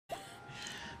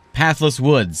Pathless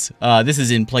Woods. This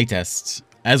is in playtest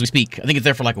as we speak. I think it's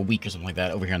there for like a week or something like that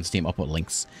over here on Steam. I'll put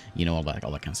links, you know, all that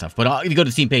kind of stuff. But if you go to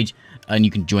the Steam page and you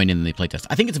can join in the playtest.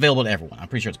 I think it's available to everyone. I'm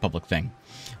pretty sure it's a public thing.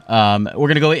 We're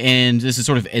going to go, and this is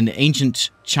sort of an ancient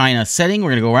China setting.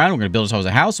 We're going to go around. We're going to build ourselves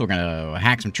a house. We're going to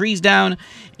hack some trees down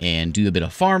and do a bit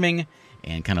of farming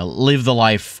and kind of live the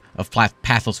life of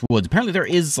Pathless Woods. Apparently there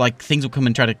is, like, things will come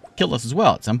and try to kill us as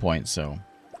well at some point, so...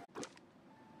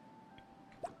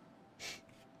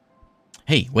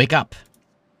 Hey, wake up!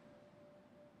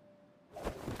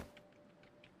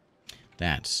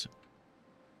 That's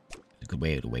a good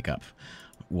way to wake up.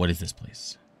 What is this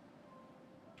place?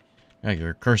 Drag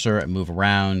your cursor and move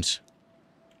around.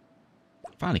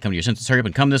 Finally come to your senses. Hurry up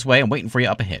and come this way. I'm waiting for you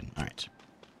up ahead. Alright.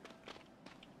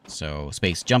 So,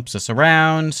 space jumps us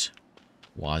around.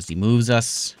 WASD moves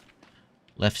us.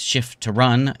 Left shift to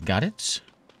run. Got it.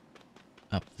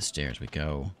 Up the stairs we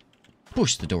go.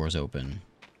 Push the doors open.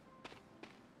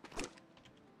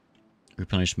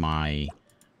 Replenish my...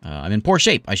 I'm in poor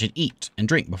shape. I should eat and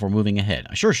drink before moving ahead.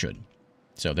 I sure should.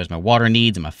 So there's my water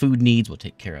needs and my food needs. We'll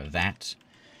take care of that.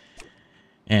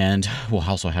 And we'll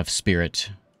also have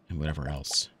spirit and whatever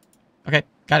else. Okay,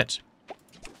 got it.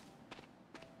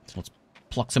 So let's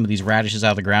pluck some of these radishes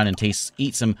out of the ground and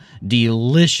eat some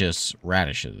delicious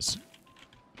radishes.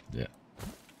 Yeah.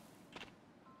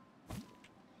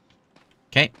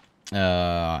 Okay.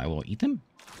 I will eat them.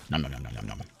 Nom, nom, nom, nom, nom,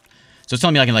 nom. So it's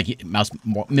telling me I can, like,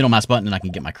 middle mouse button and I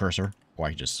can get my cursor. Or I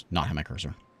can just not have my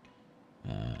cursor.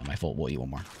 Am I full? We'll eat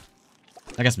one more.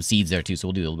 I got some seeds there, too, so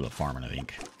we'll do a little bit of farming, I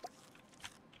think.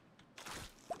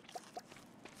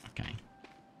 Okay.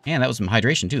 And that was some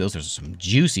hydration, too. Those are some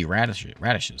juicy radishes.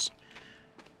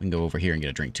 We can go over here and get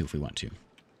a drink, too, if we want to.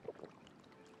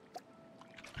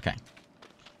 Okay.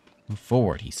 Move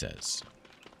forward, he says.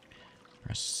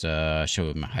 Press,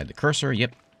 show him hide the cursor.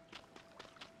 Yep.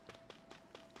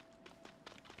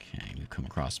 Okay, we come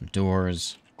across some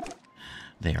doors.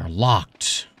 They are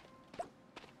locked.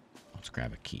 Let's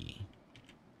grab a key.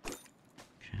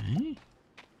 Okay.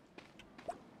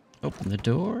 Open the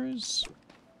doors.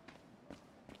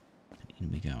 And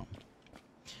in we go.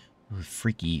 Ooh,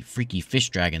 freaky fish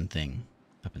dragon thing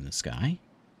up in the sky.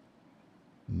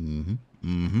 All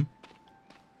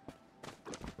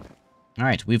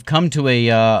right, we've come to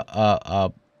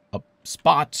a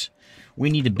spot. We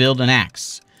need to build an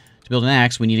axe. To build an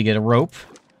axe, we need to get a rope,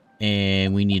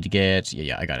 and we need to get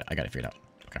I got it figured out.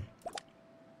 Okay.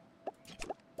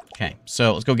 Okay,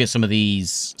 so let's go get some of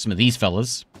these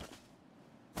fellas,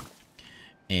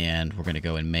 and we're gonna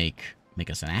go and make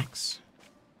us an axe.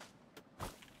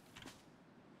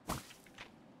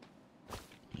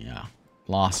 Yeah,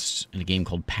 lost in a game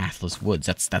called Pathless Woods.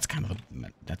 That's kind of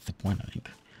that's the point, I think.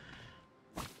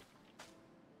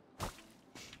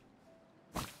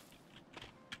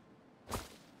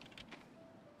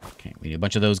 Okay, we need a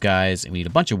bunch of those guys, and we need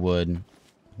a bunch of wood.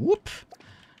 Whoop!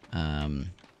 I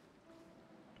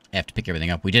have to pick everything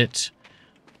up. We did it.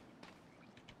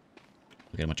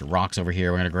 We got a bunch of rocks over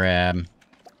here we're gonna grab,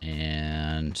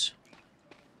 and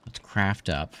let's craft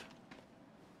up.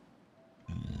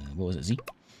 What was it, Z?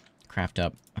 Craft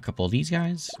up a couple of these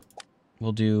guys.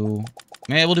 We'll do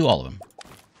all of them.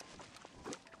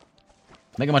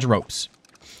 Make a bunch of ropes.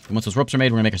 And once those ropes are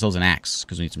made, we're gonna make ourselves an axe,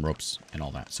 because we need some ropes and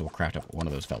all that. So we'll craft up one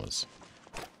of those fellas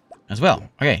as well.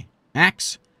 Okay,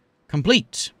 axe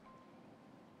complete.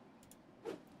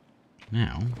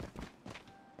 Now,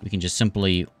 we can just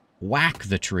simply whack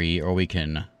the tree, or we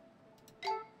can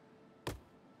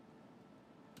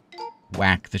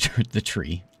whack the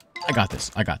tree. I got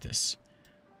this. I got this.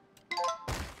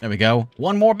 There we go.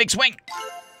 One more big swing.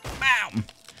 Bam!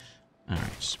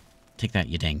 Alright. Take that,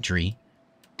 you dang tree.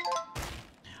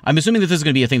 I'm assuming that this is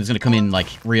going to be a thing that's going to come in, like,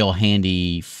 real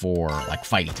handy for, like,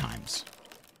 fighty times.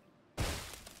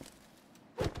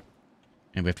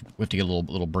 And we have to get a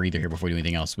little breather here before we do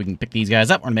anything else. We can pick these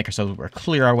guys up. We're going to make ourselves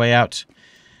clear our way out.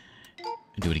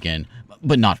 And do it again.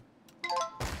 But not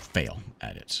fail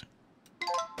at it.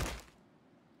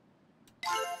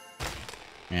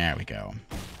 There we go.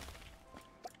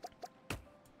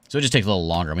 So it just takes a little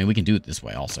longer. I mean, we can do it this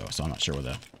way also, so I'm not sure what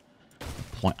the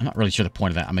point... I'm not really sure the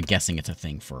point of that. I'm guessing it's a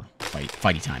thing for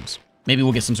fighty times. Maybe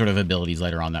we'll get some sort of abilities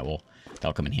later on that'll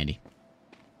come in handy.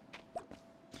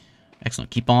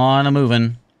 Excellent. Keep on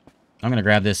moving. I'm gonna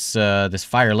grab this this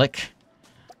fire lick.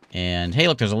 And hey,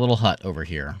 look, there's a little hut over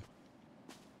here.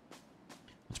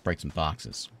 Let's break some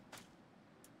boxes.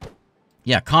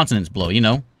 Yeah, consonants blow, you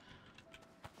know.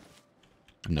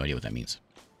 I have no idea what that means.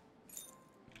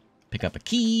 Pick up a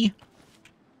key.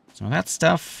 Some of that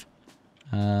stuff.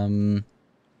 In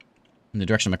the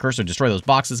direction of my cursor, destroy those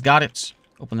boxes. Got it.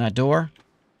 Open that door.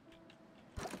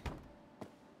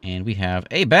 And we have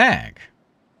a bag.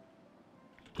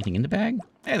 Anything in the bag?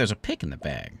 Hey, there's a pick in the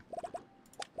bag.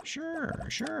 Sure,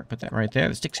 sure. Put that right there.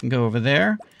 The sticks can go over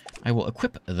there. I will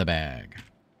equip the bag.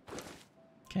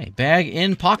 Okay, bag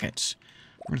in pocket.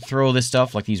 I'm going to throw this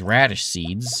stuff, like these radish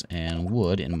seeds and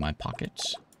wood, in my pocket.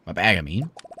 My bag, I mean.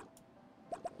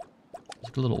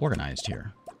 It's a little organized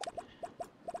here.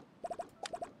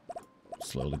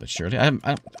 Slowly but surely. I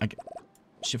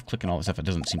shift click and all this stuff. It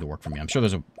doesn't seem to work for me. I'm sure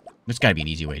there's got to be an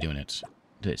easy way of doing it.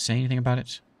 Did it say anything about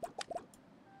it?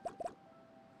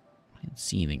 I didn't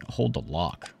see anything. Hold the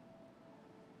lock.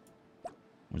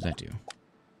 What does that do?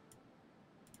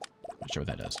 Not sure what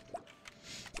that does.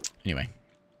 Anyway.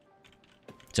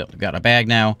 So, we've got a bag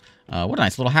now. What a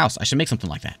nice little house. I should make something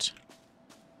like that.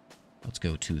 Let's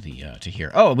go to the, to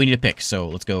here. Oh, we need a pick. So,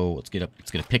 let's get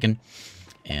a picking.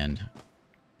 And,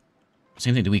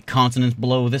 same thing. Do we consonant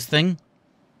blow this thing?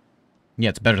 Yeah,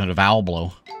 it's better than a vowel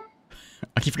blow.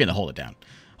 I keep forgetting to hold it down.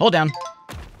 Hold it down.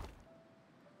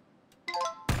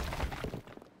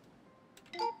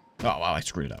 Oh, wow, I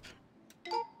screwed it up.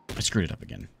 I screwed it up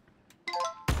again.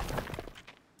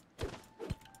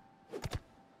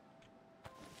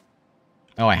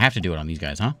 Oh, I have to do it on these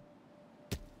guys, huh?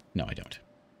 No, I don't.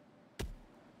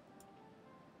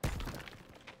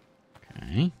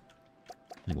 Okay.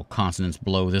 I think we'll consonants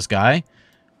blow this guy.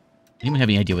 Anyone have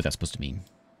any idea what that's supposed to mean?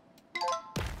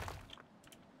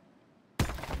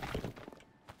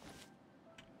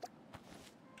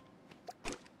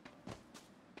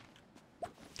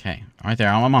 Okay. All right there.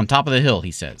 I'm on top of the hill, he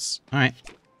says. All right.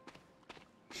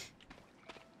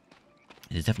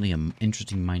 It is definitely an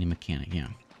interesting mining mechanic, yeah.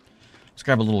 Let's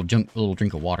grab a little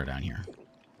drink of water down here.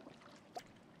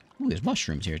 Ooh, there's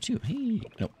mushrooms here, too. Hey.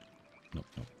 Nope. Nope,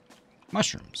 nope.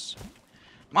 Mushrooms.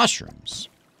 Mushrooms.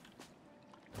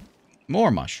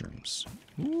 More mushrooms.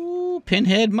 Ooh,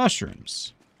 pinhead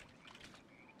mushrooms.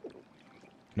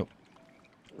 Nope.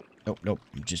 Nope, nope.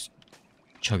 I'm just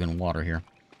chugging water here.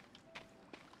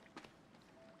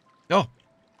 Oh.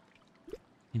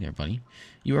 Hey there, buddy.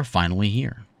 You are finally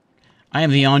here. I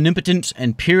am the omnipotent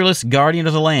and peerless guardian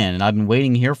of the land, and I've been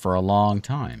waiting here for a long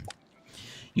time.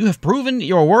 You have proven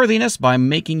your worthiness by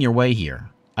making your way here.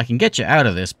 I can get you out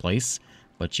of this place,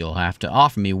 but you'll have to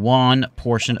offer me one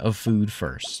portion of food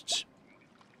first.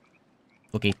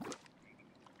 Okay.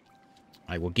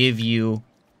 I will give you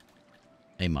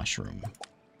a mushroom.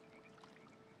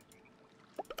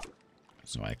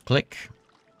 So I click.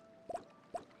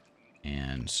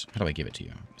 And how do I give it to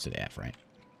you? It's an F, right?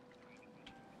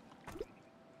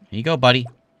 Here you go, buddy.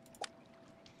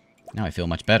 Now I feel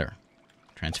much better.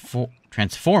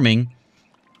 Transforming.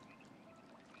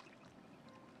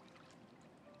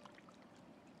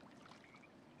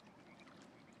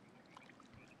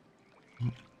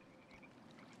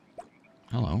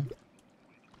 Hello.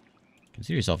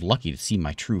 Consider yourself lucky to see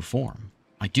my true form.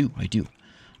 I do, I do.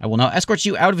 I will now escort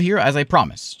you out of here as I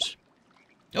promised.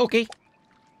 Okay.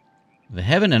 The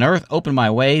heaven and earth open my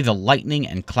way, the lightning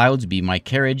and clouds be my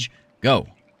carriage. Go.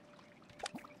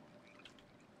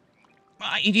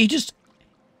 You just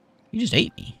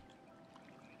ate me.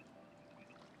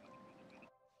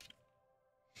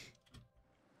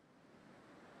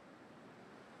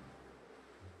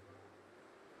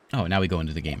 Oh, now we go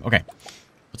into the game. Okay.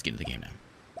 Let's get into the game now.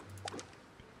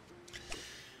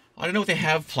 I don't know what they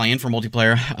have planned for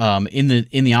multiplayer.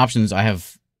 In the options, I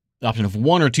have the option of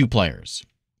 1 or 2 players.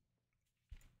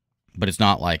 But it's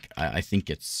not like I think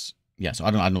it's yeah. So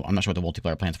I don't I'm not sure what the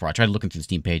multiplayer plans for. I tried looking through the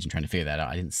Steam page and trying to figure that out.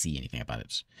 I didn't see anything about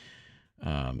it.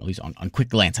 At least on quick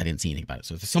glance, I didn't see anything about it.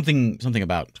 So there's something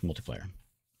about multiplayer,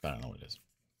 but I don't know what it is.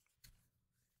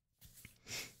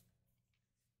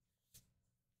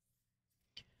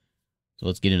 So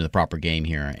let's get into the proper game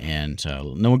here, and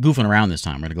no goofing around this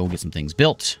time. We're gonna go get some things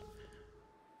built,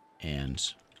 and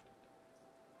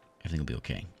everything will be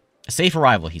okay. A safe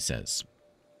arrival, he says.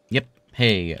 Yep.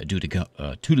 Hey,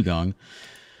 Tudagong.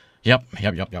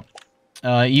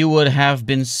 Yep. You would have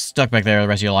been stuck back there the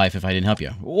rest of your life if I didn't help you.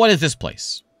 What is this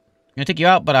place? I'm gonna take you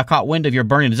out, but I caught wind of your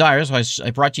burning desires, so I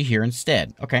brought you here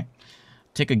instead. Okay.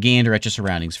 Take a gander at your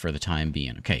surroundings for the time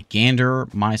being. Okay, gander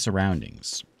my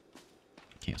surroundings.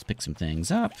 Okay, let's pick some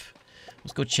things up.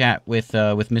 Let's go chat with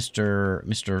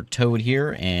Mr. Toad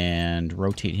here and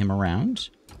rotate him around.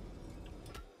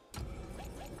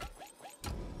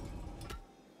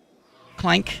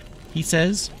 Clank, he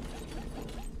says.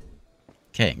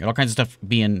 Okay, got all kinds of stuff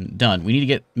being done. We need to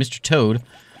get Mr. Toad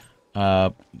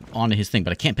onto his thing,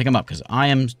 but I can't pick him up because I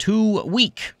am too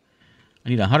weak. I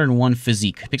need 101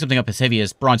 physique. Pick something up as heavy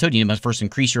as bronze toad. You must first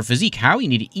increase your physique. How? You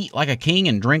need to eat like a king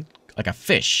and drink like a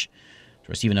fish to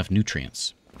receive enough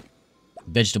nutrients.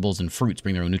 Vegetables and fruits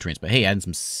bring their own nutrients. But hey, adding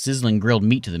some sizzling grilled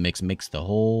meat to the mix makes the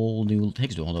whole new...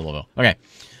 takes it to a whole new level. Okay.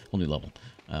 Whole new level.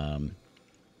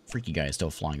 Freaky guy is still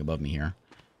flying above me here.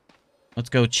 Let's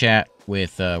go chat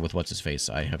with what's-his-face.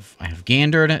 I have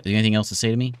gandered. Is there anything else to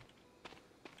say to me?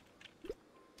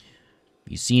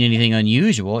 You seen anything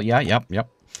unusual? Yeah, yep.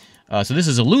 So this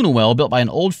is a Luna well built by an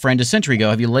old friend a century ago.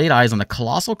 Have you laid eyes on the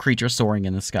colossal creature soaring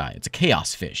in the sky? It's a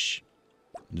chaos fish.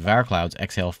 Devour clouds,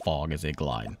 exhale fog as they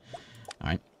glide. All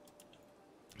right.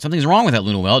 Something's wrong with that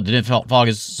Luna well. Didn't fog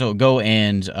is so go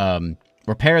and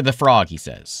repair the frog, he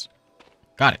says.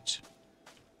 Got it.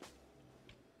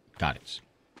 Got it.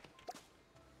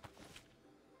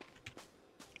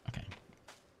 Okay.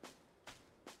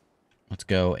 Let's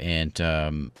go and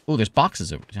oh, there's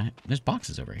boxes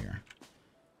over here.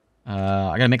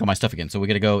 I gotta make all my stuff again, so we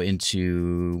gotta go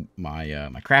into my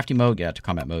my crafting mode, get out to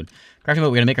combat mode. Crafting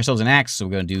mode, we gotta make ourselves an axe, so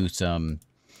we're gonna do some.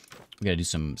 We gotta do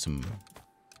some.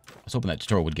 I was hoping that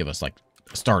tutorial would give us like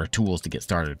starter tools to get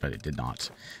started, but it did not.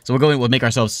 So we'll go in. We'll make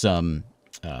ourselves some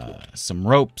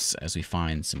ropes as we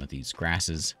find some of these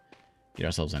grasses. Get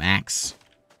ourselves an axe.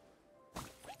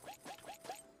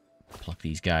 Pluck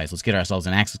these guys. Let's get ourselves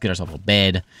an axe. Let's get ourselves a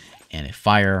bed and a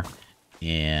fire,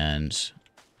 and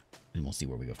we'll see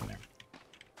where we go from there.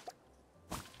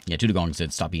 Yeah, Tudagong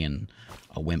said stop being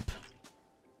a wimp.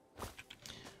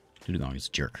 Tudagong is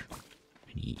a jerk.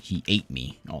 He ate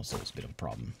me. Also, it's a bit of a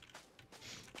problem.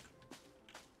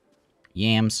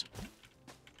 Yams.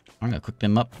 I'm gonna cook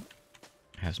them up.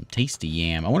 Have some tasty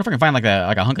yam. I wonder if I can find like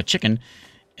a hunk of chicken,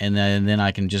 and then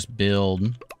I can just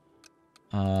build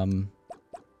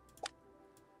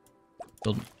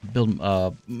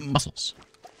muscles.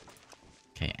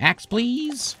 Okay, axe,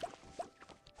 please.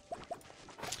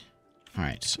 All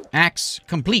right, axe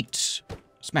complete.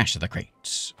 Smash the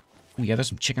crate. Oh, yeah, there's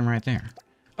some chicken right there.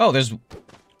 Oh, there's...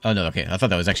 Oh, no, okay. I thought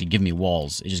that was actually giving me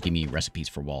walls. It just gave me recipes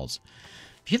for walls.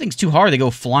 If you think it's too hard, they go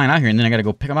flying out here, and then I gotta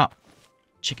go pick them up.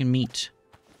 Chicken meat.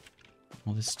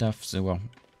 All this stuff. So, well,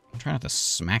 I'm trying not to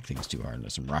smack things too hard.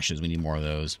 There's some rushes. We need more of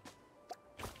those.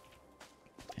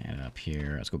 And up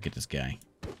here. Let's go get this guy.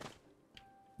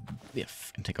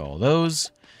 Biff. And take all of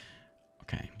those.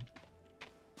 Okay.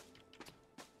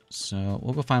 So,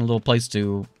 we'll go find a little place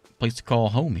to call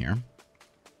home here.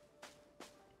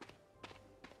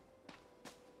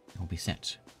 We'll be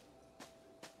set.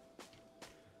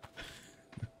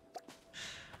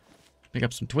 Pick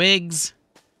up some twigs.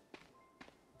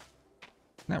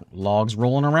 That log's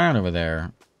rolling around over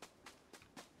there.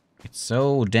 It's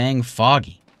so dang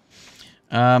foggy.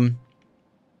 I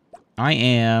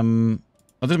am...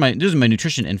 Oh, this is my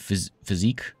nutrition and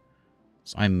physique.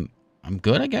 So I'm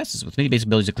good, I guess. It's with many basic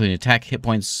abilities, including attack, hit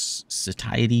points,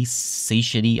 satiety.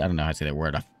 I don't know how to say that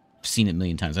word. I've seen it a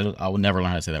million times. I will never learn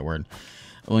how to say that word.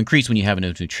 It will increase when you have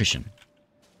enough nutrition.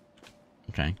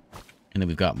 Okay. And then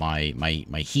we've got my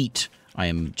heat. I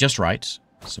am just right.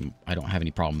 So I don't have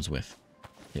any problems with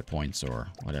hit points or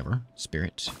whatever.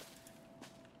 Spirit.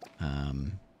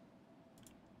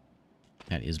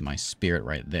 That is my spirit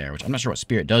right there, which I'm not sure what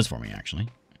spirit does for me, actually.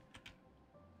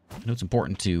 I know it's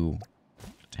important to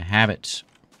have it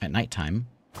at nighttime.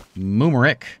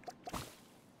 Moomerick.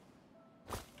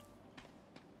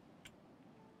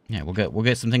 Yeah, we'll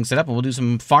get some things set up, and we'll do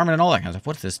some farming and all that kind of stuff.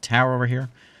 What's this tower over here?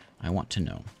 I want to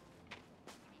know.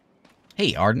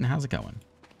 Hey, Arden, how's it going?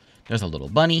 There's a little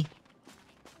bunny.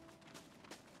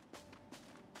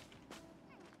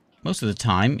 Most of the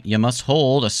time, you must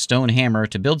hold a stone hammer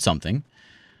to build something.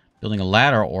 Building a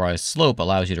ladder or a slope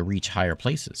allows you to reach higher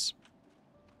places.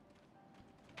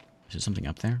 Is there something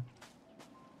up there?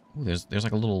 Oh, there's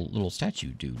like a little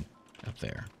statue dude up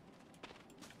there.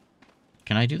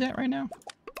 Can I do that right now?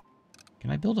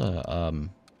 Can I build a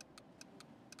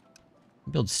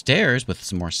build stairs with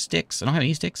some more sticks? I don't have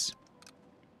any sticks.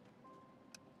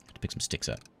 I have to pick some sticks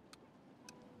up.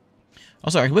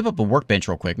 Also, I can whip up a workbench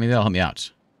real quick. Maybe that'll help me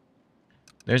out.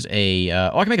 There's a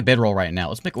oh, I can make a bedroll right now.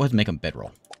 Let's go ahead and make a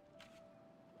bedroll.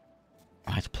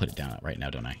 I have to put it down right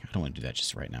now, don't I? I don't want to do that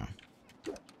just right now.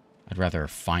 I'd rather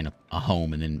find a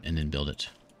home and then build it.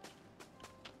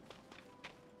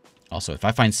 Also, if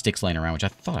I find sticks laying around, which I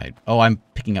thought I'd... Oh, I'm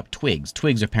picking up twigs.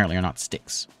 Twigs apparently are not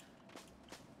sticks.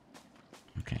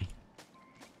 Okay.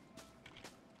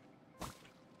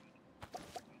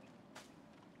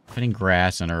 Cutting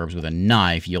grass and herbs with a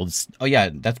knife yields... Oh, yeah,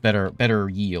 that's better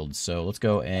yields. So let's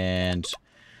go and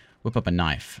whip up a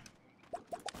knife.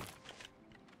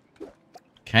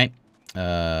 Okay.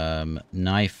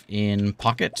 Knife in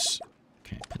pocket.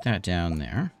 Okay, put that down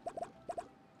there.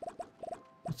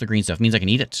 What's the green stuff? It means I can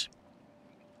eat it.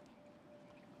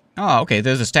 Oh, okay,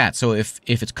 there's a stat. So if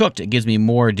it's cooked, it gives me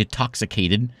more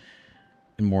detoxicated.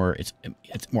 more. It's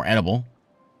more edible.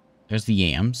 There's the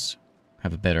yams.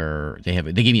 Have a better. They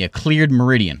gave me a cleared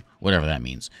meridian, whatever that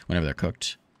means. Whenever they're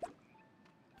cooked.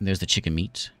 And there's the chicken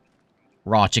meat.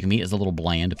 Raw chicken meat is a little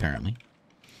bland, apparently.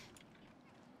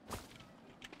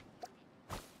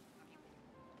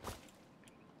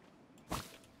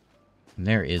 And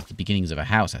there is the beginnings of a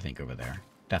house, I think, over there.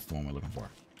 That's the one we're looking for.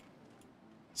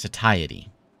 Satiety.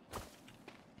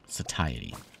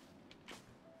 Satiety.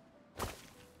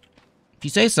 If you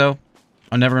say so,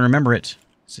 I'm never going to remember it.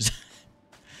 If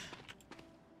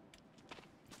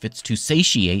it's to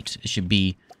satiate, it should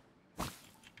be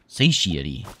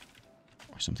satiety.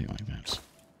 Or something like that.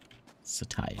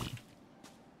 Satiety.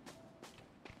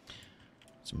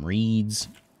 Some reeds.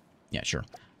 Yeah, sure.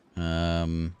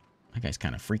 That guy's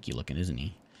kind of freaky looking, isn't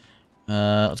he?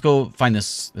 Let's go find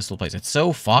this little place. It's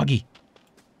so foggy.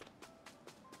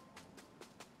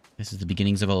 This is the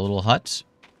beginnings of a little hut.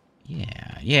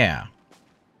 Yeah, yeah.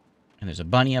 And there's a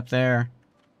bunny up there.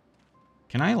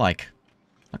 Can I, like,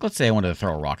 let's say I wanted to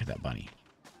throw a rock at that bunny.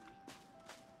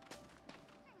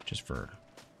 Just for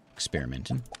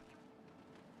experimenting.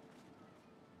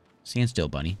 Stand still,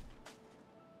 bunny.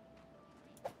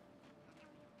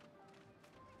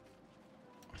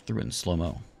 I threw it in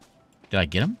slow-mo. Did I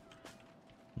get him?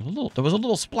 There was a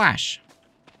little splash.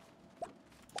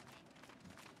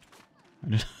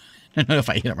 I don't know if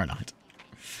I hit him or not.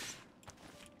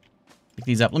 Pick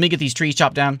these up. Let me get these trees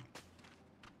chopped down.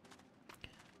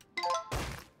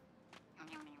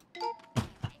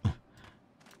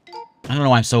 I don't know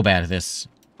why I'm so bad at this.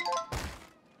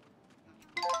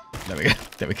 There we go.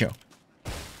 There we go.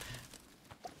 I'm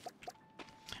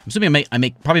assuming I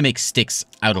probably make sticks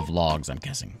out of logs, I'm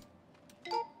guessing.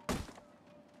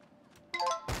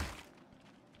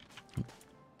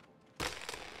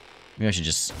 Maybe I should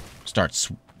just start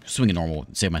swinging normal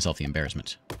and save myself the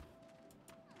embarrassment.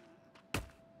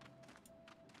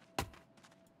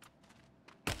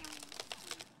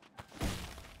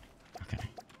 Okay.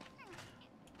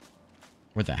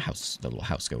 Where'd the little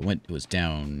house go? It was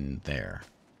down there.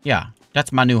 Yeah,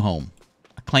 that's my new home.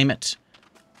 I claim it.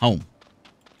 Home.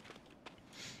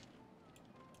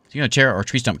 So you know, a chair or a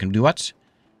tree stump can do what?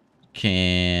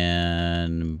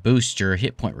 Can boost your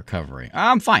hit point recovery.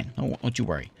 I'm fine. Don't you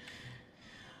worry.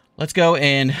 Let's go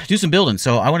and do some building.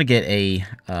 So I want to get a, if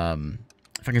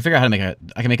I can figure out how to make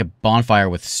I can make a bonfire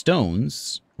with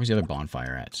stones. Where's the other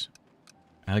bonfire at?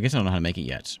 I guess I don't know how to make it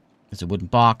yet. There's a wooden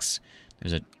box.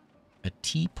 There's a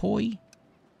teapot.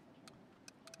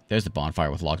 There's the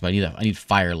bonfire with logs, but I need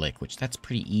fire lick, which that's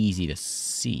pretty easy to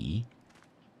see.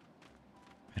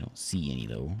 I don't see any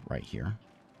though right here.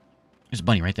 There's a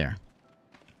bunny right there.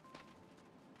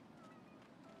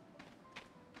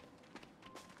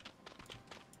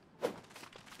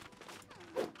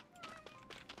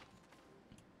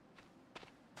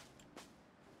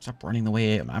 Stop running the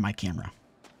way of my camera.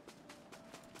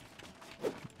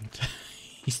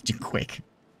 He's too quick.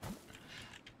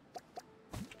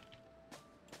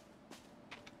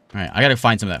 Alright, I gotta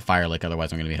find some of that fire lick,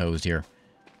 otherwise I'm gonna be hosed here.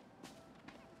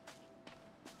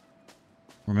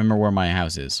 Remember where my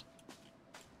house is.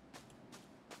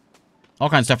 All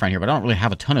kinds of stuff around here, but I don't really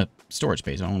have a ton of storage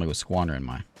space. I don't want to go squandering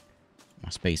my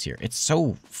space here. It's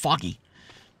so foggy.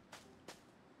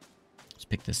 Let's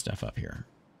pick this stuff up here.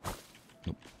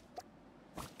 Nope.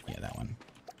 Yeah, that one.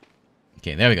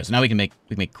 Okay, there we go. So now we can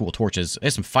make cool torches.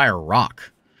 There's some fire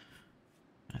rock.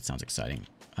 That sounds exciting.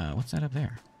 What's that up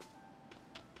there?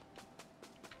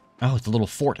 Oh, it's a little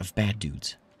fort of bad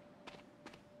dudes.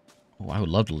 Oh, I would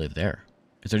love to live there.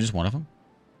 Is there just one of them?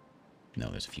 No,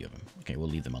 there's a few of them. Okay, we'll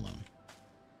leave them alone.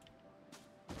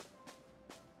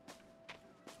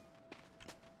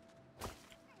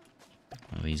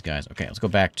 One of these guys. Okay, let's go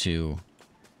back to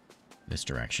this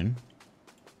direction.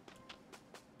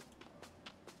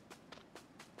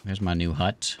 There's my new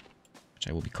hut, which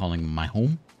I will be calling my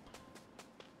home.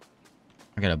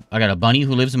 I got a bunny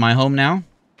who lives in my home now.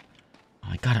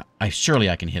 Surely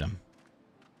I can hit him.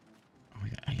 Oh my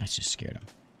God, I just scared him.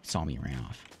 He saw me and ran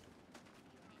off.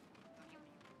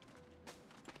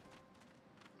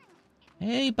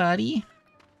 Hey, buddy.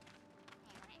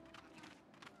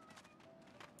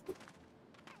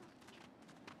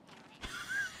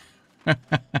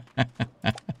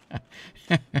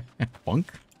 Bonk.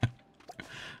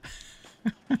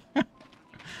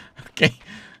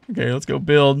 Okay, let's go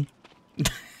build.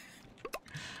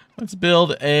 Let's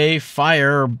build a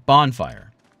fire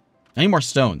bonfire. I need more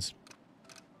stones.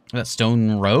 That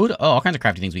stone road? Oh, all kinds of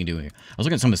crafty things we can do here. I was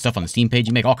looking at some of the stuff on the Steam page.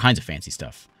 You make all kinds of fancy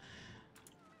stuff.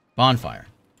 Bonfire.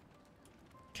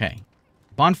 Okay.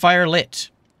 Bonfire lit.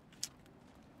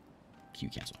 Q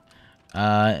cancel.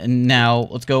 And now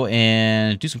let's go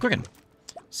and do some cooking.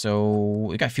 So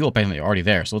we got fuel apparently already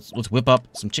there. So let's whip up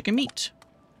some chicken meat.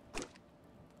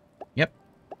 Yep.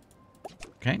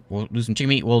 Okay, we'll do some chicken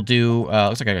meat. We'll do.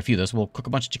 Looks like I got a few of those. We'll cook a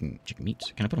bunch of chicken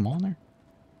meat. Can I put them all in there?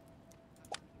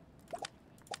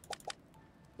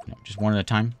 No, just one at a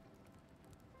time.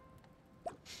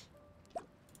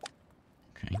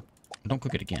 Okay. Don't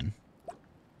cook it again.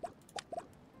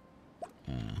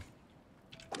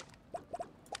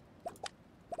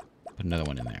 Put another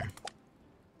one in there.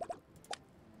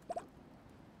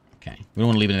 Okay. We don't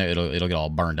want to leave it in there. It'll get all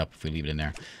burned up if we leave it in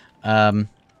there. I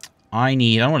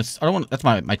don't want. That's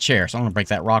my chair, so I don't want to break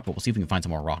that rock. But we'll see if we can find some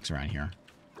more rocks around here.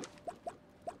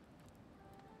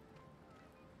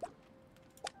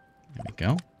 There we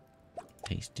go.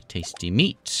 Tasty, tasty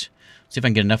meat. See if I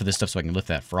can get enough of this stuff so I can lift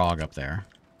that frog up there.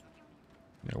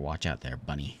 Better watch out there,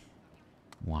 bunny.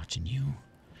 I'm watching you.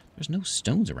 There's no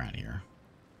stones around here.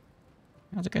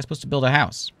 How's that guy supposed to build a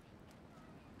house?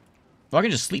 Well, I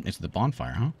can just sleep next to the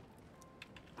bonfire, huh?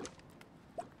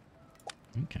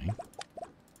 Okay.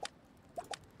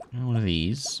 One of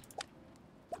these.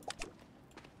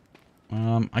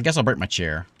 I guess I'll break my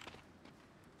chair.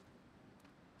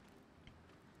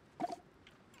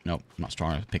 Nope, I'm not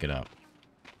strong enough to pick it up.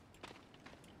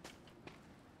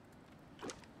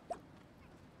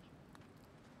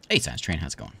 Hey, Science Train,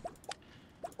 how's it going?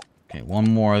 Okay, one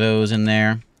more of those in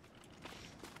there.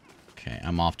 Okay,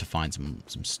 I'm off to find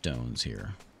some stones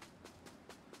here.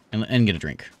 And get a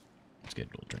drink. Let's get a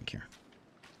little drink here.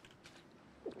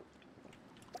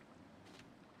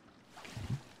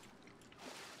 Okay.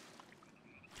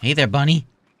 Hey there, bunny.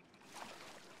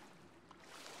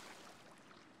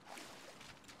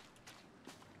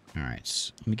 Alright,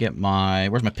 so let me get my...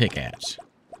 Where's my pick at?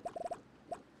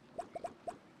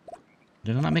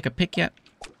 Did I not make a pick yet?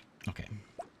 Okay.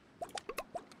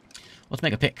 Let's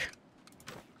make a pick.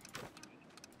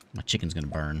 My chicken's gonna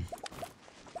burn.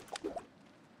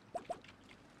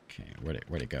 Okay,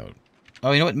 where'd it go?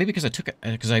 Oh, you know what? Maybe because I took it...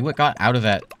 Because I got out of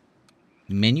that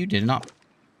menu, did it not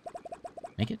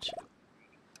make it?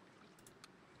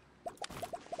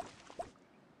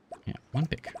 Yeah, one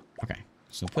pick. Okay,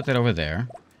 so put that over there.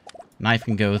 Knife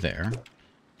can go there.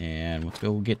 And let's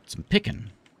go get some picking.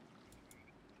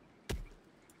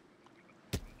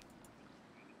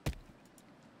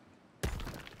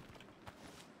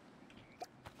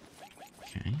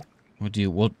 Okay.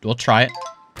 We'll try it.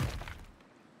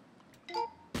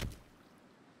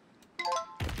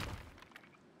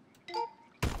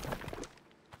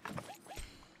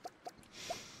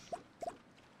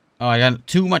 Oh, I got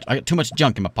too much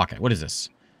junk in my pocket. What is this?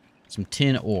 Some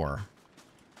tin ore.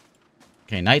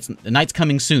 Okay, the night's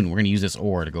coming soon. We're gonna use this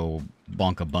ore to go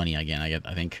bonk a bunny again.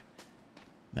 I think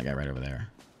that guy right over there.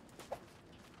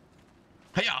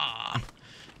 Hiya!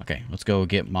 Okay, let's go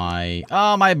get my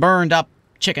burned up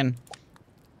chicken.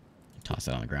 Toss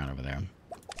that on the ground over there.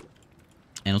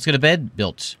 And let's get a bed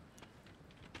built.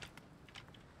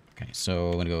 Okay, so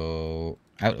I'm gonna go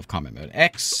out of combat mode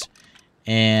X,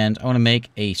 and I want to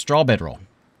make a straw bedroll.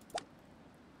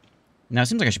 Now it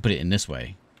seems like I should put it in this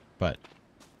way, but.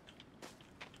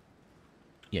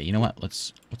 Yeah, you know what?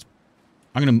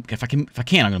 I'm gonna if I can I'm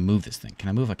gonna move this thing. Can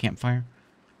I move a campfire?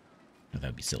 No, that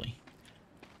would be silly.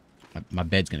 My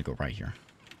bed's gonna go right here.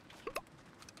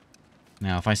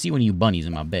 Now, if I see one of you bunnies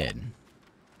in my bed,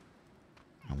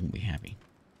 I won't be happy.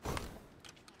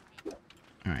 All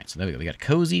right, so there we go. We got a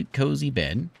cozy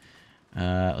bed.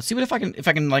 Let's see if I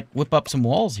can like whip up some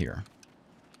walls here.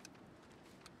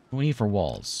 What do we need for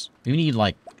walls? We need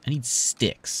I need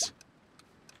sticks.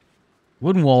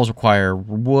 Wooden walls require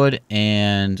wood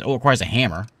and... Oh, it requires a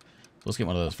hammer. Let's get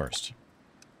one of those first.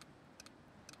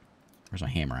 Where's my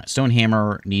hammer at? Stone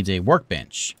hammer needs a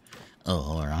workbench.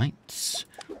 Alright.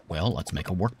 Well, let's make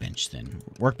a workbench then.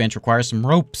 Workbench requires some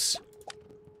ropes.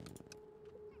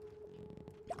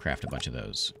 Craft a bunch of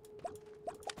those.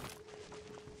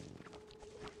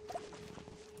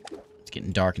 It's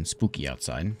getting dark and spooky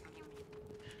outside.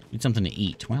 Need something to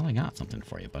eat. Well, I got something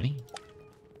for you, buddy.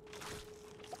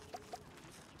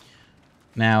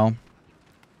 Now,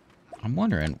 I'm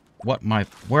wondering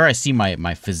where I see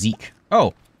my physique.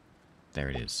 Oh, there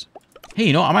it is. Hey,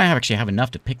 you know, I might actually have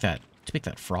enough to pick that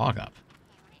frog up.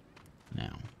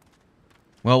 Now,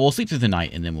 well, we'll sleep through the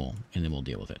night and then we'll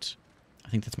deal with it. I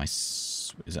think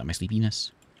that's is that my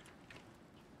sleepiness?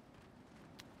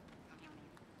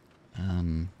 I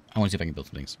want to see if I can build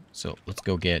some things. So let's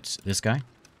go get this guy,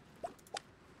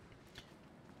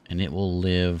 and it will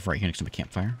live right here next to my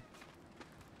campfire.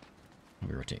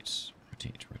 We rotates.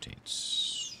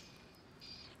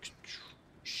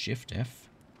 Shift F.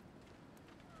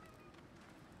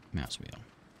 Mouse wheel.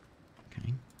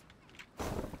 Okay.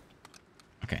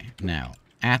 Okay, now,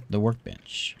 at the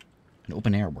workbench, an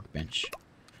open-air workbench,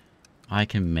 I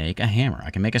can make a hammer.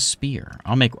 I can make a spear.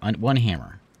 I'll make one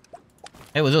hammer.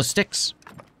 Hey, with those sticks.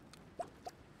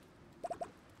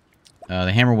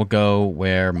 The hammer will go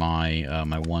where my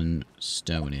my one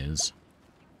stone is.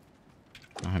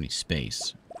 I don't have any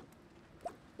space.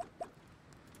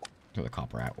 Throw the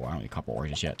copper out. Well, I don't need copper ore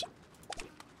just yet.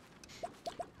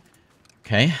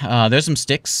 Okay, there's some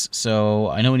sticks, so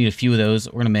I know we need a few of those.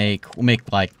 We'll make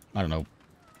like, I don't know,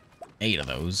 8 of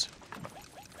those.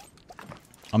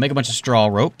 I'll make a bunch of straw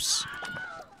ropes.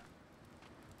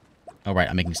 Oh, right,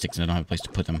 I'm making sticks and I don't have a place to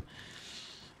put them.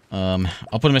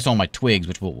 I'll put them on my twigs,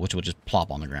 which will just plop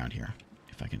on the ground here.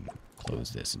 If I can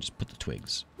close this and just put the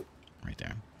twigs right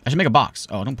there. I should make a box.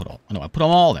 Oh, don't put all. No, I put them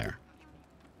all there.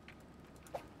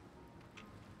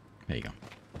 There you go.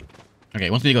 Okay,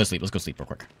 once we go to sleep, let's go sleep real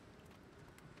quick.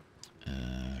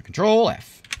 Control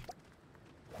F.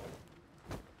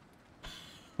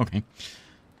 Okay.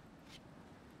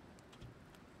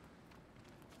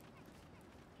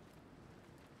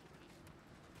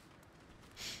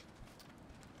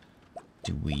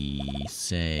 Do we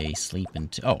say sleep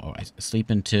until... Oh, I sleep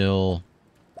until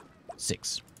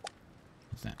 6.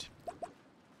 What's that?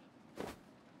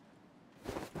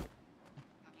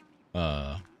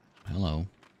 Hello.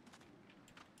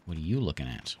 What are you looking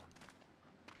at?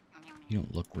 You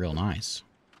don't look real nice.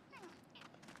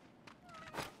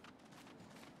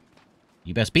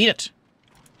 You best beat it.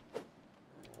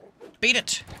 Beat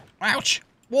it. Ouch.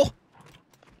 Whoa.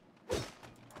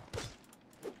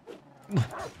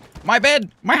 My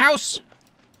bed. My house.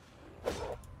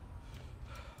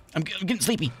 I'm getting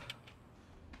sleepy.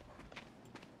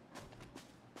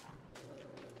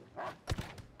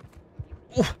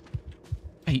 Oh.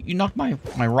 Hey, you knocked my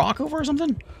rock over or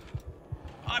something?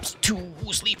 I'm too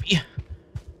sleepy.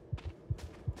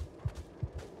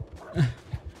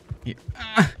 Here.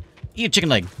 Eat a chicken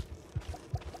leg.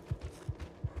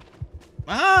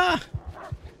 Ah!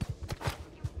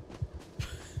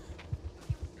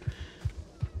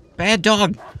 Bad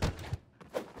dog.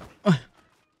 Am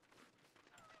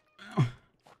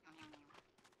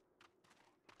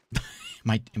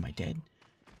I dead?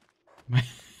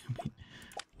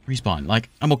 Respawn. Like,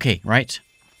 I'm okay, right?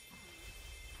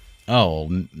 Oh,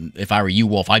 if I were you,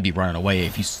 Wolf, I'd be running away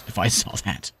if I saw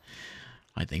that.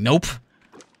 I'd think, nope.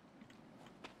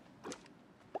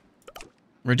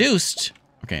 Reduced.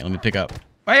 Okay, let me pick up.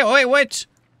 Wait.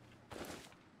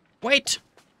 Wait.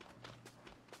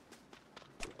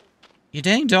 You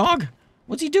dang dog.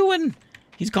 What's he doing?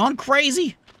 He's gone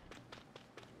crazy.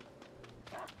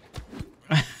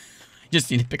 I just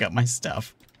need to pick up my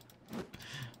stuff.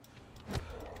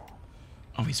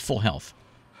 Oh, he's full health.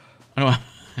 I don't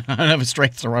have a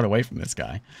strength to run away from this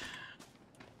guy.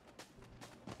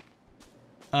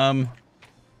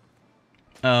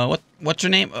 What's your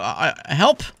name?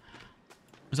 Help!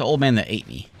 There's an old man that ate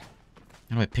me.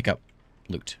 How do I pick up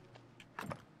loot?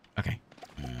 Okay.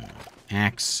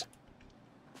 Axe.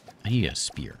 I need a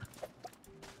spear.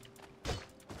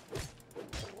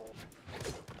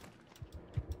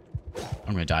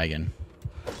 I'm gonna die again.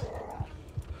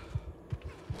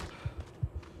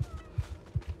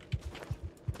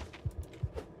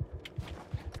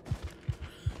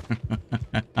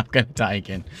 I'm gonna die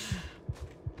again.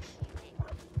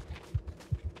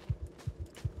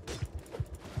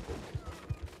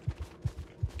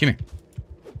 Come here.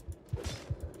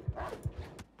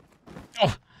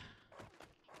 Oh!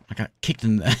 I got kicked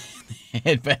in the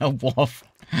head by a wolf.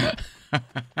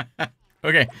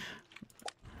 Okay.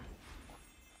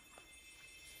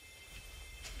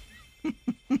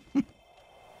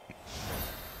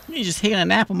 He's just taking a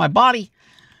nap on my body.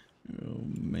 Oh,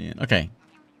 man. Okay.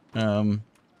 Oh,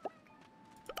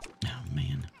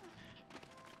 man.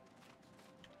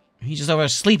 He's just over there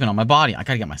sleeping on my body. I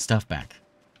gotta get my stuff back.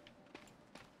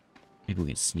 Maybe we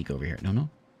can sneak over here. No.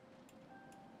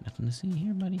 Nothing to see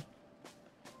here, buddy.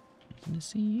 Nothing to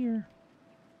see here.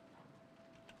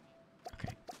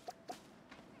 Okay.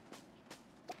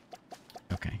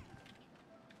 Okay.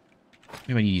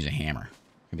 Maybe I need to use a hammer.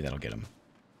 Maybe that'll get him.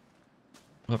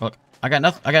 Look. I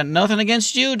got nothing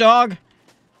against you, dog.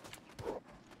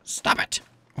 Stop it.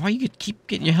 Why you keep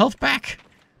getting your health back?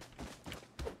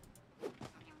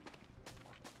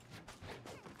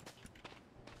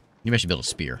 Maybe I should build a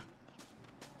spear.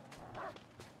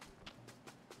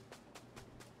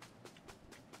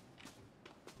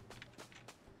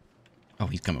 Oh,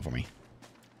 he's coming for me.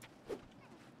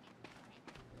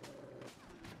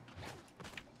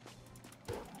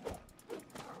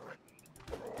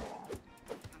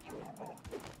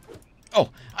 Oh,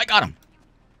 I got him.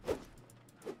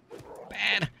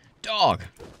 dog.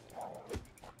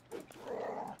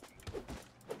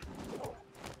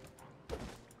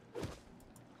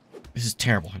 This is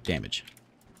terrible damage.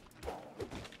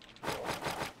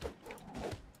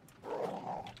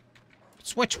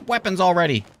 Switch weapons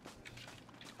already.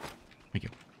 Thank you.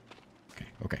 Okay,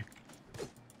 okay.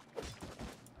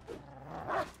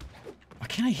 Why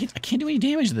can't I hit? I can't do any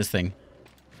damage to this thing.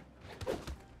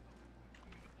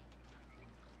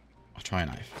 I'll try a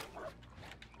knife.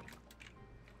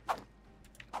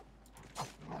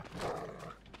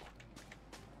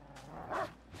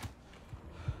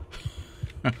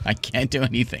 I can't do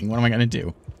anything. What am I going to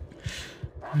do?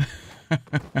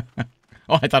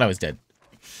 Oh, I thought I was dead.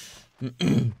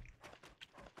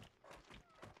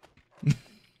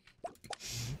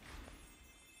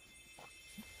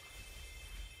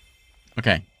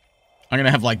 Okay. I'm going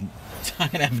to have, like, I'm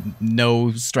going to have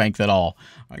no strength at all.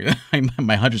 My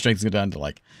 100 strength is going down to,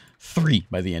 like, 3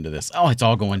 by the end of this. Oh, it's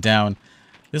all going down.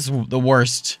 This is the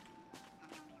worst.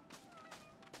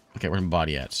 Okay, where's my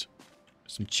body at?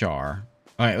 Some char.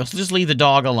 Alright, let's just leave the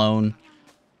dog alone.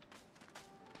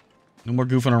 No more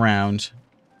goofing around.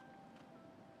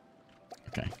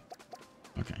 Okay.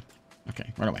 Okay.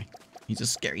 Okay, run away. He's a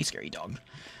scary, scary dog.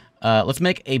 Let's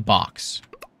make a box.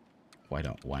 Why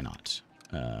not?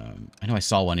 I know I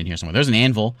saw one in here somewhere. There's an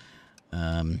anvil.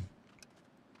 I'm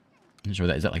not sure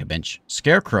is that like a bench?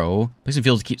 Scarecrow. Placing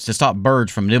fields to stop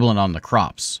birds from nibbling on the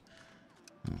crops.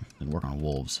 Didn't work on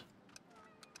wolves.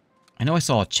 I know I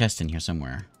saw a chest in here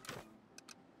somewhere.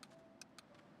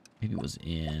 Maybe it was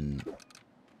in...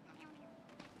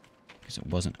 because it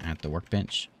wasn't at the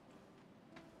workbench.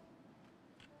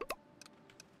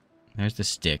 There's the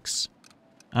sticks.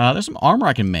 There's some armor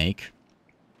I can make.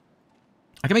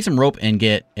 I can make some rope and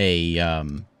get a, I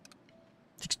think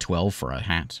it's 12 for a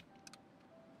hat.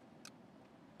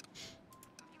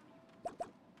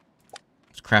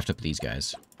 Let's craft up these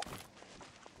guys.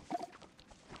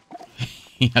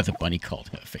 Yeah, the bunny called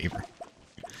it a favor.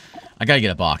 I gotta get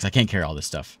a box. I can't carry all this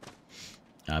stuff.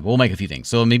 But we'll make a few things.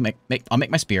 So I'll make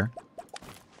my spear.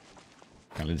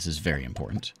 Apparently this is very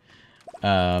important.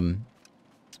 Oh,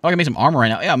 I can make some armor right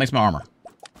now. Yeah, I'll make some armor.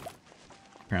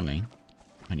 Apparently,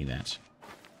 I need that.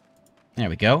 There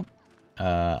we go.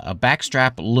 A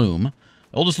backstrap loom.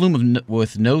 The oldest loom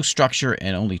with no structure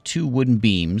and only 2 wooden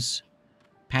beams.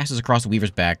 Passes across the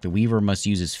weaver's back. The weaver must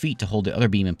use his feet to hold the other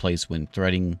beam in place when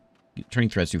turning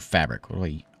threads through fabric. What do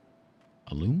I...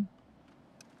 a loom?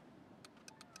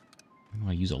 What do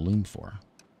I use a loom for?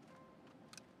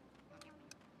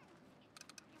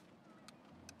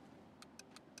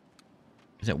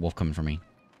 Is that wolf coming for me?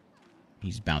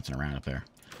 He's bouncing around up there.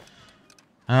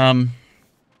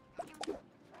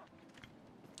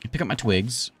 Pick up my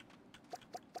twigs.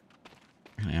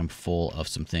 I am full of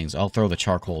some things. I'll throw the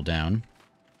charcoal down.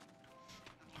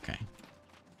 Okay.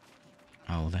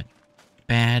 Oh, that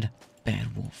bad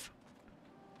wolf.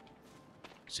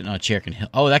 So now a chair can heal.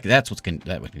 Oh, that's what can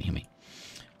heal me.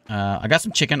 I got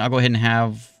some chicken. I'll go ahead and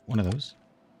have one of those.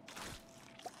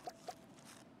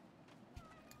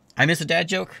 I miss a dad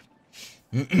joke.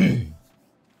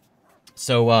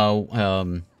 So,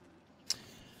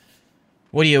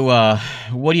 what do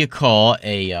you call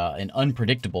an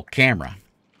unpredictable camera?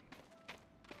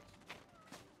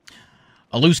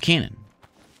 A loose cannon.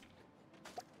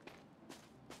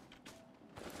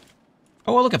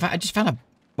 Oh, well, look! I just found a.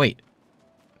 Wait,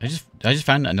 I just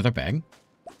found another bag.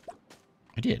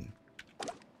 I did.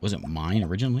 Was it mine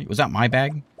originally? Was that my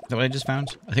bag? Is that what I just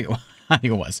found? I think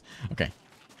it was. Okay.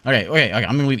 Okay.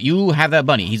 I'm gonna leave. You have that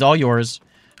bunny. He's all yours.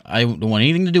 I don't want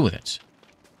anything to do with it.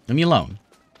 Leave me alone.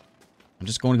 I'm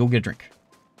just going to go get a drink.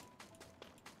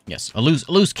 Yes, a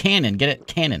loose cannon. Get it?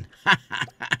 Cannon.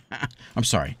 I'm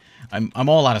sorry. I'm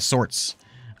all out of sorts.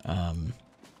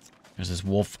 There's this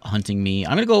wolf hunting me.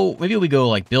 I'm gonna go. Maybe we go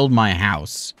like build my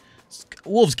house.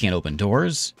 Wolves can't open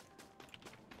doors.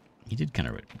 He did kind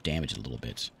of damage it a little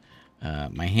bit.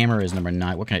 My hammer is number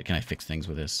 9. What can I fix things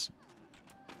with this?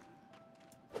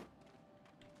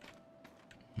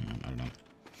 I don't know.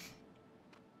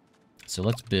 So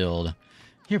let's build.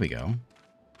 Here we go.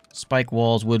 Spike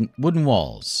walls, wooden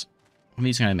walls. How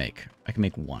many can I make? I can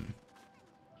make 1.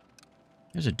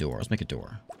 There's a door. Let's make a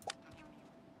door.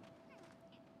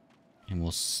 And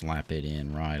we'll slap it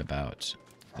in right about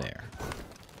there.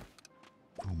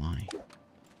 Oh my.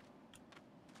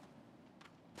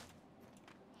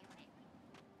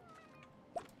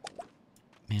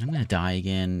 Man, I'm gonna die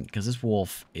again because this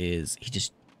wolf is... he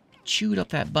just chewed up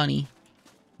that bunny.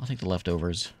 I'll take the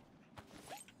leftovers.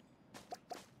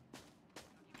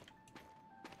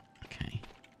 Okay.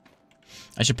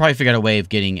 I should probably figure out a way of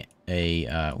getting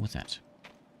a... what's that?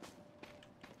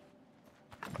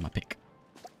 My pick.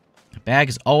 The bag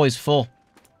is always full.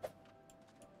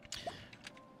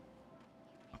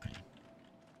 Okay.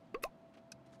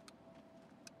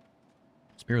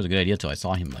 Spear was a good idea until I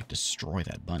saw him, like, destroy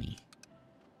that bunny.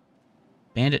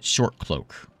 Bandit short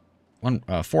cloak.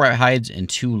 4 hides and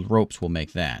 2 ropes will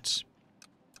make that.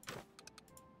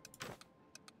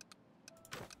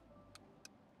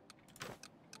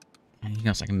 Anything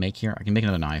else I can make here? I can make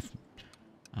another knife.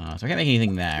 So I can't make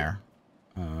anything there.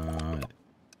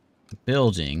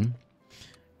 Building.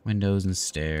 Windows and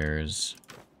stairs.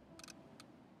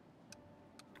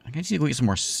 I can see if we get some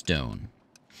more stone.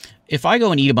 If I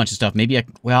go and eat a bunch of stuff, maybe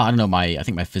well, I don't know, I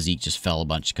think my physique just fell a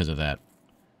bunch because of that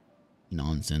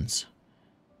nonsense.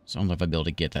 So I don't know if I'll be able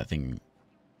to get that thing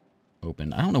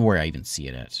open. I don't know where I even see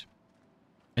it at.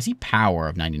 I see power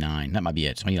of 99. That might be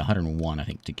it. So I need 101, I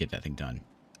think, to get that thing done.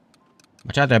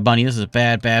 Watch out there, bunny. This is a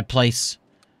bad, bad place.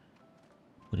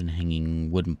 Wooden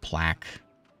hanging, wooden plaque.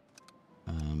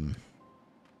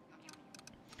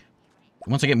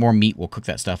 Once I get more meat, we'll cook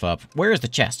that stuff up. Where is the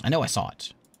chest? I know I saw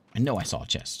it. I know I saw a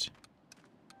chest.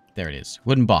 There it is.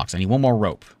 Wooden box. I need 1 more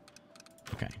rope.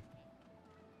 Okay.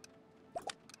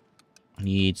 I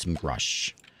need some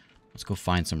rush. Let's go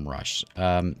find some rush.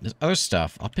 There's other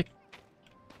stuff. I'll pick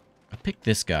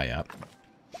this guy up.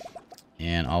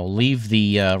 And I'll leave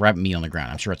the rabbit meat on the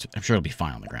ground. I'm sure it'll be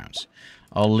fine on the ground.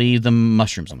 I'll leave the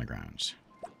mushrooms on the ground.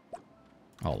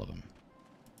 All of them.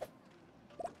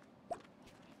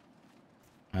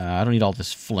 I don't need all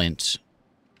this flint.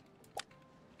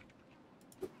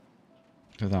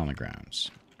 Throw that on the ground.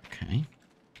 Okay.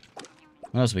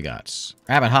 What else we got?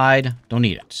 Rabbit hide. Don't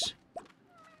need it.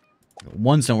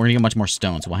 1 stone. We're gonna get much more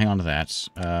stone, so we'll hang on to that.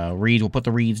 Reeds. We'll put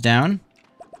the reeds down.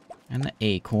 And the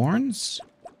acorns.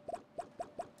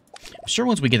 I'm sure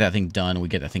once we get that thing done and we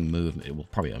get that thing moved, it will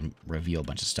probably reveal a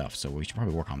bunch of stuff. So we should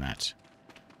probably work on that.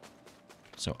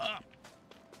 So,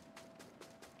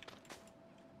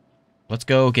 let's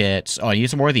go get... Oh, I need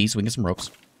some more of these so we can get some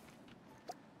ropes.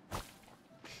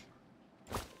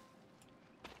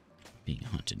 Being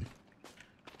hunted.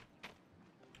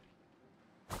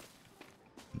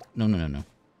 No.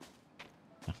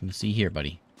 Nothing to see here,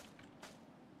 buddy.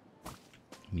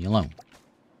 Leave me alone.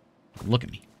 Look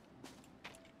at me.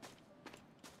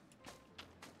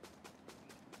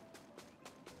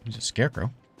 There's a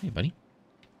scarecrow. Hey, buddy.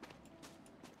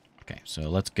 Okay, so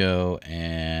let's go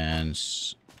and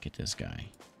get this guy.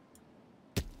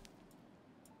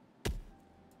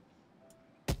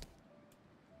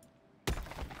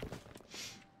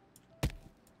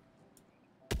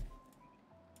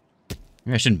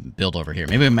 Maybe I shouldn't build over here.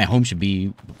 Maybe my home should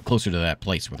be closer to that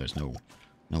place where there's no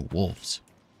wolves.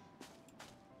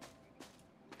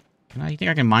 You think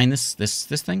I can mine this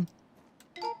thing?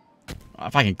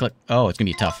 If I can click... Oh, it's gonna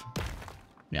be tough.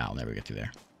 Yeah, I'll never get through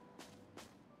there.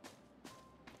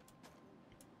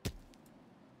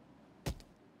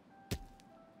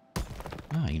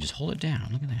 Oh, you can just hold it down.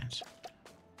 Look at that.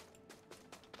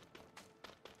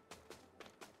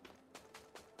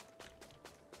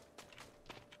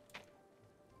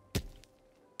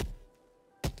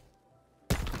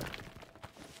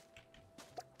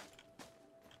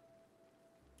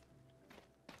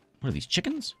 What are these,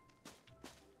 chickens?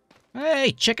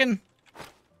 Hey, chicken!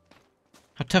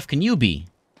 How tough can you be?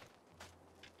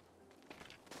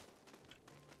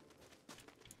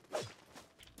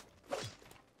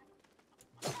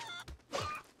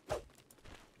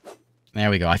 There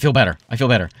we go. I feel better. I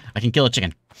can kill a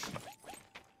chicken.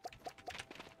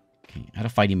 Okay, out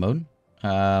of fighting mode.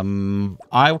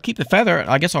 I will keep the feather.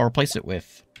 I guess I'll replace it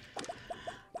with...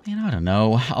 Man, I don't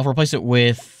know. I'll replace it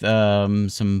with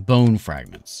some bone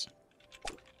fragments.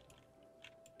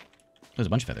 There's a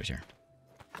bunch of feathers here.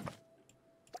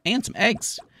 And some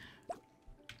eggs.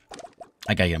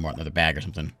 I gotta get more another bag or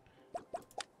something.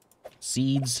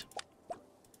 Seeds.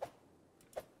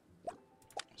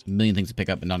 There's a million things to pick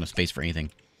up, but not enough space for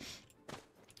anything.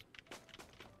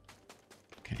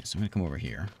 Okay, so I'm gonna come over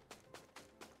here.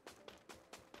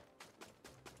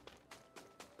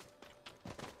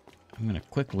 I'm gonna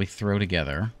quickly throw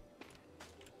together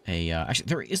a...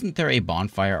 actually, isn't there a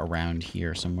bonfire around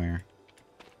here somewhere?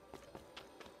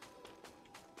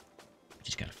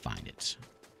 Just gotta find it.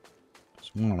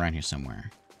 There's one around here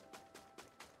somewhere.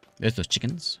 There's those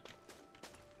chickens.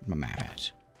 Where's my map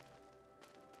at?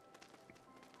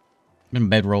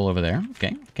 Bedroll over there.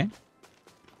 Okay, okay.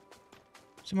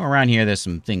 Somewhere around here, there's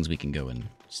some things we can go and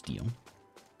steal.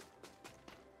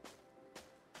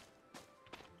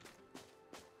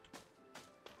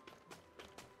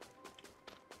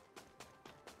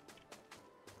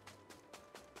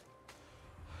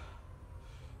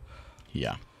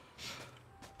 Yeah.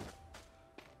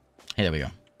 Hey, there we go.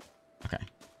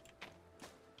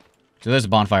 So there's a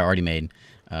bonfire already made.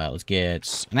 Let's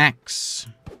get an axe.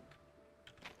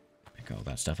 Pick all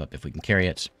that stuff up if we can carry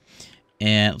it.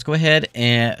 And let's go ahead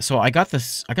and... So I got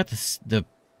the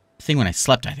thing when I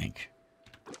slept, I think.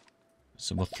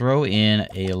 So we'll throw in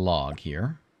a log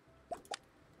here.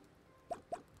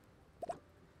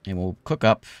 And we'll cook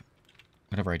up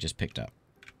whatever I just picked up.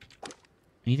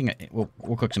 Anything...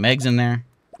 We'll cook some eggs in there.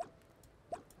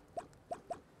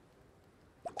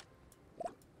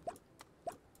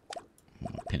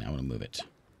 Pin, I want to move it.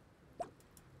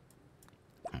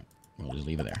 Right, we'll just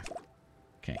leave it there.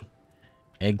 Okay.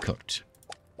 Egg cooked.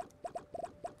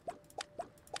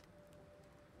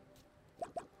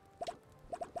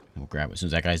 We'll grab it. As soon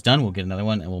as that guy's done, we'll get another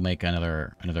one, and we'll make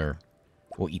another...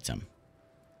 We'll eat some.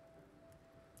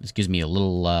 This gives me a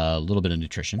little bit of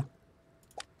nutrition.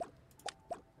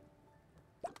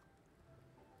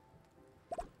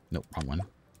 Nope, wrong one.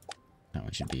 That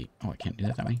one should be... Oh, I can't do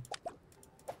that way.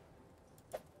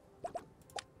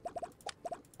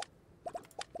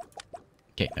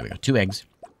 Okay, there we go. 2 eggs.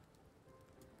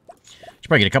 Should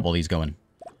probably get a couple of these going.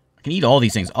 I can eat all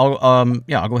these things. I'll go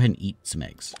ahead and eat some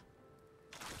eggs.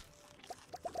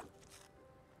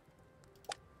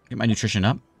 Get my nutrition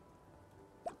up.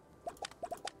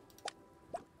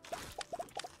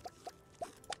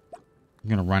 I'm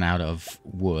gonna run out of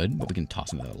wood, but we can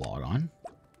toss another log on.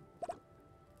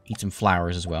 Eat some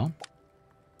flowers as well.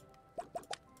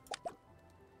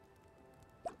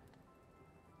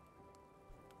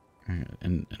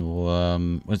 And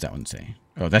what does that one say?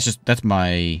 Oh, that's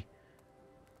my...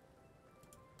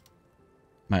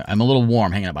 I'm a little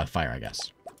warm hanging out by the fire, I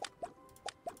guess.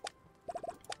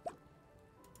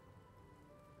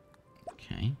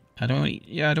 Okay. I don't want to eat,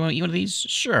 yeah, I don't want to eat one of these.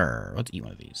 Sure, let's eat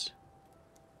one of these.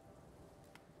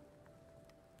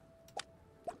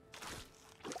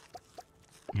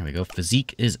 Here we go.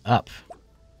 Physique is up.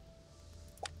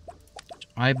 Which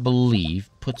I believe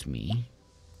puts me...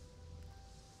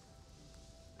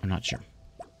 I'm not sure.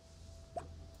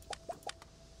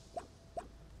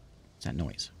 What's that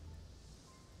noise?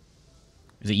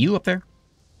 Is it you up there?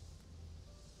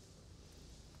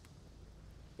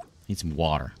 Need some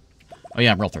water. Oh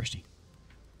yeah, I'm real thirsty.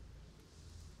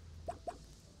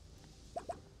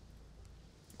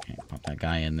 Okay, pop that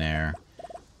guy in there.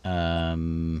 I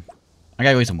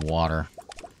gotta go get some water.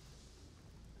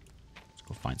 Let's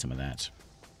go find some of that.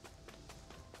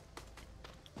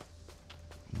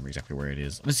 I don't know exactly where it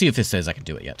is. Let's see if this says I can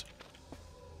do it yet.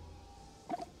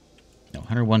 No,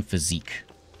 101 physique.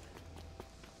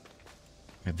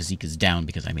 My physique is down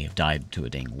because I may have died to a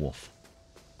dang wolf.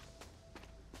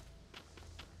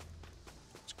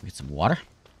 Let's go get some water.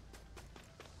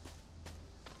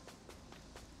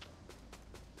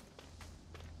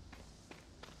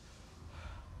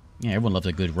 Yeah, everyone loves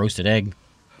a good roasted egg.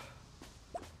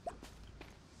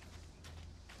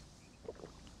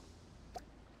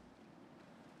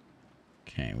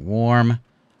 Okay, warm,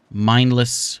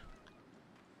 mindless.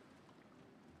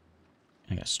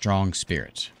 I got strong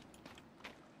spirit.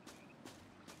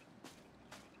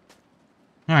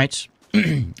 All right,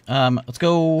 let's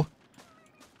go.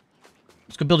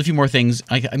 Let's go build a few more things.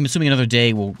 I'm assuming another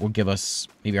day will give us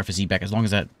maybe our physique back, as long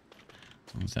as that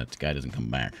guy doesn't come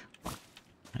back.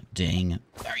 Dang,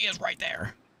 there he is, right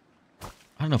there. I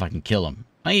don't know if I can kill him.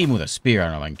 Even with a spear, I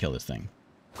don't know if I can kill this thing.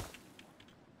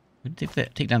 We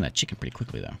take down that chicken pretty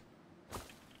quickly, though.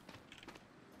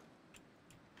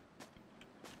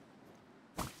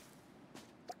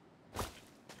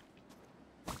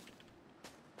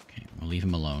 Okay, we'll leave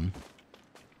him alone.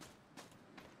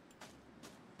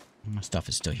 My stuff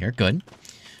is still here. Good.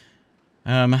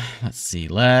 Let's see.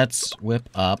 Let's whip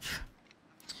up.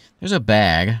 There's a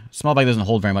bag. Small bag doesn't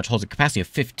hold very much. Holds a capacity of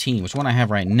 15, which one I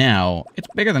have right now. It's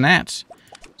bigger than that.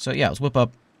 So, yeah, let's whip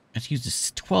up. Let's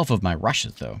use 12 of my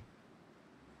rushes, though.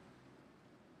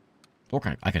 Or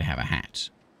I could have a hat.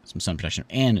 Some sun protection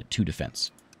and 2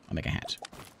 defense. I'll make a hat.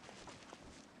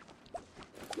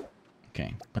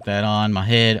 Okay, put that on my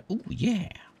head. Ooh, yeah.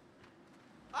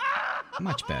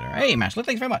 Much better. Hey, Mashley,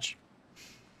 thanks very much.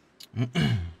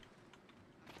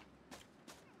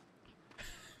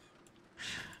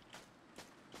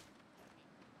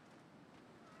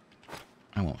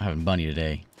 I won't have a bunny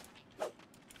today.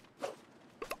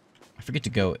 I forget to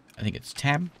go. I think it's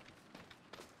tab.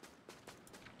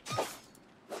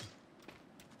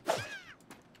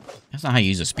 That's not how you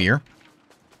use a spear.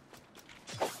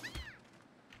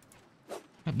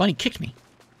 My bunny kicked me.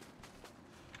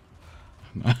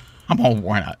 I'm all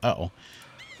worn out. Uh-oh.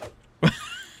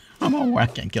 I'm all worn out.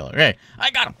 I can't kill her. Okay,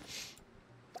 I got him.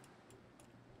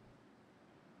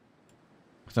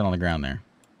 What's that on the ground there?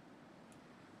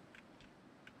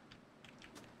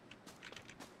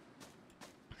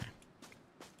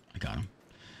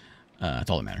 That's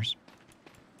all that matters.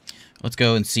 Let's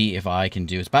go and see if I can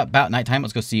do... It's about nighttime.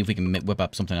 Let's go see if we can whip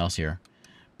up something else here.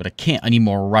 But I can't. I need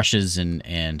more rushes and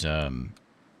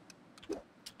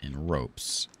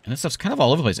ropes. And this stuff's kind of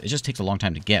all over the place. It just takes a long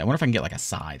time to get. I wonder if I can get like a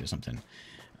scythe or something.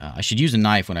 I should use a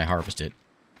knife when I harvest it.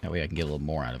 That way I can get a little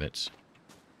more out of it.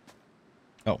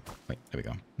 Oh, wait. There we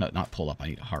go. No, not pull up. I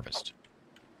need to harvest.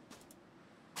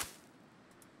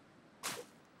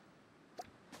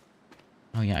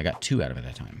 Oh, yeah. I got 2 out of it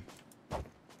that time.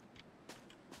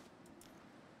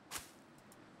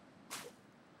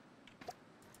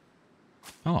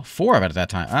 Oh, 4 of it at that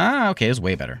time. Ah, okay. It's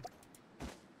way better.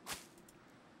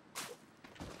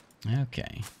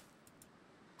 Okay.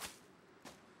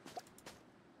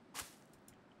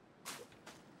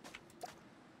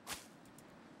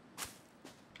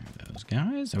 Those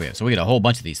guys. Oh, yeah. So we got a whole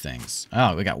bunch of these things.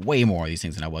 Oh, we got way more of these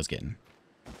things than I was getting.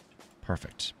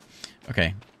 Perfect.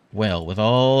 Okay. Well, with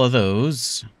all of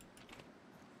those...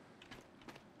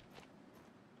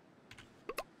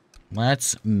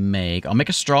 Let's make... I'll make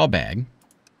a straw bag.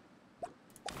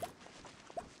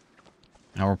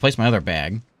 I'll replace my other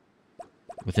bag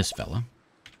with this fella.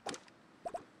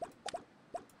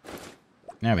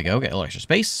 There we go. Get a little extra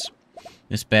space.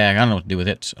 This bag, I don't know what to do with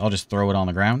it. I'll just throw it on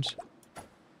the ground.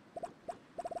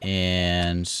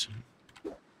 And it's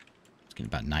getting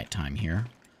about nighttime here.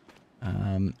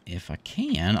 If I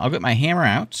can, I'll get my hammer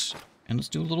out and let's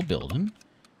do a little building.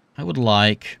 I would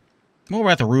like... Well,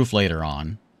 we're at the roof later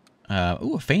on.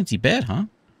 Ooh, a fancy bed, huh?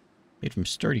 Made from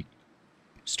sturdy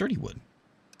wood.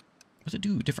 What does it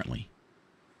do differently?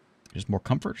 Just more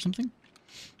comfort or something?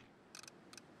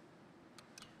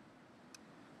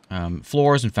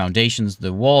 Floors and foundations.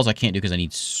 The walls I can't do because I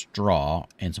need straw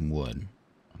and some wood.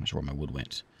 I'm not sure where my wood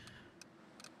went.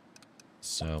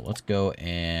 So let's go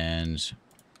and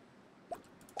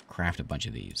craft a bunch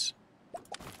of these.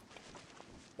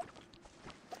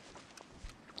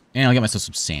 And I'll get myself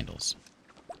some sandals.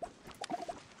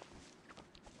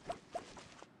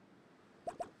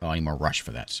 Oh, I need more rush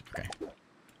for that. Okay.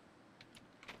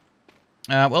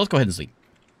 Well, let's go ahead and sleep.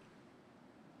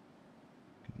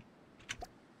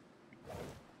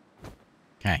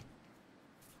 Okay.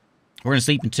 We're going to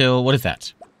sleep until... What is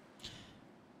that? What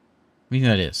do you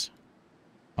think that is?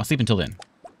 I'll sleep until then.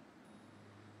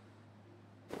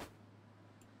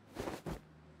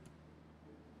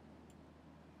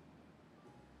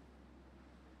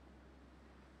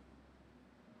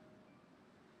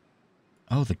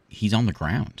 Oh, he's on the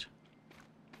ground.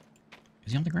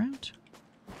 Is he on the ground?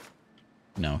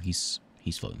 No, he's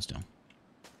floating still.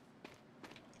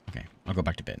 Okay, I'll go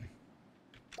back to bed.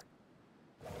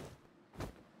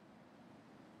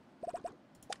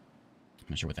 I'm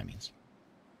not sure what that means.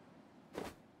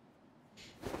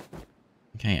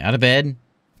 Okay, out of bed.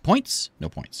 Points? No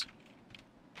points.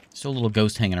 Still a little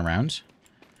ghost hanging around.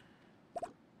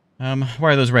 Why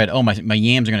are those red? Oh, my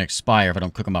yams are going to expire if I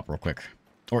don't cook them up real quick.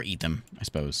 Or eat them, I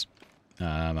suppose.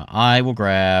 I will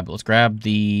grab... Let's grab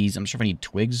these. I'm not sure if I need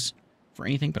twigs for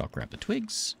anything, but I'll grab the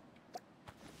twigs.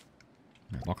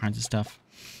 Grab all kinds of stuff.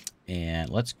 And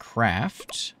let's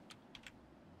craft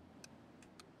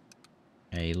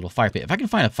a little fire pit. If I can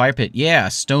find a fire pit... Yeah,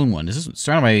 a stone one. This is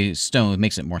surrounded by stone. It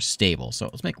makes it more stable. So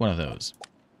let's make one of those.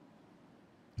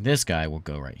 This guy will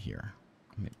go right here.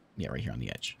 Yeah, right here on the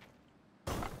edge.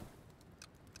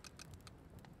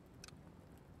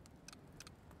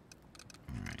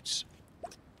 Alright.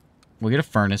 We'll get a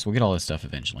furnace. We'll get all this stuff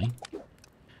eventually.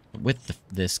 But with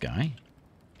this guy.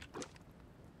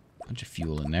 Bunch of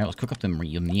fuel in there. Let's cook up them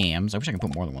yams. I wish I could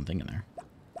put more than one thing in there.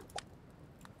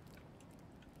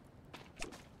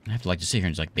 I have to just sit here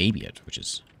and just baby it, which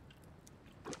is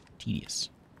tedious.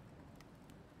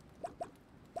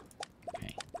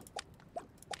 Okay.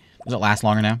 Does it last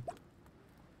longer now?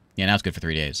 Yeah, now it's good for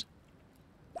 3 days.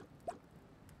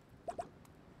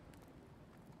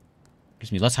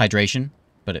 Gives me less hydration,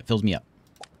 but it fills me up.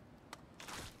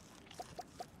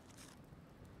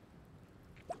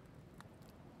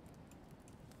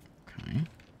 Okay.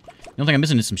 The only thing I'm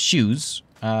missing is some shoes.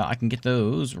 I can get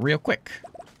those real quick.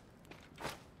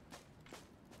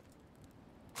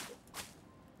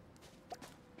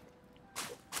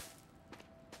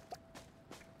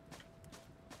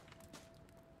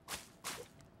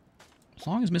 As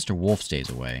long as Mr. Wolf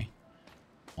stays away,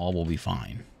 all will be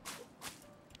fine.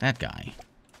 That guy.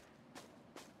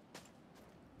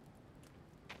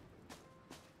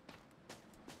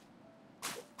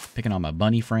 Picking on my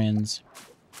bunny friends.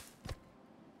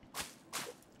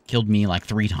 Killed me like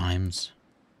 3 times.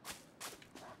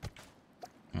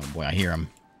 Oh boy, I hear him.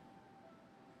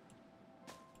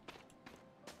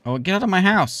 Oh, get out of my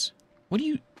house. What are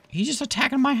you... He's just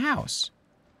attacking my house.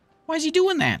 Why is he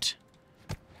doing that?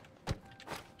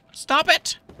 Stop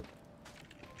it!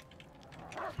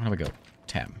 How do we go?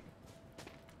 Tab.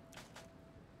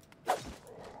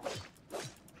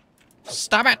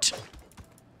 Stop it!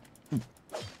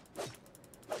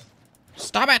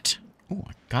 Stop it! Oh,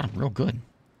 I got him real good.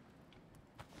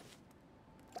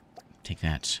 Take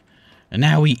that. And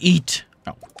now we eat!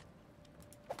 Oh.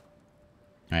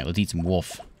 Alright, let's eat some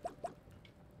wolf.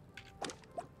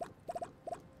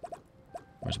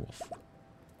 Where's wolf?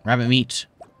 Rabbit meat.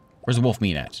 Where's the wolf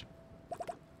meat at?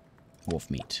 Wolf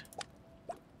meat.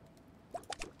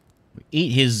 We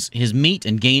eat his meat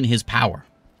and gain his power.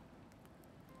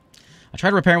 I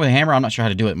tried to repair it with a hammer. I'm not sure how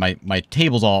to do it. My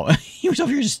table's all... He was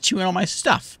over here just chewing all my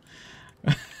stuff.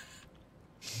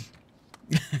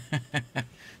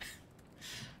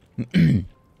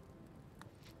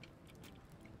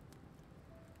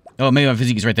 Oh, maybe my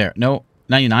physique is right there. No,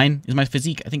 99 is my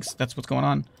physique. I think that's what's going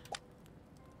on.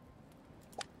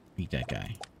 Eat that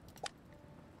guy.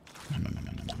 Nom, nom, nom,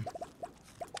 nom, nom.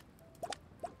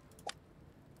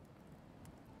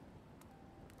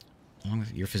 Along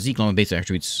with your physique, along with basic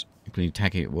attributes, including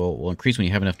attack, will increase when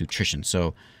you have enough nutrition.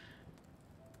 So,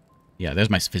 yeah, there's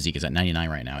my physique. It's at 99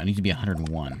 right now. I need to be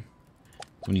 101. So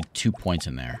we need 2 points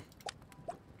in there.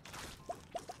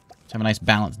 Let's have a nice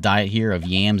balanced diet here of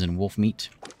yams and wolf meat.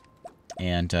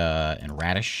 And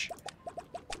radish.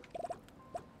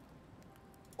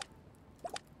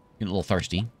 Getting a little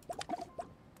thirsty.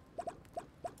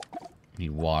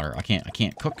 Need water. I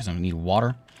can't cook because I need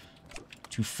water.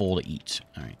 Too full to eat.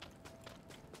 All right.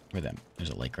 Where's that?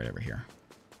 There's a lake right over here.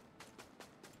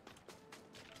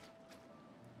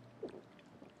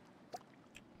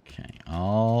 Okay.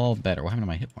 All better. What happened to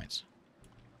my hit points?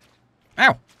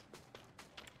 Ow!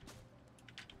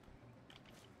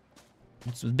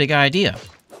 What's the big idea?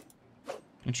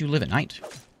 Don't you live at night?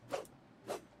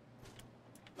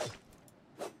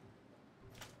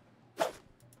 Did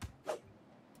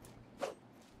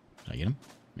I get him?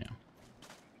 Yeah.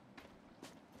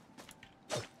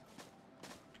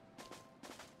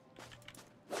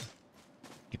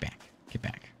 Get back. Get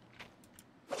back.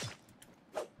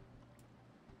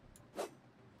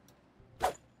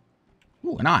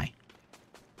 Ooh, an eye.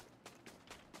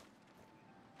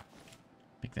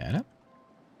 Pick that up.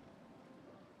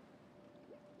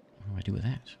 What do I do with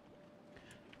that?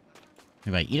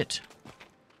 Maybe I eat it.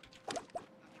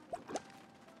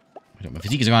 My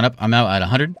physique has gone up. I'm now at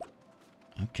 100.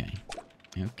 Okay.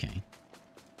 Okay.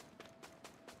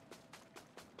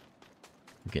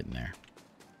 We're getting there.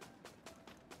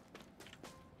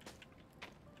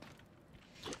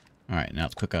 Alright, now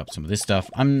let's cook up some of this stuff.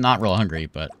 I'm not real hungry,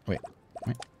 but... Wait.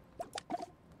 Wait.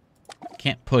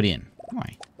 Can't put in.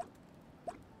 Why?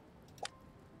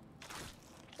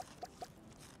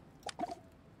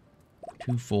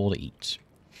 Too full to eat.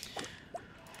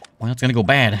 Well, it's gonna go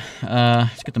bad.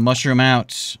 Let's get the mushroom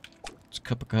out. Let's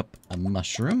cook up a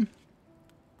mushroom.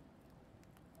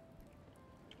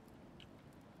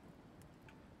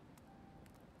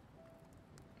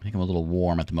 I think I'm a little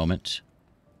warm at the moment.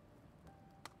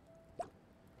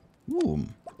 Ooh.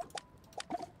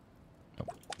 Oh,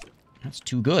 that's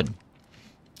too good.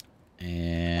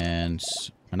 And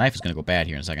my knife is gonna go bad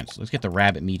here in a second. So let's get the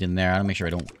rabbit meat in there. I'll make sure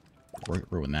I don't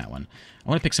ruin that one. I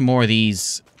want to pick some more of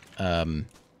these.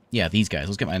 Yeah, these guys.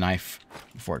 Let's get my knife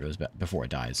before it goes before it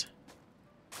dies.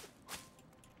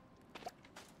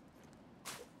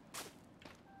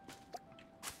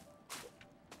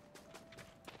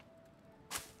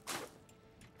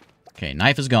 Okay,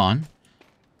 knife is gone.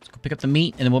 Let's go pick up the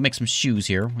meat, and then we'll make some shoes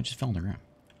here, which just fell on the ground.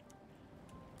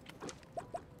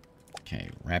 Okay,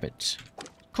 rabbit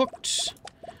cooked.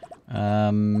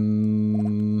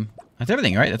 That's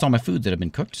everything, right? That's all my foods that have been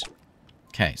cooked.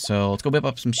 Okay, so let's go whip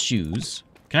up some shoes.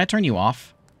 Can I turn you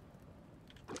off?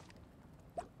 How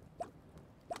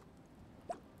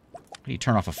do you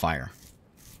turn off a fire?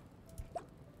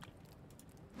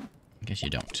 I guess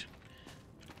you don't.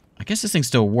 I guess this thing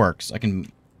still works. I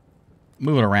can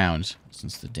move it around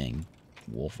since the dang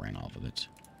wolf ran off with it.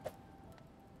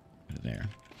 Put it there.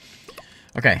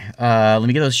 Okay, let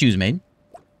me get those shoes made.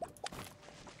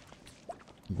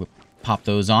 Pop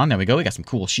those on. There we go. We got some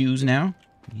cool shoes now.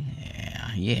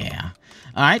 Yeah, yeah.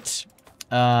 All right.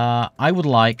 I would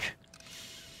like...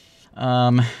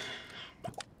 I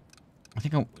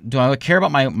think do I care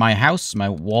about my house, my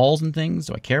walls and things?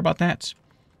 Do I care about that?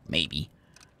 Maybe.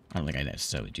 I don't think I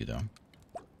necessarily do, though.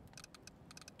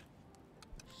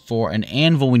 For an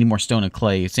anvil, we need more stone and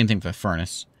clay. Same thing for the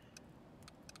furnace.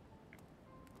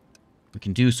 We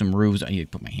can do some roofs. I need to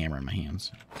put my hammer in my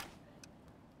hands.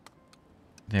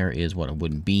 There is, what, a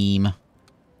wooden beam.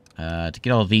 To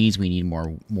get all these, we need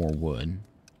more wood.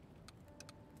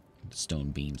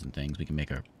 Stone beams and things. We can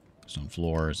make a Stone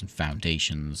floors and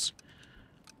foundations.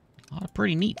 A lot of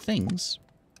pretty neat things.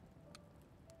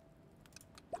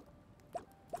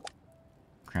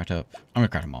 Craft up. I'm gonna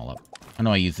craft them all up. I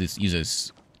know I use these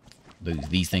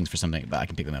things for something, but I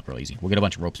can pick them up real easy. We'll get a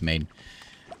bunch of ropes made.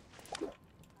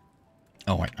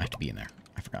 Oh, I have to be in there.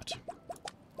 I forgot.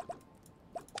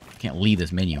 I can't leave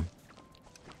this menu.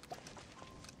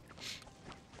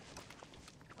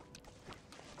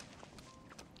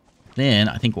 Then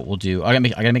I think what we'll do, I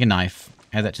gotta make a knife.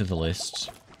 Add that to the list.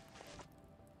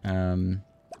 I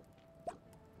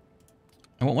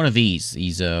want one of these.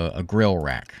 These a grill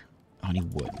rack. Oh, I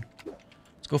need wood.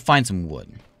 Let's go find some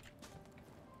wood.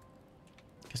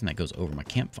 Guessing that goes over my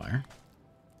campfire.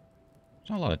 There's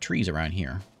not a lot of trees around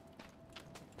here.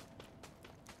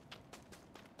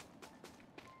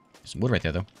 There's some wood right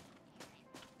there, though.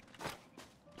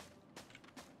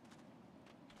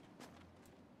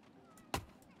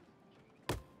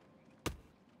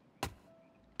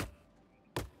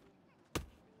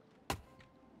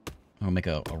 I'm gonna make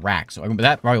a rack, so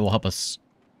that probably will help us.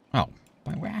 Oh,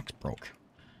 my rack's broke.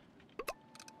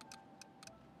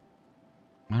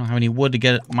 I don't have any wood to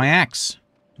get my axe.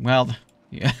 Well,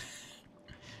 yeah.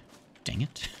 Dang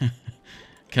it.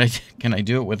 Can I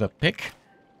do it with a pick?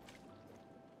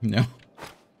 No.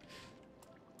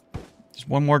 Just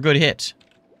one more good hit.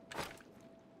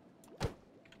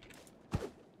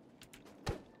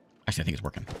 Actually, I think it's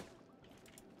working.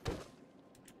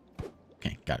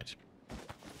 Okay, got it.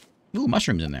 Ooh,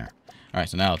 mushrooms in there. Alright,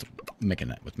 so now let's make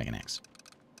an axe.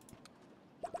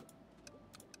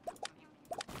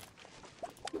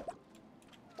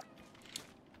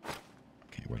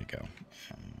 Okay, where'd it go?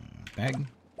 Bag.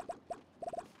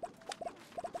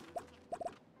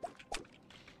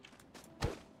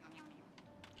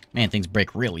 Man, things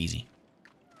break real easy.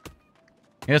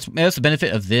 Yeah, that's the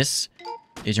benefit of this,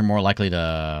 is you're more likely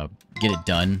to get it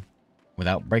done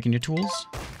without breaking your tools.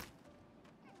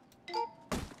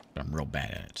 But I'm real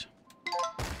bad at it.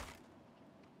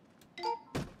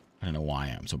 I don't know why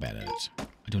I'm so bad at it.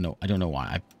 I don't know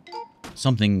why.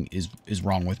 Something is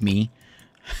wrong with me.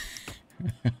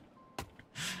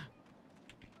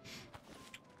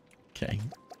 Okay.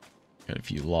 Got a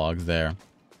few logs there.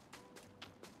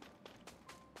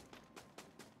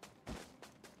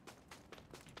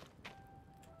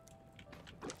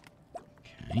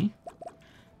 Okay.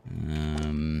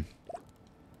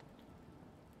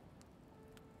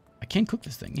 I can cook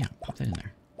this thing. Yeah, pop that in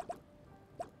there.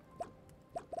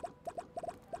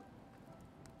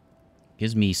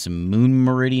 Gives me some moon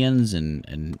meridians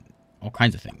and all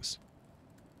kinds of things.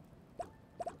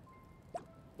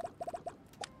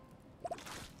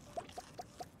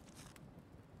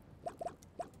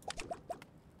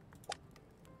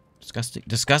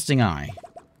 Disgusting eye.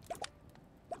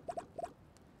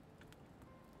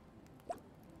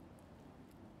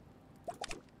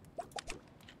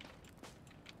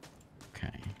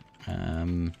 Okay.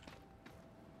 I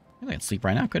could sleep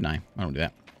right now, couldn't I? I don't do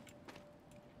that.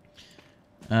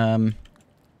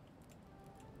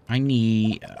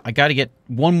 I gotta get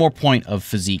one more point of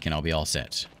physique and I'll be all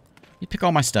set. You pick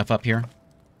all my stuff up here.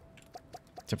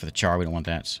 Except for the char, we don't want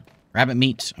that. Rabbit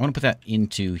meat, I want to put that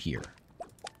into here.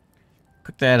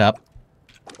 Cook that up.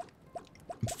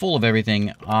 I'm full of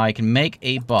everything. I can make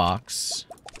a box.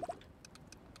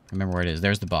 Remember where it is.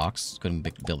 There's the box. Let's go ahead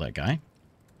and build that guy.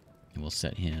 And we'll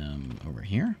set him over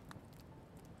here.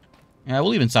 Yeah,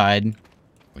 we'll leave inside.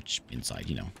 Which, inside,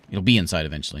 you know. It'll be inside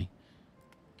eventually.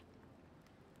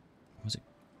 What was it?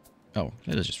 Oh,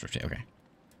 that is just for... Okay.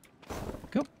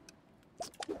 Go.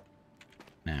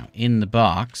 Now, in the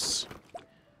box...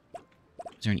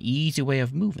 Is there an easy way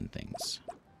of moving things?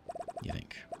 You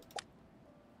think?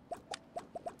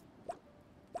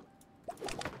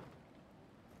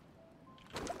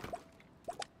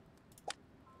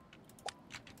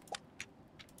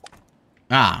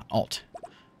 Ah, Alt.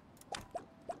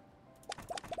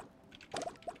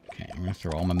 Okay, I'm gonna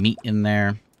throw all my meat in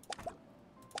there.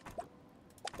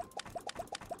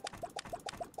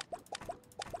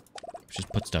 Let's just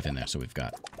put stuff in there so we've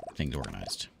got things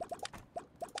organized.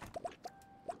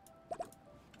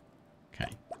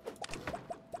 Okay.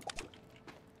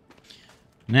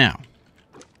 Now.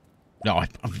 No, I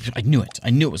knew it. I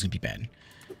knew it was gonna be bad.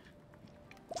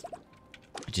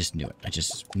 I just knew it. I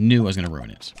just knew I was gonna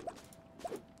ruin it.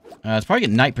 It's probably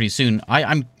getting night pretty soon.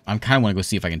 I'm kind of want to go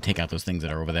see if I can take out those things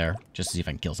that are over there, just to see if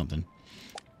I can kill something.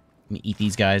 Let me eat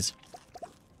these guys.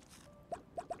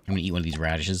 I'm gonna eat one of these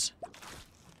radishes.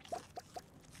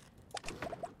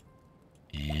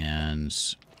 And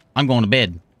I'm going to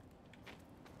bed.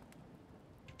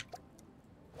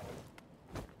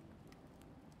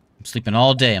 Sleeping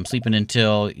all day. I'm sleeping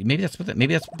until maybe that's what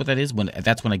that is. When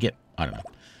that's when I get. I don't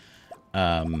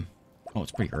know. Oh,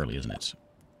 it's pretty early, isn't it?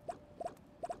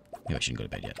 Maybe I shouldn't go to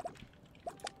bed yet.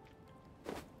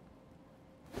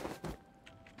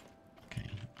 Okay,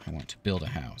 I want to build a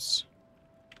house.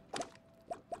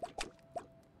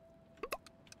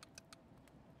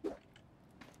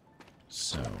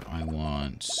 So I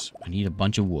need a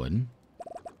bunch of wood.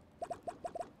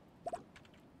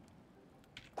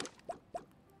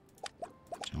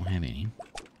 I don't have any.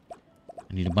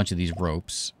 I need a bunch of these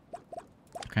ropes.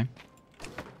 Okay.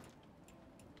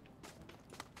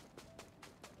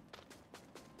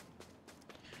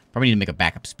 Probably need to make a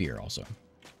backup spear also.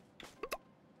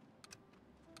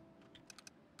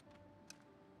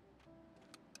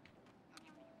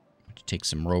 Take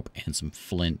some rope and some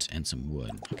flint and some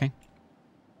wood. Okay.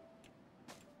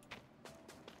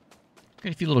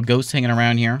 Got a few little ghosts hanging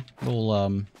around here.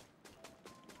 We'll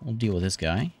deal with this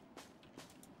guy.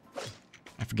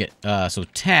 I forget. So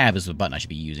tab is the button I should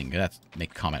be using. That's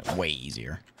make combat way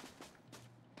easier.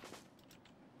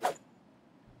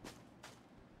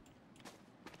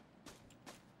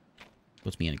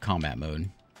 Puts me in combat mode.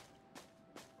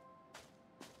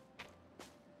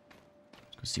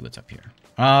 Let's go see what's up here.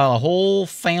 A whole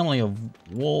family of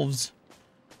wolves.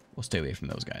 We'll stay away from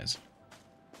those guys.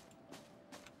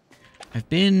 I've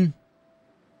been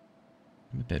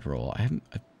in the bedroll. I've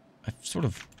sort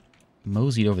of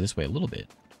moseyed over this way a little bit.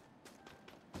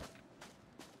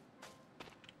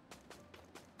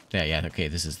 Yeah, okay,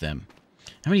 this is them.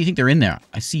 How many do you think they're in there?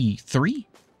 I see 3.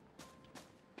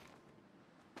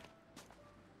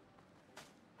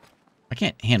 I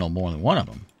can't handle more than one of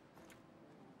them.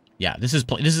 Yeah, this is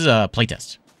a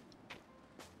playtest.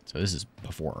 So this is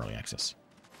before early access.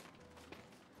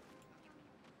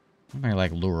 I might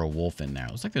like lure a wolf in there.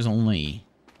 Looks like there's only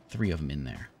 3 of them in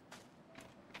there.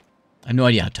 I have no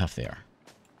idea how tough they are.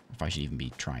 If I should even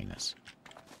be trying this.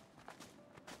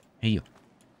 Hey, you.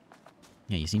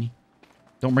 Yeah, you see me?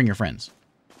 Don't bring your friends.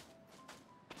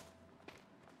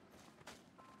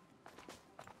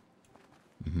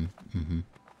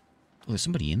 Oh, there's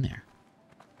somebody in there.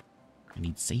 I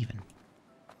need saving.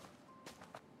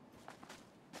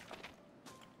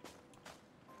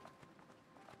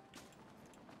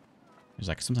 There's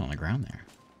like something on the ground there.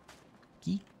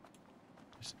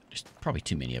 There's probably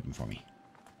too many of them for me.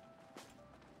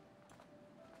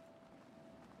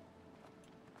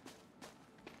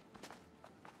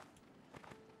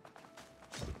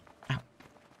 Ow.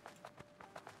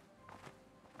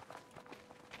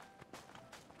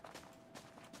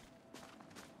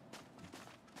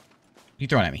 You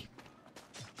throwing at me?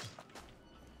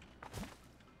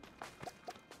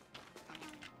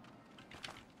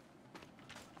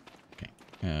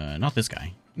 Okay. Not this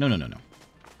guy. No.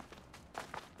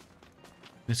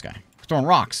 This guy. He's throwing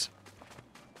rocks.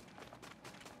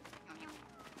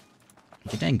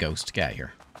 You dang ghost. Get out of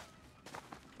here.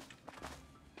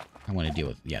 I want to deal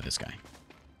with, yeah, this guy.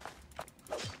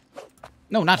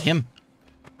 No, not him.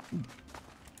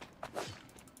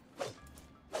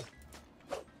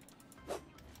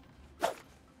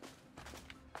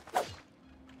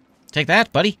 Take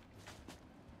that, buddy.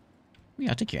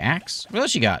 Yeah, I'll take your axe. What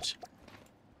else you got?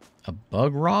 A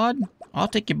bug rod? I'll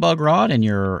take your bug rod and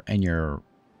your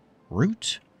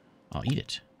root. I'll eat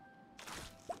it.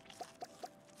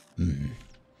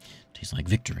 Tastes like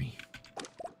victory.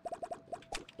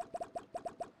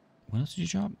 What else did you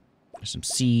drop? There's some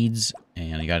seeds,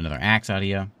 and I got another axe out of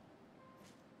you. I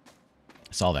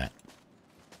saw that.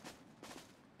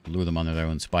 Lure them under their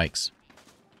own spikes.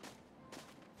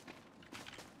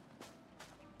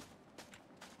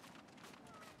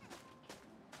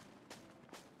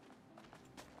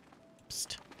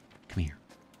 Psst. Come here.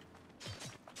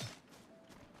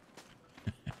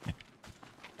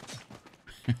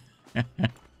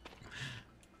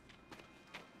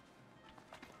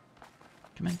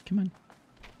 Come on.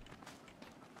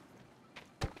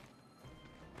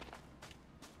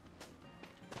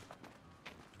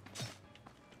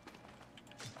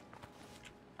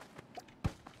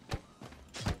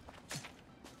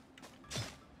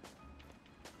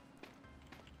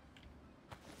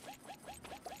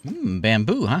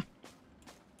 Bamboo, huh?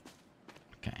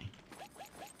 Okay.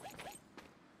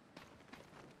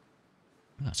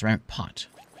 Oh, ceramic pot.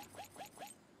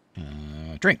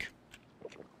 Drink.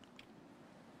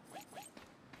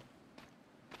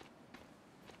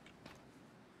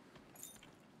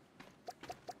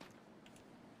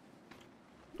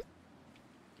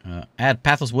 Add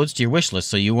Pathless Woods to your wish list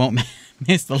so you won't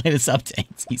miss the latest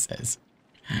updates, he says.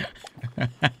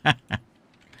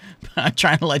 I'm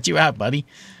trying to let you out, buddy.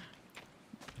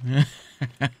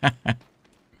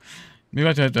 Maybe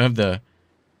I have to have the...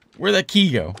 Where'd that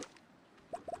key go?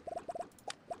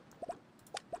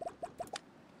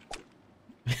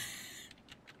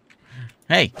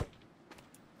 Hey.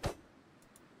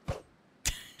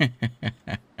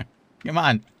 Come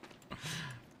on.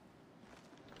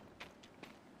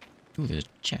 Ooh, there's a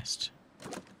chest.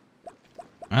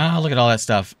 Ah, look at all that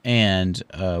stuff. And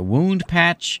wound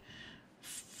patch,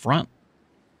 front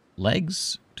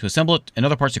legs to assemble it, and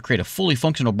other parts to create a fully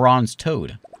functional bronze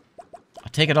toad. I'll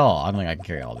take it all. I don't think I can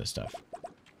carry all this stuff.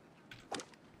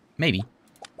 Maybe.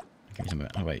 Carry some of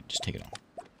it. Oh, wait, just take it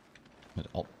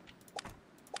all.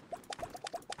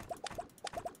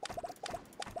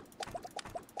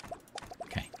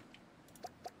 Okay.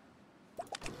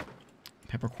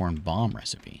 Peppercorn bomb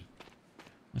recipe.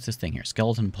 What's this thing here?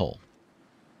 Skeleton pole.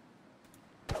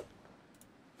 Oh,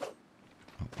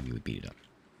 maybe we beat it up.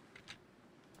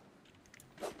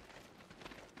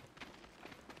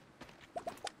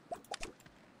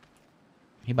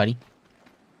 Hey, buddy.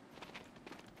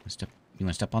 You want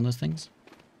to step on those things?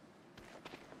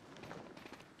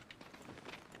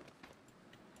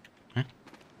 Huh?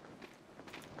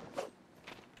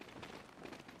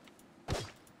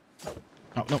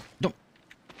 Oh, no, don't.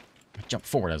 I jumped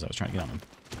forward as I was trying to get on him.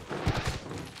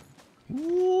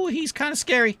 Ooh, he's kind of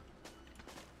scary.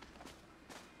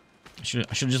 I should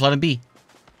have just let him be.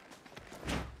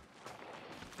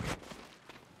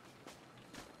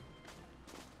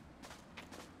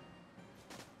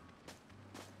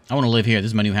 I want to live here.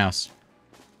 This is my new house.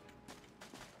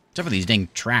 Except for these dang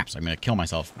traps. I'm going to kill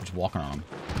myself just walking on them.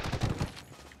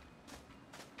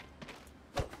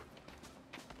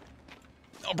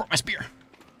 Oh, I broke my spear.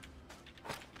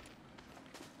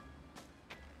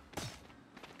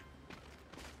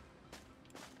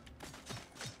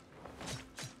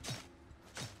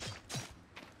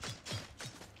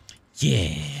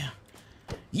 Yeah.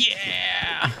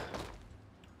 Yeah.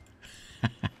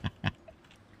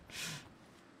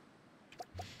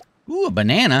 Ooh, a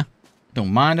banana.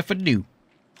 Don't mind if I do.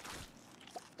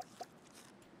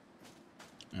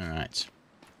 Alright.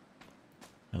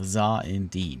 Huzzah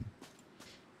indeed.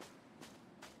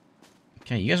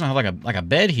 Okay, you guys don't have like a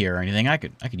bed here or anything. I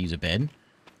could use a bed.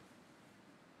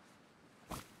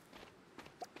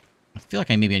 I feel like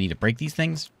maybe I need to break these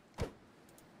things.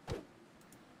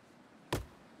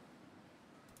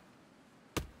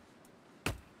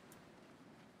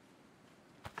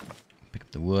 Pick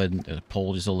up the wood. There's a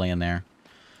pole just laying there.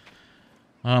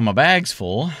 My bag's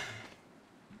full.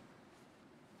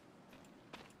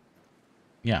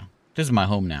 Yeah, this is my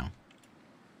home now.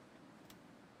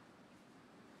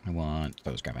 I want...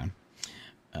 Oh, scrap iron.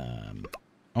 I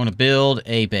want to build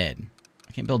a bed.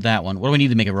 I can't build that one. What do I need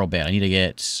to make a real bed? I need to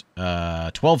get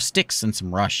 12 sticks and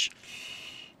some rush.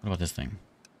 What about this thing?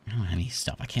 I don't have any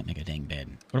stuff. I can't make a dang bed.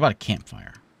 What about a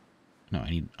campfire? No, I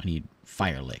need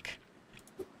fire lick.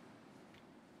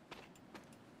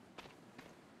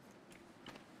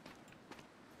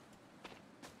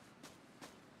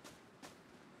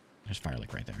 There's fire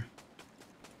lick right there.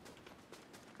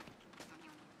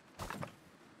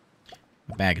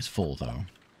 My bag is full, though.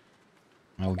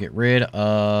 I will get rid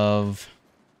of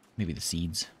maybe the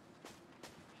seeds.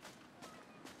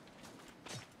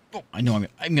 Oh, I know I'm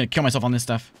going to kill myself on this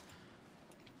stuff.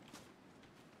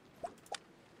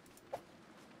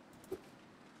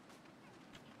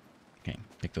 Okay,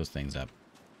 pick those things up.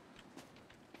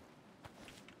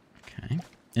 Okay.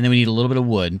 And then we need a little bit of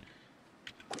wood.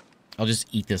 I'll just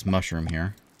eat this mushroom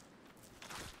here.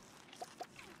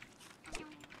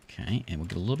 Okay, and we'll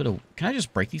get a little bit of... Can I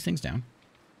just break these things down?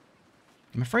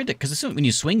 I'm afraid that... Because when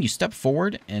you swing, you step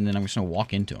forward, and then I'm just going to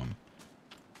walk into them.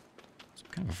 So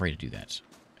I'm kind of afraid to do that.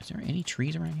 Is there any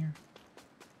trees around here?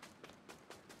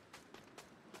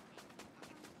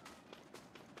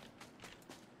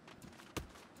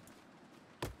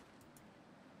 I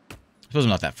suppose I'm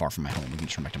not that far from my home. We can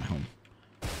turn back to my home.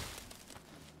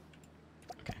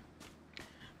 Okay.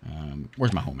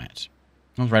 Where's my home at?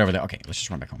 Oh, it's right over there. Okay, let's just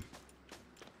run back home.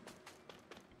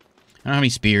 I don't have any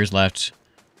spears left.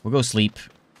 We'll go sleep,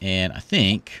 and I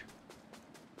think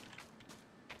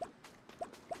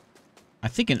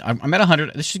I'm at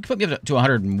 100. This should put me up to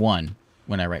 101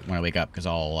 when I wake up, because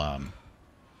I'll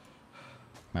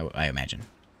I imagine.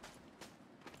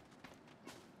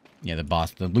 Yeah,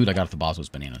 the loot I got off the boss was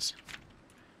bananas.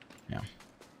 Yeah.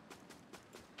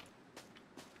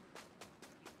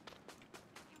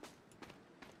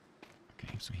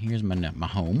 Okay, so here's my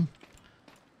home.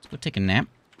 Let's go take a nap.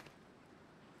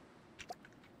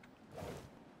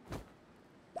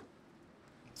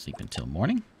 Sleep until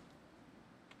morning.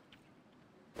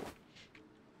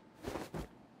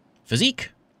 Physique?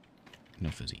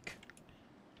 No physique.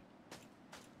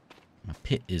 My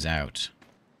pit is out.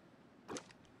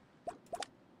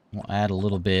 We'll add a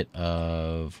little bit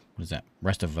of... What is that?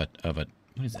 Rest of a... What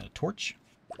is that? A torch?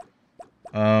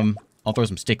 I'll throw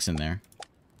some sticks in there.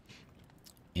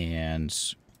 And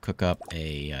cook up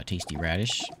a tasty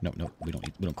radish. Nope, nope. We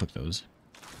don't cook those.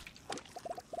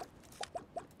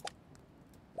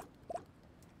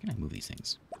 Can I move these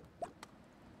things?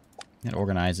 That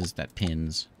organizes, that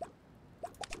pins.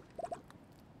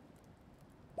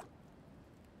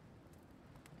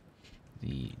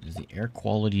 Does the air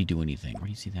quality do anything? Where do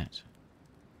you see that?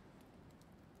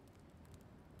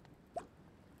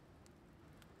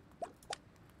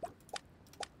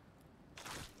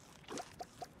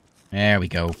 There we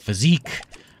go. Physique.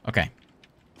 Okay.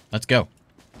 Let's go.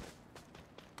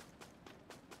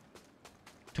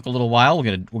 Took a little while.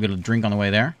 We'll get a drink on the way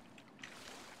there.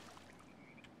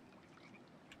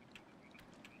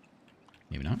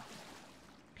 Maybe not.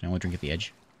 Can I only drink at the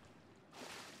edge?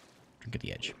 Drink at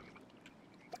the edge.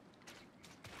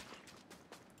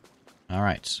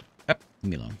 Alright. Up.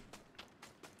 Leave me alone.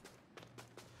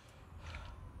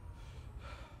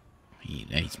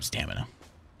 I need some stamina.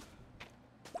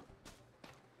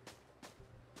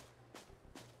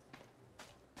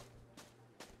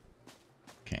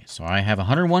 Okay, so I have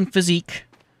 101 physique.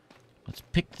 Let's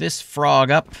pick this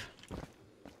frog up.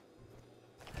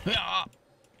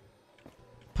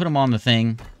 Put him on the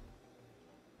thing.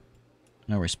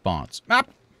 No response. Ah!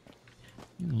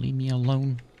 You leave me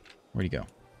alone. Where'd he go?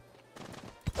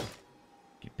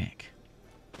 Get back.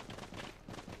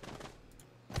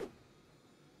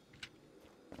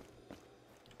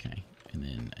 Okay, and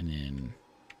then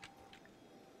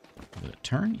will it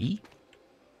turn? E?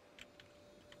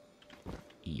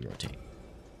 E rotate.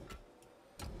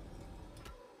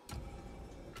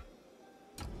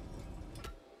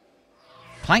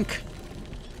 Plank.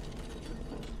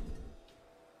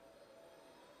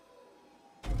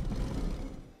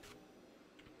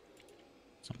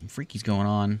 Something freaky's going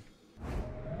on.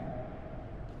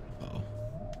 Uh-oh.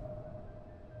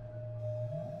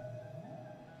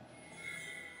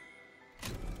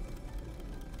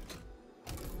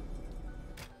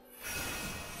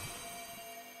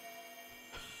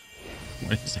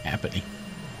 What is happening?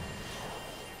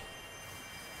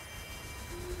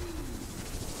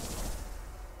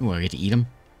 Ooh, I get to eat him?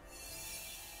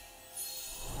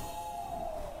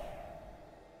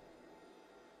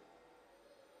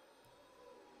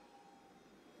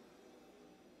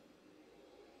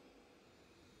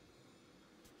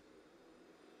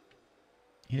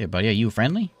 Hey there, buddy. Are you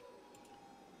friendly?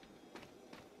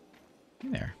 Hey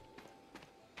there.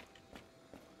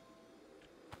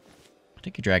 I'll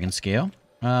take your dragon scale.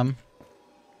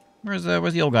 Where's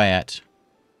the old guy at?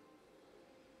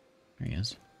 There he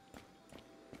is.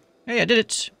 Hey, I did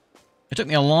it! It took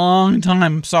me a long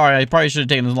time. Sorry, I probably should have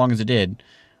taken as long as it did.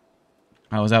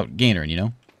 I was out gainering, you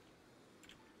know?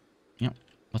 Yep,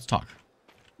 let's talk.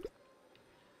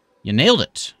 You nailed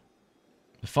it!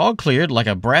 The fog cleared like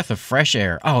a breath of fresh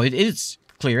air. Oh, it is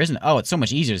clear, isn't it? Oh, it's so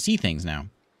much easier to see things now.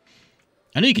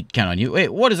 I knew you could count on you. Wait,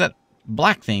 what is that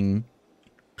black thing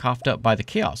coughed up by the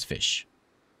chaos fish?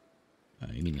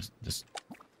 You mean this?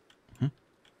 Huh?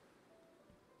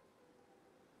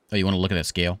 Oh, you want to look at that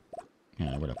scale?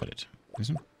 Where'd I put it? This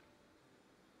one?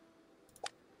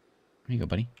 There you go,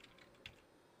 buddy.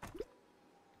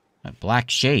 That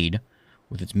black shade,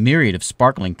 with its myriad of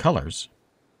sparkling colors.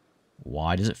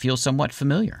 Why does it feel somewhat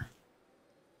familiar?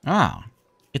 Ah,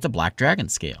 it's a black dragon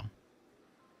scale.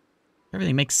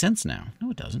 Everything makes sense now. No,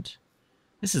 it doesn't.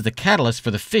 This is the catalyst for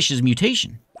the fish's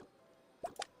mutation.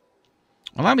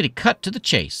 Allow me to cut to the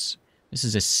chase. This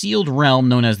is a sealed realm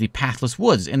known as the Pathless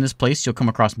Woods. In this place, you'll come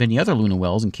across many other Luna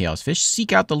Wells and Chaos Fish.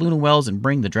 Seek out the Luna Wells and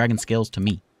bring the dragon scales to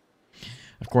me.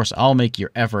 Of course, I'll make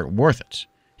your effort worth it.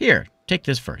 Here, take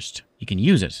this first. You can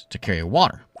use it to carry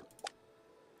water.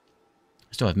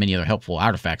 I still have many other helpful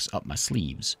artifacts up my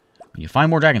sleeves. When you find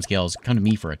more dragon scales, come to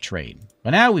me for a trade.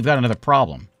 But now we've got another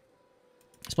problem.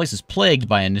 This place is plagued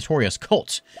by a notorious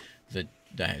cult. The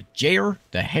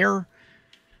hare.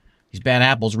 These bad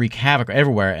apples wreak havoc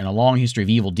everywhere and a long history of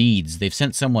evil deeds. They've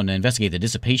sent someone to investigate the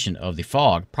dissipation of the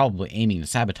fog, probably aiming to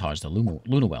sabotage the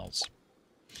Luna Wells.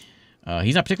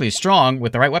 He's not particularly strong.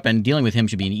 With the right weapon, dealing with him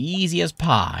should be an easy as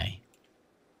pie.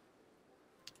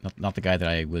 Not the guy that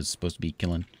I was supposed to be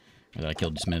killing. Or that I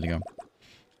killed just a minute ago.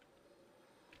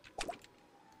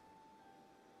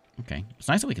 Okay. It's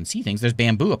nice that we can see things. There's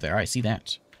bamboo up there. I see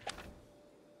that.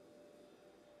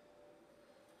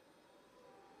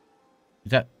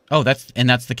 Is that... Oh, that's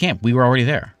the camp. We were already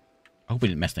there. I hope we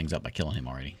didn't mess things up by killing him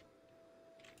already.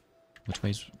 Which way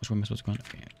am I supposed to go?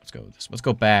 Okay, let's go this. Let's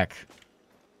go back.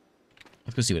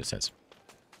 Let's go see what it says.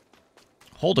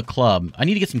 hold a club. I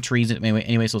need to get some trees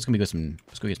anyway, so let's go get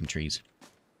some trees.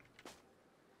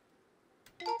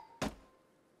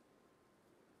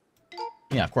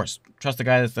 Yeah, of course. Trust the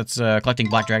guy that's collecting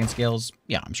black dragon scales.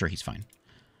 Yeah, I'm sure he's fine.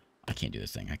 I can't do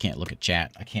this thing. I can't look at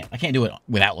chat. I can't do it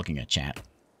without looking at chat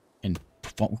and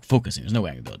focusing. There's no way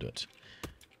I'm gonna be able to do it.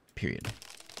 Period. I'm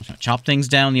just gonna chop things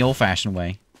down the old-fashioned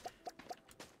way.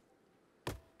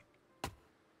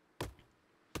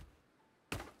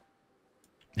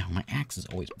 No, my axes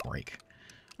always break.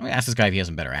 I'm gonna ask this guy if he has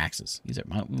some better axes. The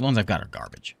ones I've got are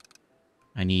garbage.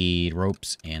 I need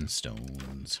ropes and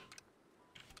stones.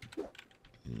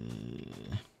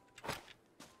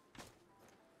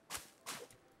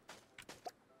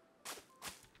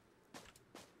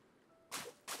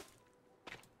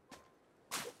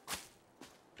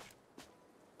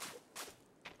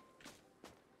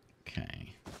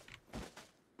 Okay.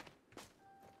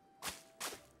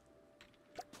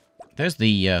 There's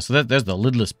the there's the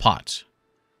lidless pot,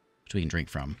 which we can drink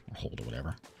from or hold or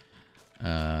whatever. All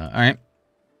right.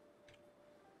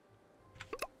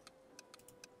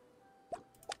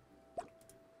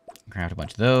 Craft a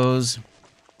bunch of those.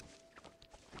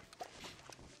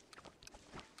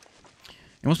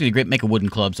 It wants me to make a wooden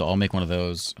club, so I'll make one of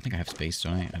those. I think I have space,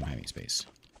 don't I? I don't have any space.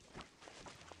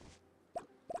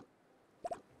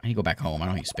 I need to go back home. I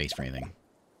don't have any space for anything.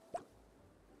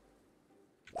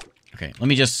 Okay, let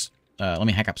me just let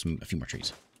me hack up a few more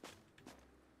trees.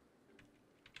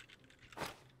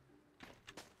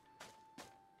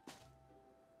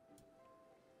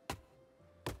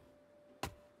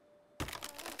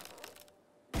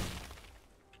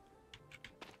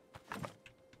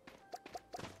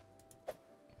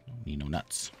 Need no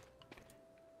nuts.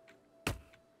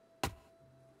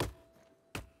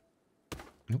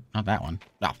 Nope, not that one.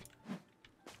 Oh.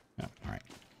 Oh, alright.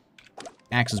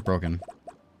 Axe is broken.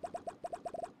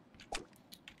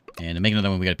 And to make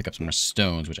another one, we gotta pick up some more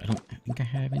stones, which I think I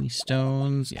have any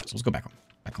stones. Yeah, so let's go back home.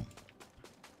 Back home.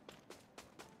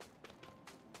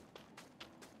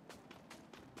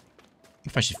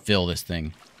 If I should fill this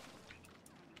thing.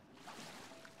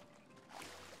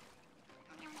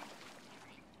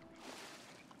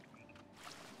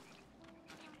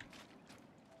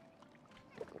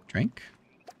 Drink.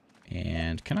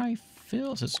 And can I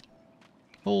fill? It says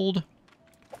hold.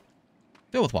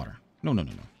 Fill with water. No, no,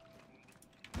 no, no.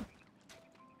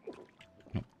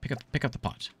 No, pick up the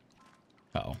pot.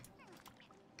 Uh-oh.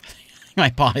 My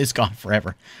pot is gone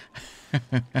forever.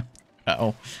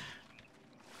 Uh-oh.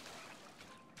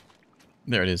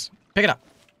 There it is. Pick it up.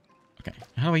 Okay.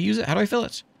 How do I use it? How do I fill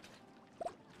it?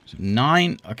 So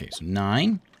 9. Okay, so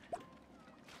 9.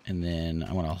 And then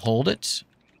I want to hold it.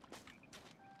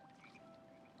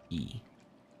 E.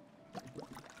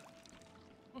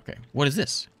 Okay, what is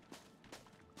this?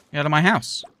 Get out of my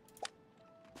house.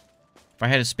 If I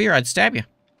had a spear, I'd stab you.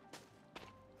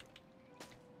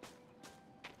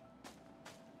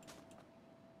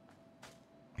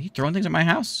 Are you throwing things at my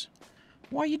house?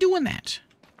 Why are you doing that?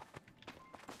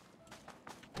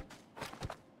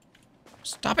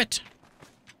 Stop it.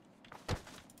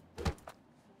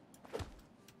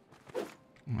 I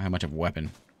don't have much of a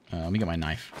weapon. Let me get my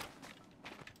knife.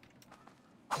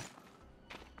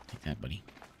 Take that, buddy.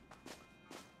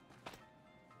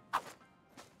 Ah.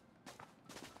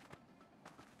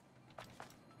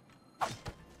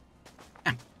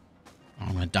 Oh,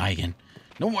 I'm gonna die again.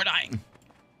 No more dying.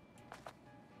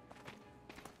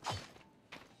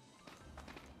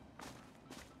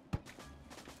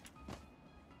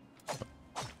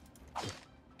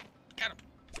 Got him.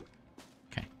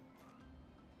 Okay.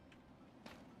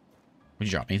 What'd you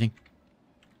drop? Anything?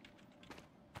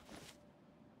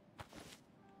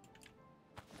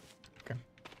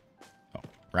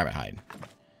 Rabbit hide.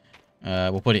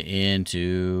 We'll put it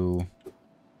into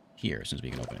here since we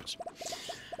can open it.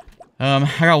 I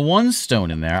got 1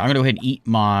 stone in there. I'm gonna go ahead and eat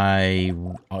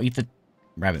I'll eat the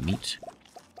rabbit meat.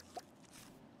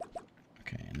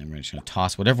 Okay, and then we're just gonna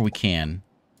toss whatever we can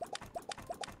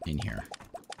in here.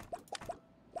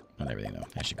 Not everything though.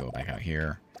 That should go back out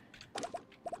here.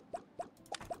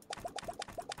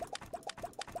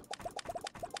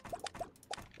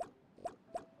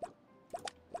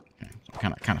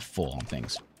 Kind of full on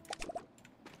things.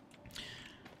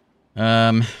 All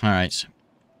right.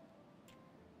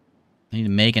 I need to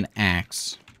make an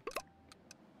axe.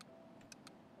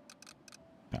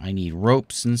 But I need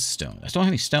ropes and stone. I still don't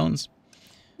have any stones.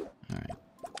 All right.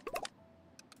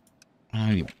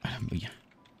 Did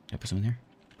I put some in there?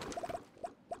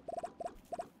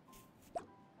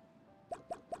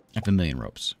 I have 1,000,000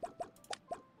 ropes.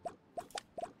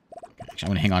 Okay, actually, I'm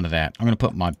gonna hang on to that. I'm gonna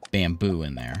put my bamboo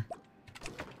in there.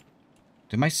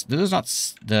 Do those not...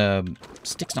 The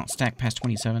sticks not stack past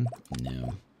 27?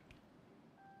 No.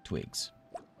 Twigs.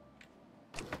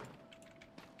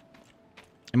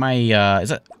 Am I, is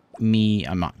that me?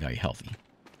 I'm not very healthy.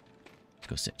 Let's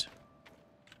go sit.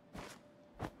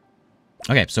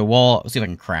 Okay, so let's see if I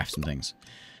can craft some things.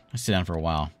 Let's sit down for a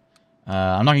while.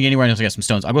 I'm not gonna get anywhere until I get some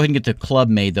stones. I'll go ahead and get the club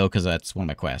made, though, because that's one of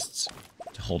my quests.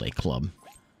 To hold a club.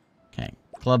 Okay,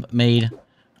 club made.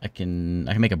 I can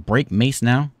make a break mace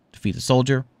now. Defeat the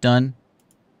soldier. Done.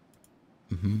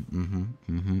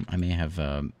 I may have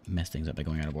messed things up by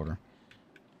going out of order.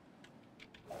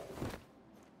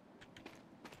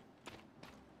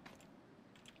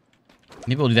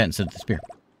 Maybe we'll do that instead of the spear.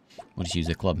 We'll just use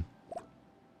the club.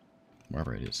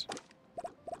 Wherever it is.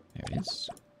 There it is.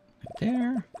 Right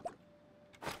there.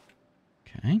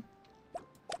 Okay.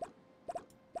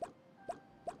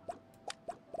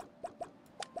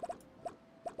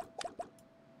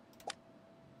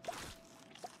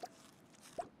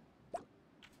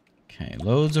 Okay,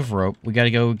 loads of rope. We gotta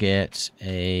go get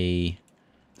a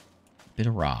bit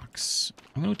of rocks.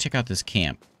 I'm gonna check out this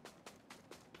camp.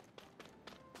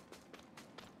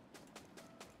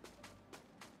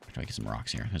 Try to get some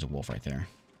rocks here. There's a wolf right there.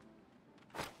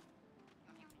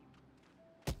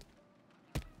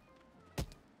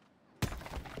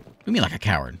 You mean like a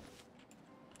coward?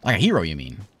 Like a hero, you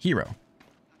mean? Hero.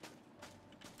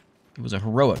 It was a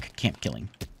heroic camp killing.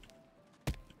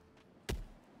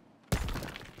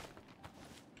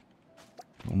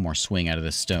 One more swing out of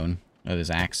this stone. Out of this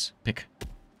axe. Pick.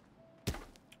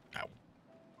 Ow.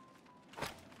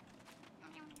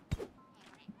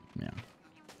 Yeah.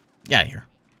 Get out of here.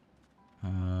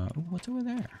 What's over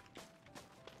there?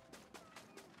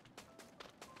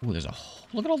 Ooh, there's a...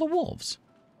 Look at all the wolves.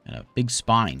 And a big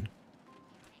spine.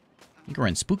 I think we're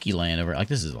in spooky land over... Like,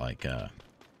 this is like,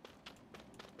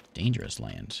 dangerous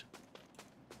land.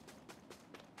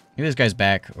 Maybe this guy's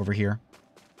back over here.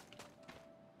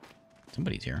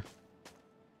 Somebody's here.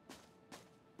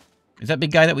 Is that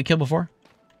big guy that we killed before?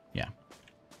 Yeah.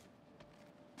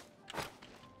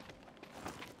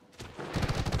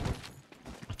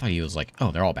 I thought he was like...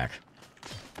 Oh, they're all back.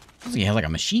 I think he has like a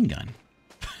machine gun.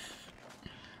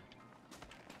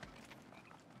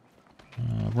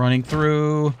 Running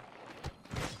through.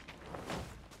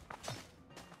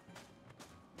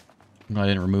 I'm glad I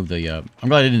didn't remove the... I'm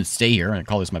glad I didn't stay here and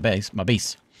call this my base. My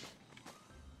base.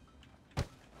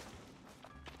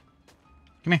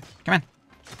 Come here. Come on.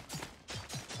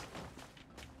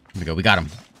 Here we go. We got him.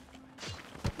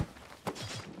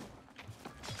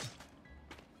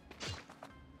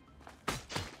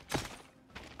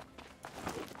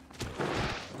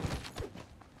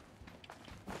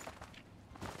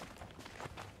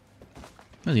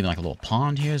 There's even like a little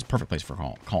pond here. It's a perfect place for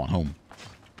calling home.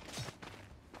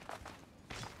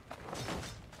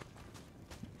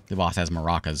 The boss has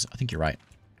maracas. I think you're right.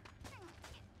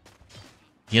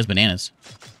 He has bananas.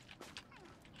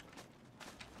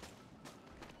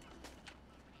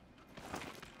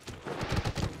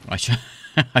 I should.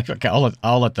 Okay,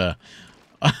 I'll let the.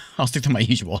 I'll stick to my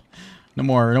usual. No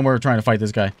more trying to fight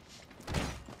this guy.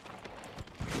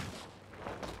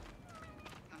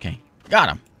 Okay, got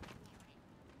him.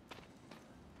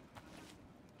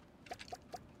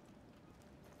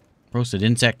 Roasted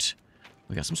insect.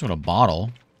 We got some sort of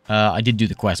bottle. I did do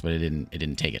the quest, but it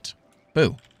didn't take it.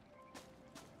 Boo.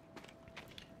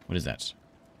 What is that?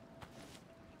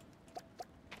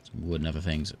 Some wood and other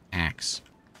things. Axe.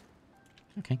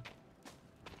 Okay.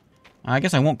 I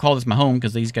guess I won't call this my home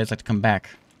because these guys like to come back.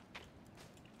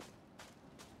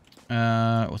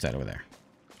 What's that over there?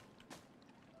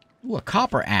 Ooh, a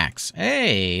copper axe.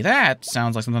 Hey, that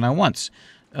sounds like something I want.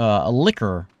 A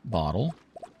liquor bottle.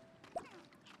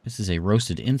 This is a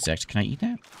roasted insect. Can I eat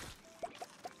that?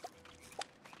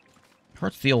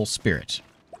 Hurts the old spirit.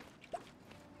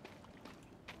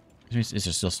 Is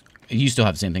there still... You still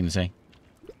have the same thing to say?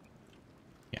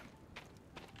 Yeah.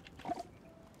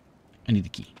 I need the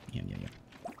key. Yeah.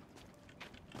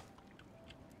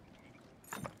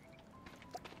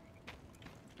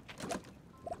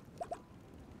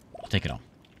 I'll take it all.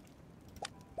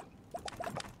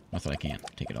 Not that I can't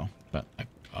take it all, but...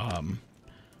 Are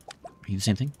you the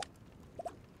same thing?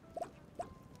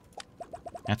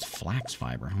 That's flax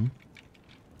fiber, huh?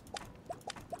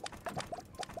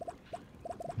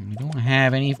 We don't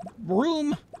have any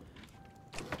room.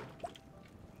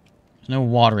 There's no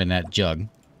water in that jug.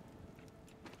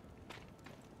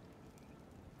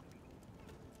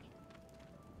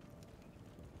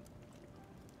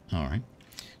 All right.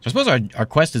 So I suppose our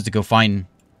quest is to go find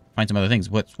some other things.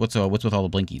 What's with all the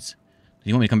blinkies? Do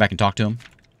you want me to come back and talk to him?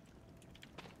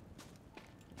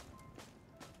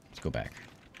 Let's go back.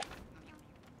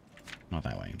 Not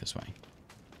that way, this way.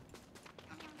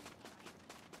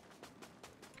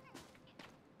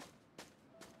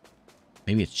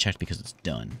 Maybe it's checked because it's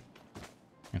done. I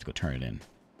have to go turn it in.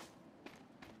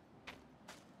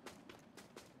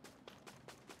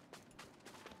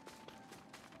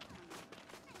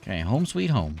 Okay, home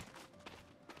sweet home.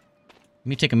 Let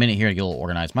me take a minute here to get a little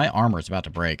organized. My armor is about to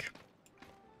break.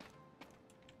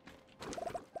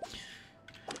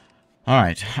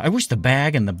 Alright, I wish the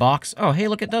bag and the box... Oh, hey,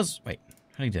 look, it does... Wait,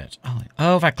 how do you do that?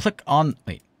 Oh, if I click on...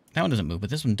 Wait, that one doesn't move, but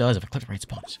this one does if I click the right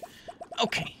spots.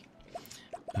 Okay.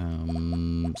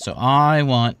 So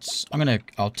I'll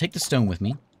take the stone with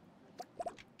me.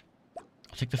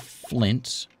 I'll take the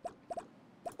flint.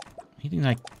 Anything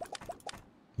like...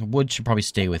 The wood should probably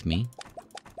stay with me.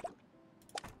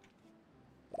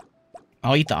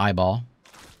 I'll eat the eyeball.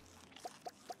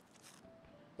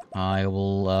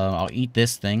 I'll eat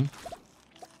this thing.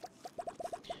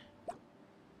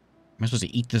 Am I supposed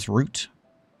to eat this root?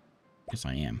 Yes,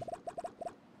 I am.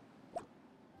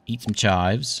 Eat some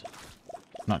chives.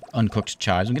 Not uncooked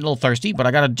chives. I'm getting a little thirsty, but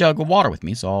I got a jug of water with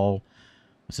me, so I'll...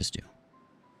 What's this do?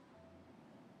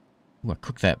 Ooh, I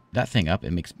cook that thing up.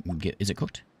 It makes... Is it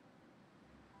cooked?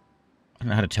 I don't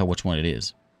know how to tell which one it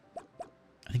is.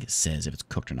 I think it says if it's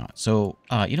cooked or not. So,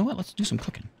 you know what? Let's do some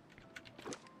cooking.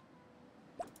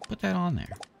 Put that on there.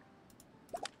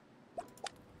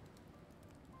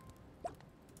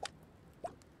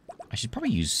 I should probably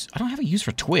use... I don't have a use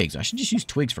for twigs. I should just use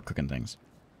twigs for cooking things.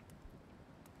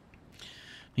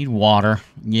 Need water.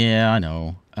 Yeah, I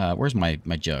know. Where's my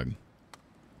jug?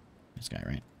 This guy,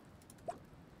 right?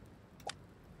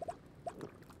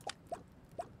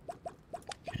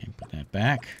 Okay, put that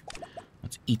back.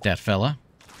 Let's eat that fella.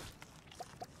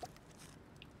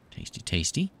 Tasty,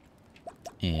 tasty.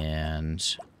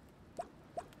 And...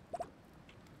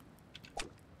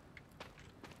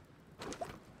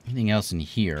 anything else in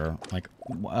here? Like,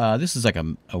 this is like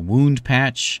a wound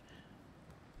patch.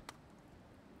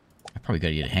 I probably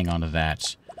gotta get to hang on to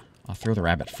that. I'll throw the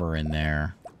rabbit fur in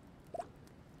there.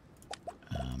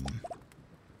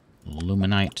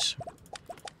 Luminite.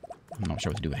 I'm not sure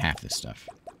what to do with half this stuff.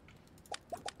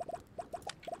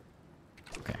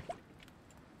 Okay.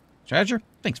 Strateger,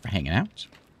 thanks for hanging out.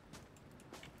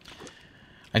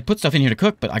 I'd put stuff in here to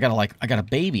cook, but I gotta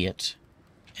baby it,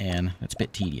 and that's a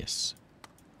bit tedious.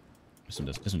 This one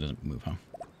doesn't move, huh?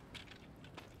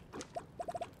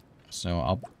 So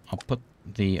I'll put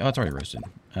the... Oh, it's already roasted.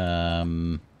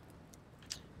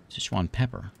 Sichuan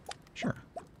pepper. Sure.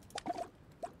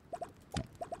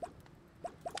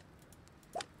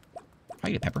 I'll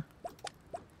eat a pepper.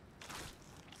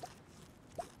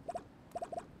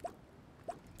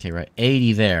 Okay, right.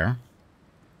 80 there.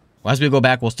 Well, as we go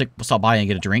back, we'll stop by and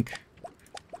get a drink.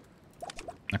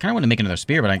 I kind of want to make another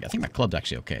spear, but I think my club's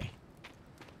actually okay.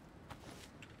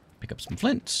 Pick up some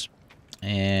flints.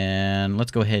 And let's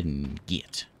go ahead and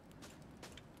get.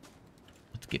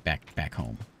 Let's get back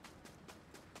home.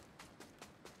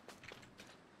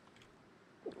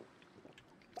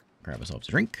 Grab ourselves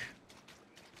a drink.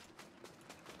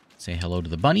 Say hello to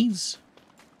the bunnies.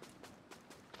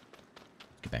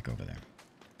 Get back over there.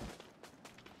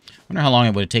 Wonder how long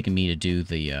it would have taken me to do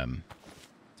the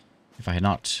if I had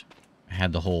not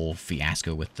had the whole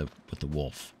fiasco with the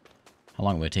wolf. How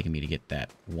long would it have taken me to get that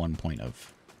 1 point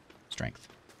of strength?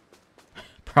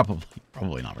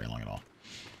 Probably not very long at all.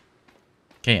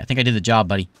 Okay, I think I did the job,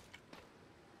 buddy.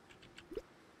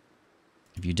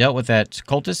 Have you dealt with that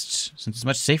cultist? Since it's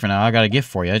much safer now, I got a gift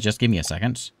for you. Just give me a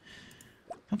second.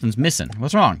 Something's missing.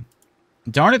 What's wrong?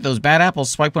 Darn it, those bad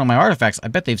apples swiped one of my artifacts. I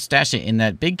bet they've stashed it in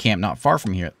that big camp not far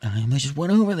from here. I just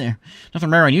went over there. Nothing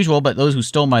rare or unusual, but those who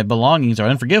stole my belongings are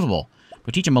unforgivable.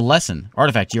 Go teach them a lesson.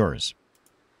 Artifact yours.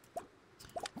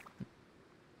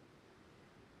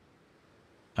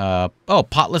 Oh,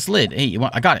 potless lid. Hey,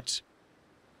 I got it.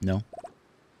 No.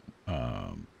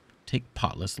 Take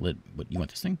potless lid. What, you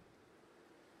want this thing?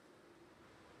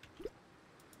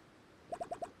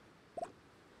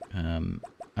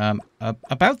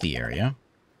 About the area.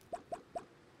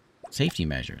 Safety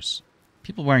measures.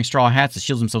 People wearing straw hats to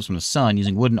shield themselves from the sun,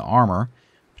 using wooden armor,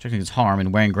 protecting against harm,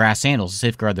 and wearing grass sandals to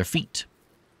safeguard their feet.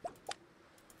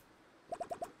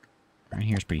 Right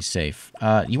here's pretty safe.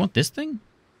 You want this thing?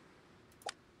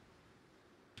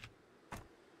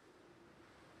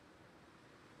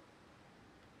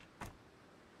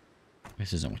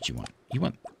 This isn't what you want. You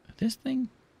want this thing?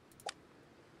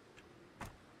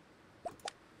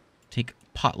 Take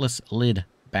potless lid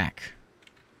back.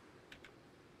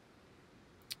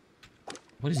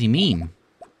 What does he mean?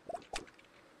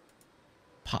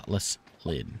 Potless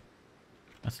lid.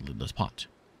 That's a lidless pot.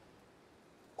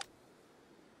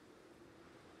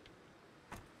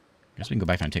 Guess we can go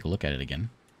back there and take a look at it again.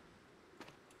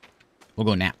 We'll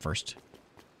go nap first.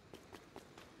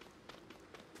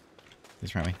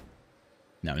 This right way?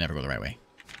 No, never go the right way.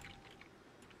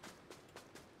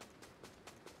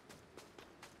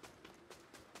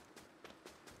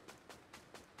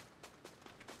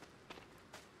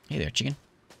 Hey there, chicken.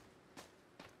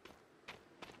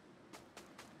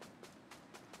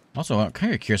 Also, I'm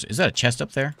kind of curious. Is that a chest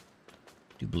up there?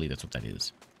 I do believe that's what that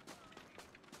is.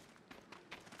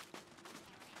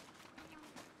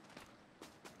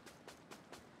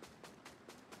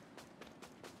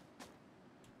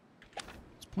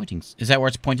 It's pointing. Is that where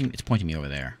it's pointing? It's pointing me over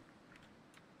there.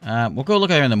 We'll go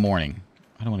look at it in the morning.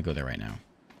 I don't want to go there right now.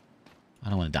 I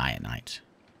don't want to die at night.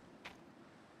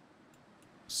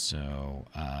 So,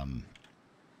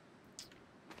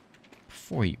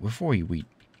 before we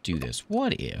do this,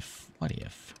 what if...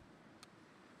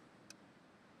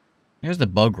 There's the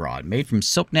bug rod, made from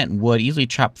silk net and wood, easily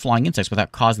trap flying insects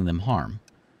without causing them harm.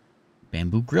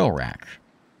 Bamboo grill rack.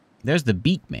 There's the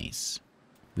beak mace.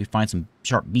 We find some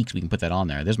sharp beaks, we can put that on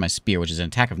there. There's my spear, which is an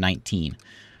attack of 19.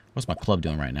 What's my club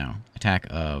doing right now? Attack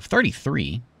of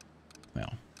 33.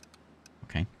 Well,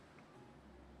 okay.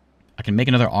 I can make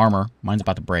another armor. Mine's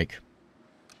about to break.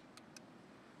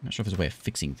 I'm not sure if there's a way of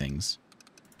fixing things.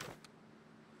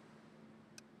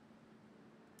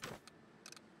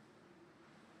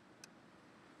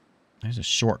 There's a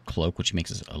short cloak, which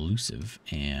makes us elusive.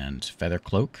 And feather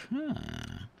cloak.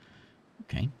 Ah,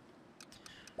 okay.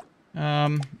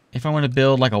 If I want to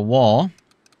build like a wall...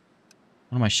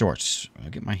 What are my shorts? I'll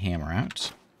get my hammer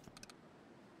out.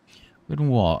 Wooden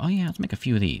wall. Oh yeah, let's make a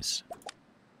few of these.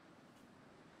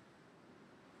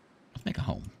 Let's make a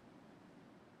home.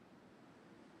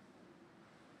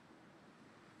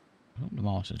 Don't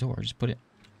demolish the door. Just put it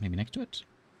maybe next to it.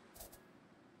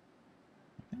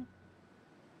 Okay.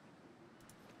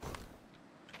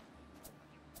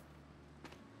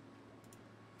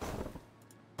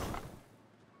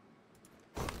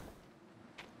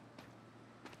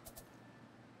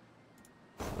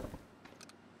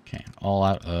 Okay, all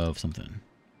out of something.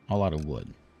 All out of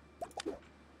wood.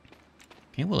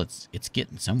 Okay, well it's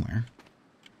getting somewhere.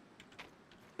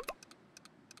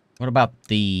 What about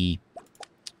the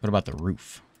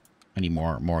roof? I need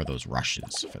more of those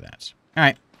rushes for that. All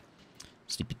right,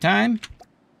 sleepy time.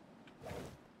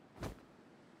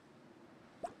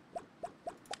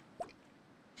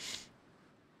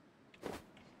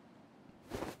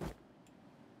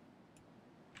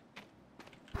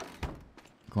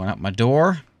 Going out my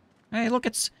door. Hey, look,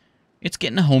 it's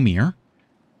getting homier.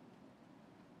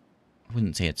 I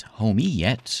wouldn't say it's homey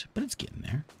yet, but it's getting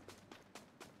there.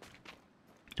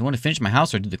 Do I want to finish my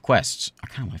house or do the quests? I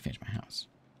kind of want to finish my house.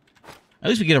 At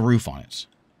least we get a roof on it.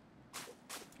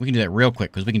 We can do that real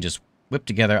quick because we can just whip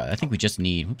together. I think we just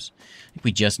need... Oops. I think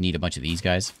we just need a bunch of these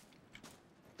guys.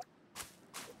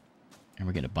 And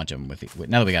we're getting a bunch of them with it.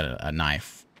 Now that we got a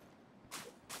knife.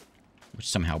 Which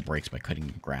somehow breaks by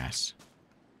cutting grass.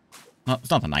 Well,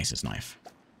 it's not the nicest knife.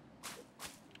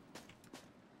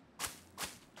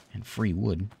 And free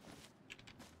wood.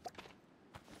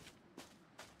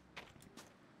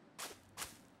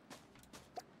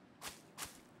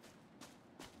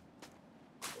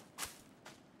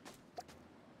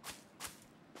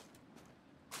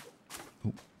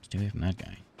 Oh, stay away from that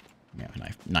guy. Yeah,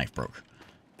 knife broke.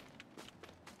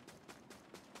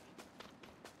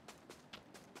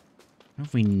 I don't know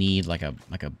if we need like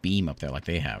a beam up there like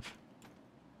they have.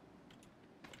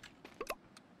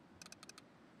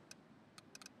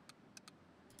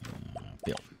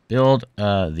 Build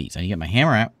these. I need to get my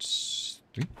hammer out.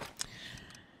 3.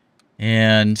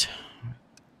 And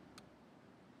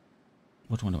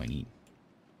which one do I need?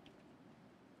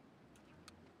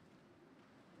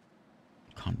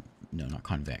 No, not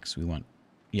convex. We want,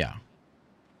 yeah.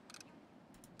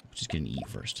 Let's just get an E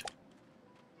first.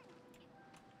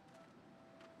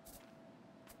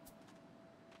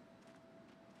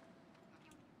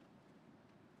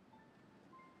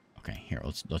 Okay, here,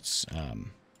 let's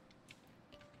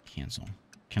cancel.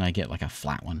 Can I get like a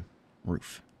flat one?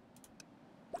 Roof.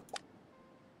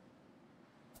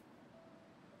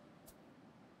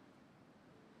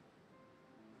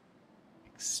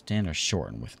 Extend or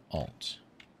shorten with Alt.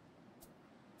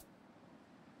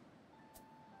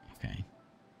 Okay.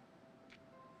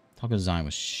 Toggle design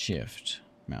with Shift.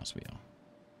 Mouse wheel.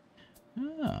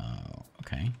 Oh,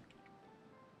 okay.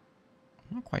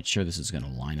 I'm not quite sure this is going to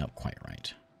line up quite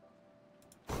right.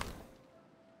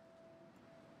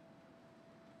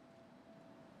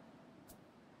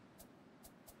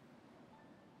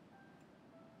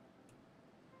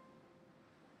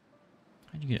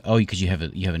 How'd you get? Oh, because you have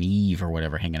an eave or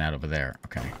whatever hanging out over there.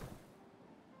 Okay.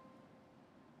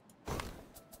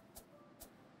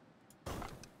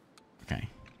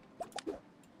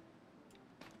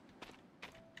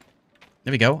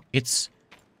 There we go. It's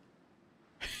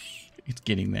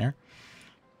getting there.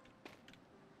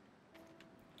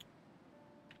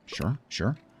 Sure,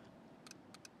 sure.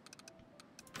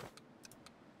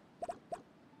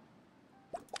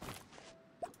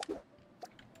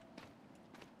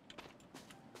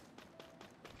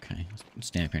 Okay, let's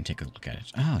stand up here and take a look at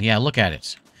it. Oh, yeah, look at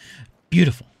it.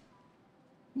 Beautiful.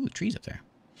 Ooh, trees up there.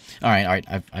 All right, all right.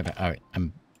 All right,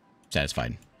 I'm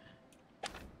satisfied.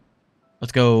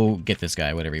 Let's go get this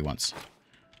guy, whatever he wants.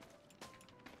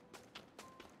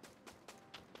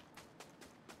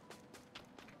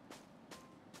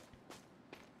 Can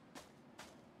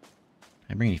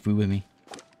I bring any food with me?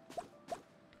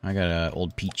 I got an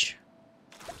old peach.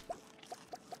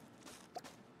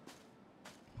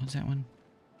 What's that one?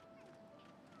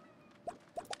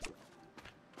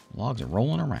 Logs are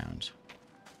rolling around.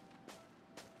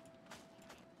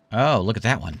 Oh, look at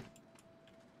that one.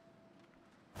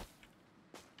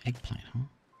 Eggplant, huh?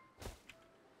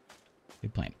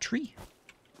 Eggplant tree.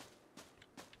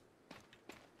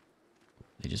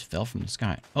 They just fell from the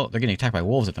sky. Oh, they're getting attacked by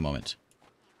wolves at the moment.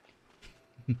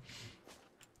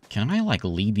 Can I, like,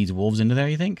 lead these wolves into there,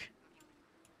 you think?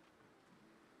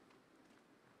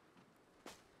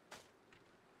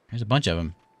 There's a bunch of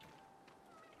them.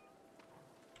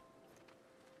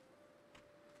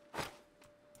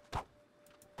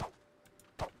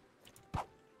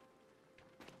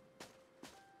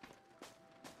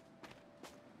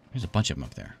 There's a bunch of them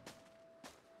up there.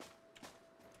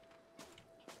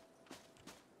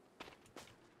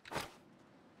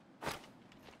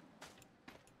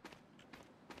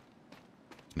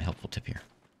 My helpful tip here.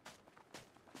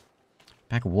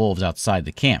 Pack of wolves outside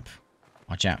the camp.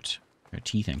 Watch out. Their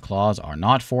teeth and claws are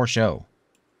not for show.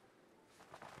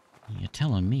 You're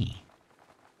telling me.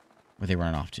 Where they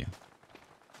running off to?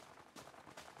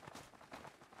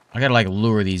 I gotta, like,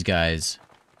 lure these guys.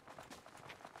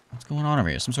 What's going on over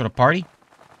here? Some sort of party?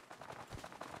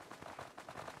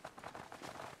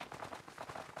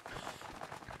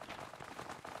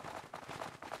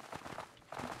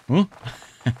 Huh?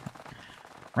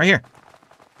 Right here.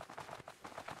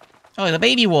 Oh, the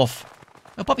baby wolf.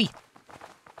 Oh, puppy.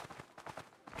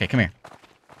 Okay, come here.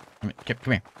 Come here.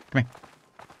 Come here. Come here.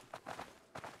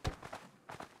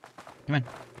 Come on.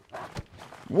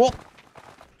 Wolf.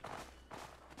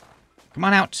 Come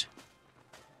on out.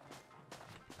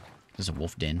 There's a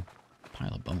wolf den.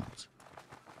 Pile of bones.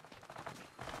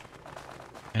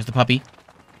 There's the puppy.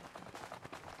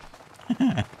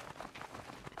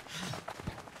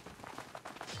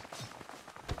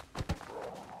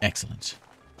 Excellent.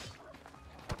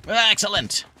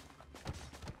 Excellent!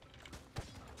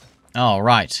 All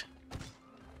right.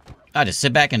 I just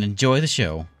sit back and enjoy the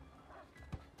show.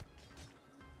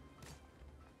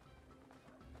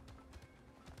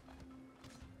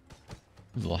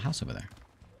 There's a little house over there.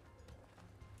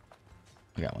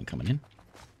 We got one coming in.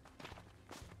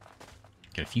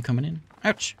 Got a few coming in.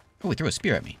 Ouch! Oh, he threw a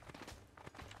spear at me.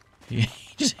 He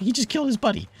just killed his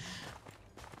buddy.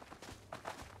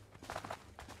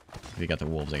 We got the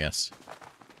wolves, I guess.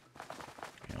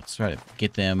 Okay, let's try to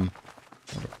get them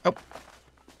over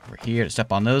here to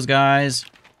step on those guys.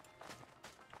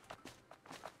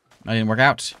 That didn't work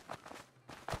out.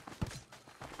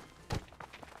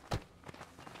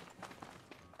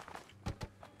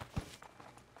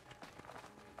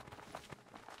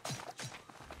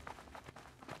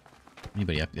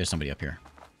 Anybody up? There's somebody up here.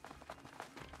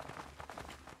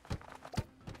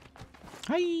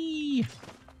 Hi. Ooh.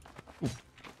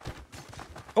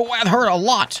 Oh, that hurt a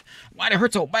lot. Why'd it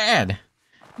hurt so bad?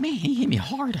 Man, he hit me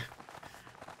hard. That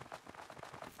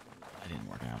didn't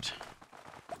work out.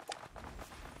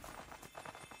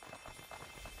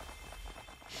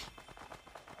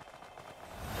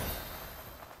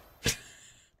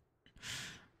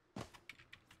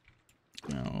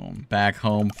 Oh, back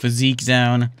home. Physique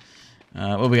down.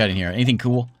 What we got in here? Anything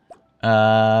cool?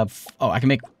 Oh, I can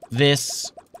make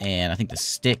this, and I think the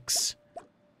sticks.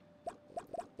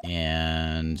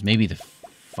 And maybe the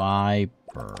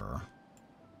fiber.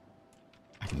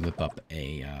 I can whip up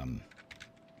a,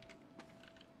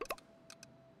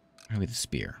 maybe the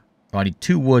spear. Oh, I need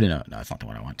 2 wood and a... No, that's not the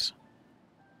one I want.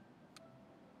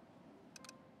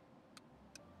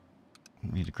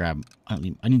 I need to grab... I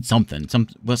need something.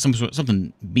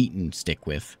 Something beaten stick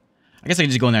with. I guess I can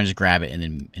just go in there and just grab it, and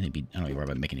then it'd be... I don't need to worry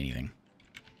about making anything.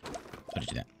 So I'll just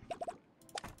do that.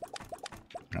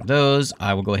 Grab those.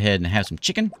 I will go ahead and have some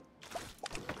chicken.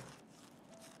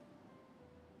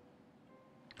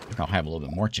 I think I'll have a little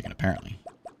bit more chicken, apparently.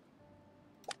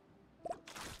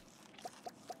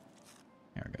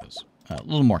 There it goes. A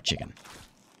little more chicken.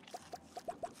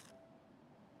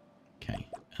 Okay.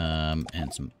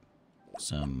 And some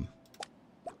some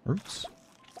roots.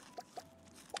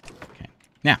 Okay.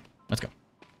 Now, let's go.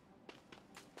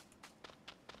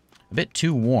 A bit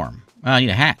too warm. I need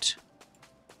a hat.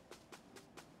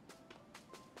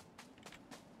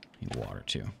 Need water,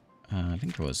 too. I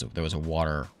think there was a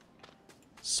water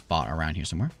spot around here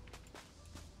somewhere.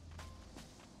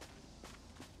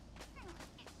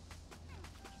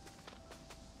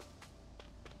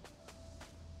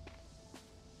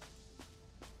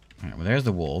 Alright, well, there's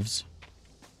the wolves.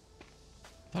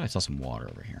 I thought I saw some water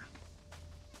over here.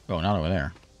 Oh, not over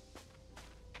there.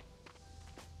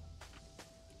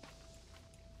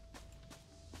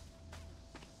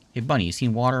 Hey, Bunny, you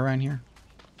seen water around here?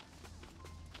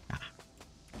 Ah.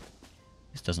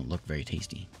 This doesn't look very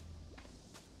tasty.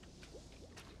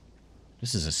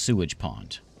 This is a sewage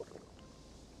pond.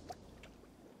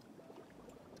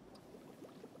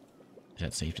 Is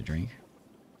that safe to drink?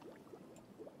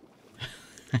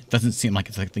 It doesn't seem like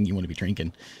it's the thing you want to be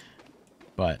drinking.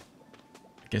 But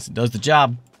I guess it does the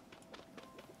job.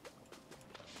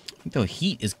 I think the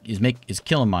heat is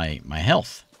killing my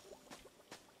health.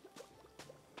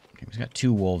 Okay, we've got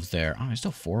 2 wolves there. Oh, there's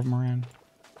still 4 of them around.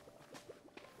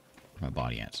 Where's my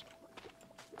body at?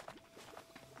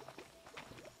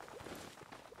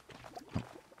 Oh.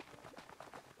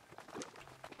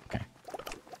 Okay.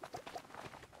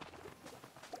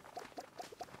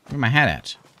 Where's my hat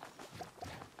at?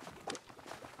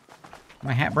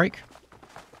 My hat break?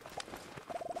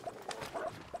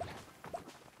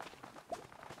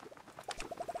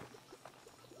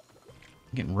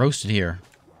 I'm getting roasted here.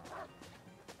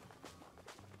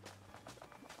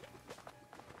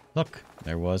 Look,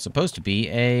 there was supposed to be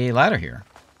a ladder here.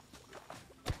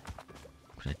 I'm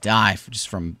gonna die just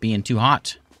from being too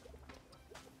hot.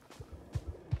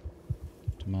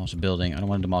 Demolish a building. I don't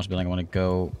want to demolish a building. I want to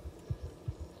go.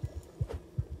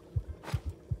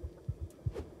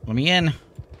 Let me in.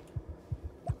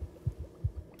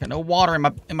 Got no water in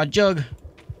my jug.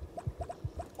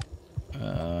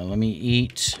 Let me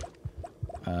eat.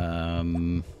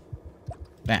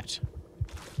 That.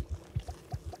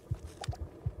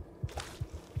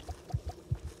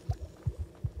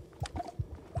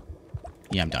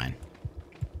 Yeah, I'm dying.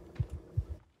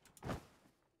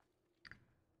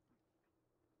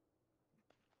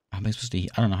 How am I supposed to?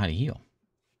 I don't know how to heal.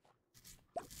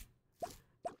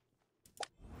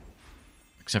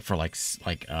 Except for like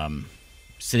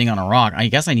sitting on a rock. I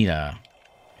guess I need a.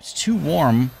 It's too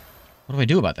warm. What do I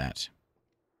do about that?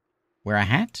 Wear a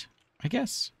hat? I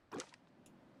guess.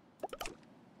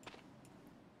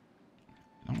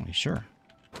 Not really sure.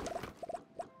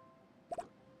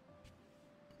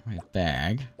 My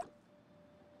bag.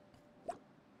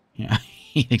 Yeah,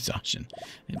 heat exhaustion.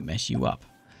 It mess you up.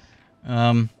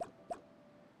 I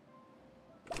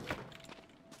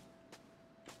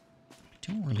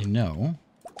don't really know.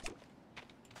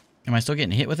 Am I still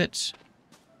getting hit with it? Is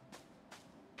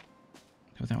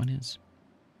that what that one is?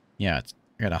 Yeah,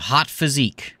 I got a hot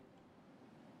physique.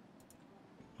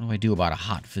 What do I do about a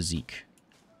hot physique?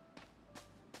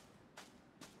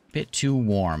 Bit too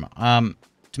warm.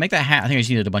 To make that hat, I think I just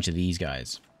needed a bunch of these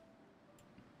guys.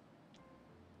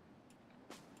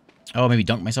 Oh, maybe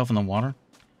dunk myself in the water?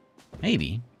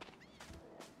 Maybe.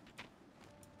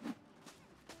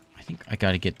 I think I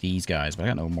gotta get these guys, but I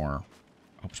got no more.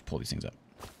 I'll just pull these things up.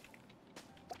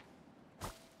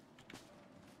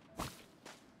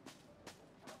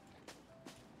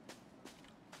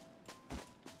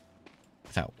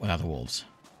 Without the wolves.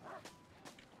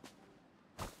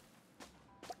 I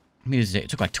mean, it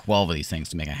took like 12 of these things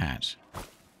to make a hat.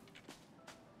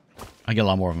 I get a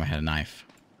lot more of them if I had a knife.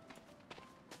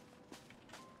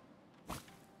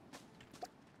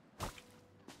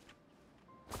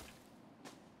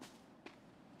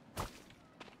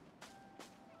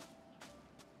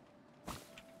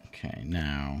 Okay,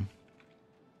 now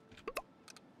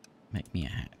make me a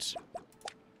hat.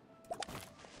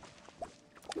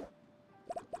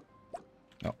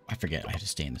 Oh, I forget. I have to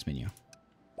stay in this menu.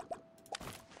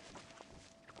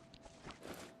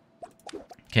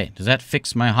 Okay, does that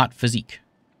fix my hot physique?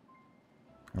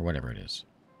 Or whatever it is.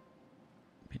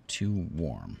 A bit too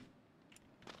warm.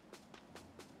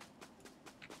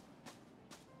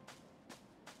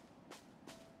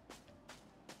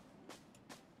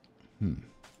 I'm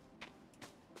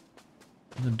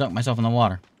gonna dunk myself in the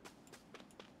water.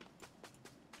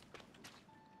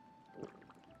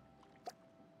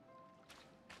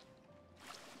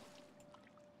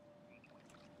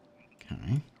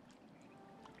 Okay.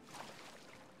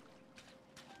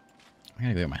 I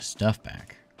gotta go get my stuff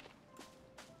back.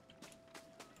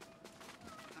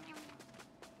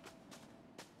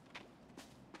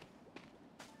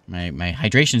 My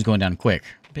hydration's going down quick.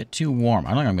 A bit too warm. I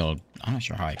don't think I'm gonna. I'm not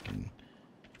sure how I can.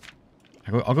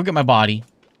 I'll go get my body.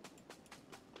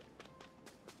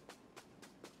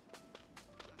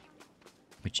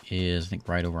 Which is, I think,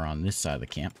 right over on this side of the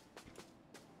camp.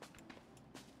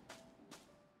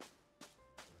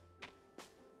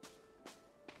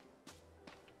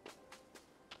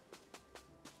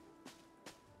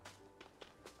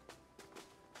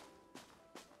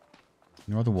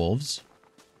 There are the wolves.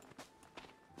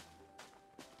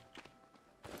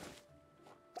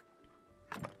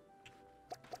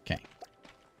 Okay.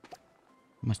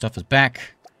 My stuff is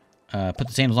back. Put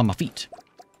the sandals on my feet.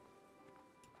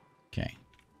 Okay.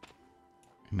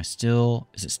 Am I still...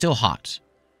 Is it still hot?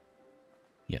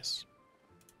 Yes.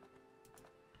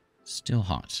 Still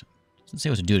hot. Doesn't say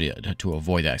what to do to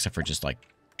avoid that, except for just, like,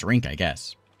 drink, I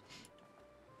guess.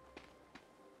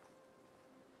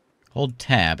 Hold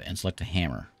tab and select a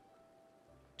hammer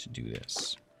to do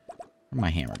this. Where'd my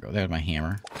hammer go? There's my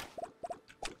hammer.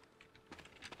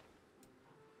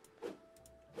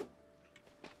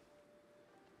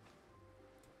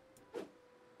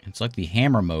 And select the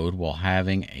hammer mode while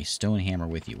having a stone hammer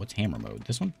with you. What's hammer mode?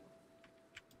 This one?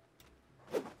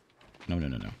 No, no,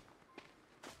 no, no.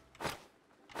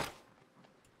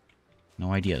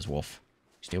 No ideas, wolf.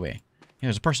 Stay away. Yeah,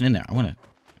 there's a person in there. I want to...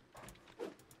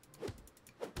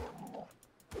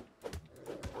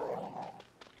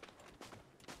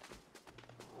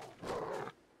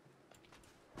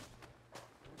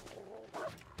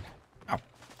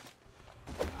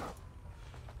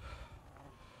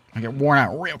 I get worn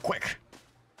out real quick.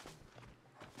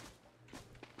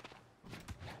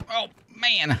 Oh,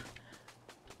 man.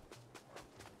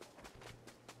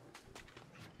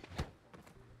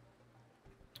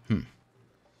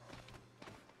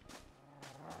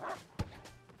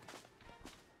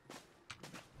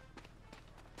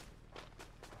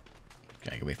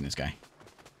 Gotta get away from this guy.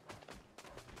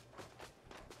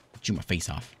 Chew my face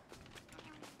off.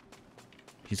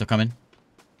 He's still coming?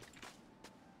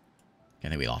 I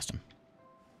think we lost him.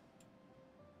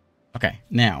 Okay,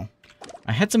 now,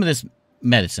 I had some of this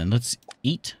medicine. Let's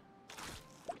eat.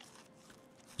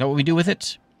 Is that what we do with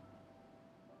it?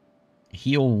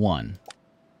 Heal 1.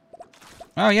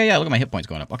 Oh, yeah, look at my hit points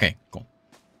going up. Okay, cool.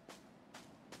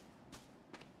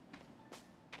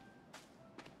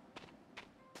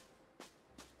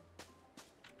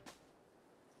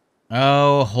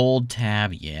 Oh, hold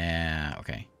tab. Yeah,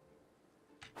 okay.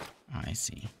 I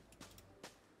see.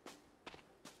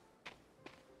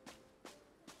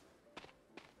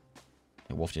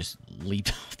 The wolf just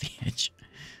leaped off the edge.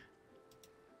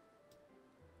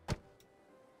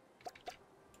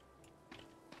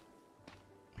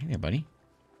 Hey there, buddy.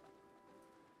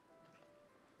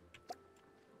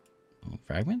 Oh,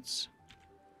 fragments?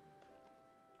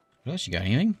 What else you got?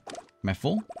 Anything? Am I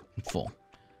full? I'm full.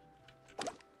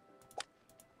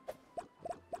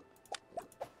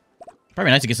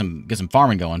 Probably nice to get some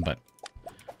farming going, but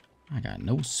I got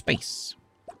no space.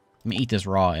 Let me eat this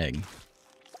raw egg.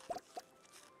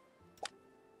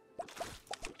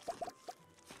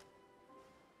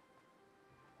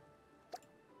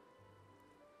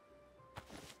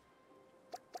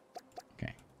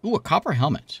 Okay. Ooh, a copper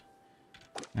helmet.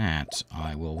 That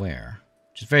I will wear.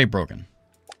 Which is very broken.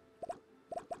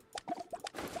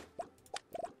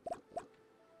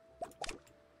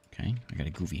 Okay, I got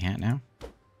a goofy hat now.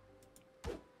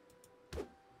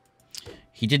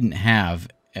 He didn't have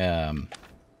the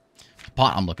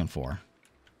pot I'm looking for.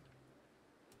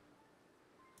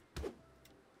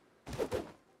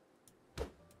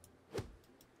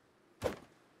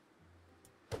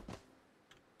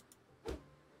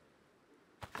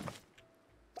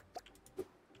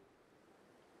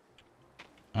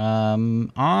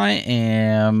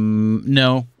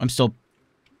 No, I'm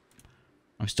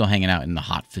still hanging out in the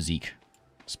hot physique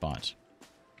spot.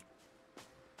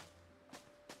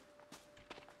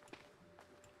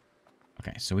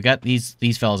 Okay, so we got these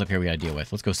fellas up here we gotta deal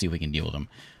with. Let's go see if we can deal with them.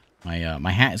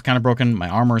 My hat is kind of broken. My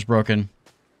armor is broken.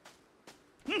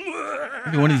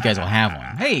 Maybe one of these guys will have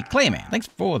one. Hey, Clayman, thanks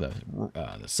for the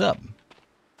sub.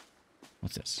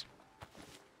 What's this?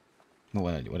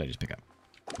 What did I just pick up?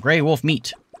 Gray wolf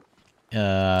meat.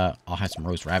 I'll have some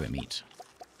roast rabbit meat.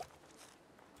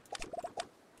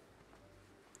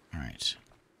 Alright.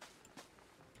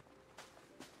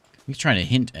 He's trying to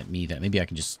hint at me that maybe I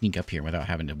can just sneak up here without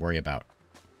having to worry about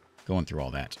going through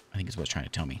all that. I think is what it's trying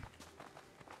to tell me.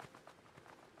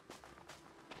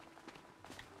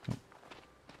 Oh.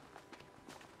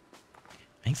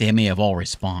 I think they may have all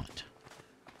respawned.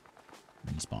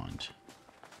 Respawned.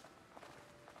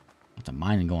 Lots of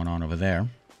mining going on over there.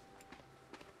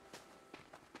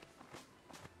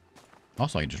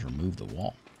 Also, I can just remove the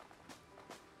wall.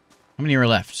 How many are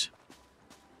left?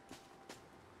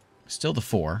 Still the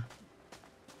 4.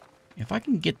 If I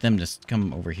can get them to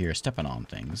come over here stepping on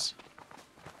things.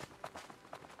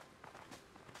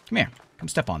 Come here. Come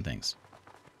step on things.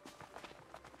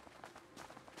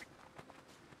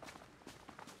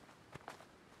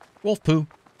 Wolf poo.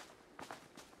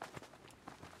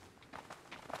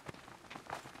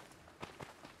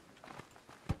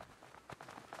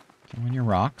 Go on your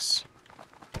rocks.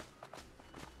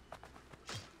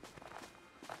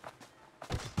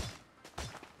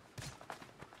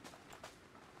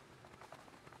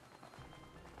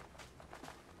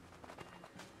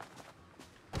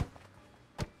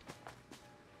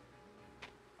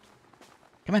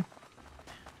 Come on.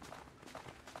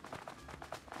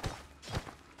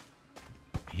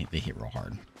 They hit real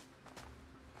hard.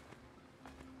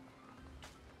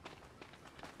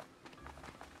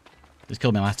 This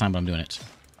killed me last time, but I'm doing it.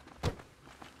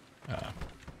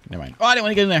 Never mind. Oh, I didn't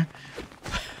want to get in there.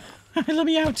 Let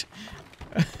me out.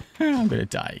 I'm going to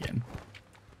die again.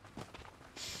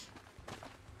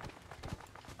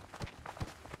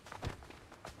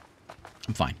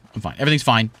 I'm fine. I'm fine. Everything's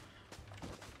fine.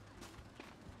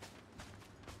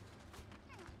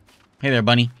 Hey there,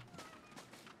 bunny.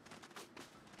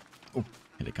 Oh,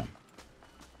 here they come.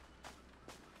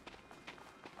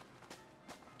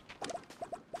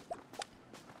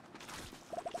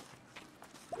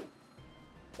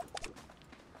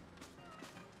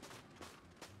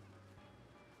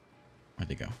 Where'd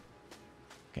they go?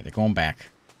 Okay, they're going back.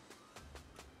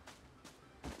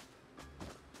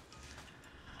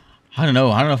 I don't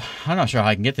know. I'm not sure how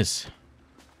I can get this.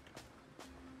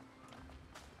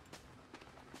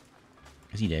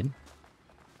 Is he dead?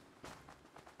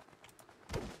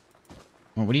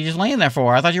 Well, what are you just laying there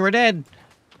for? I thought you were dead.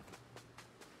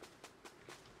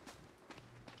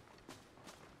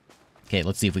 Okay,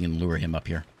 let's see if we can lure him up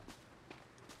here.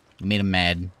 We made him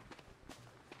mad.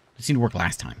 It seemed to work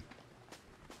last time.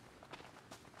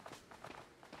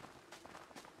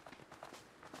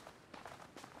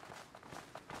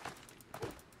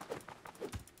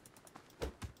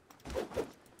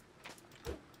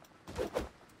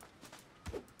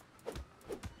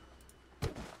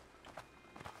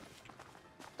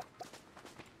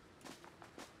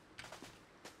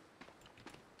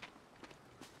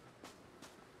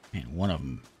 Man, one of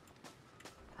them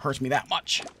hurts me that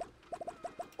much.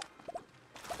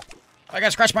 I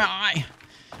gotta scratch my eye.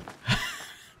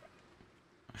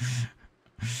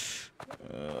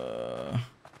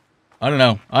 I don't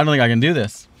know. I don't think I can do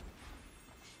this.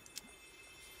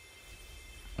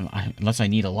 Unless I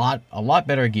need a lot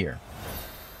better gear.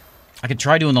 I could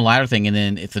try doing the ladder thing, and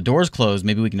then if the door's closed,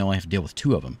 maybe we can only have to deal with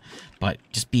 2 of them. But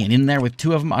just being in there with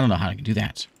 2 of them, I don't know how I can do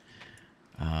that.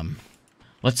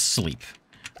 Let's sleep.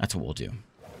 That's what we'll do.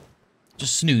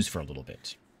 Just snooze for a little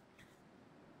bit.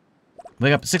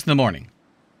 Wake up at 6 in the morning.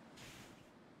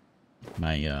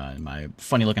 My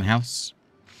funny looking house.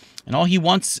 And all he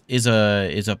wants is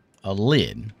a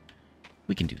lid.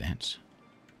 We can do that.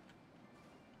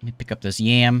 Let me pick up this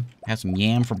yam. Have some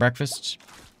yam for breakfast.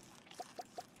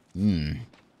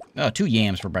 Oh, 2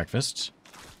 yams for breakfast.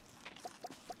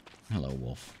 Hello,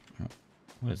 wolf.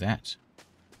 What is that?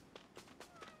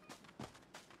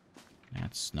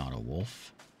 That's not a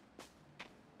wolf.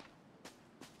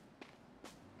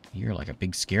 You're like a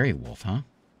big scary wolf, huh?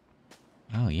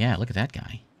 Oh yeah, look at that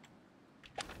guy.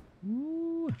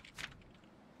 Ooh.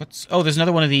 What's? Oh, there's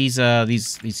another one of these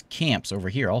camps over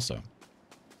here also.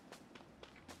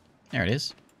 There it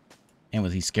is. And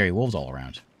with these scary wolves all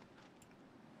around.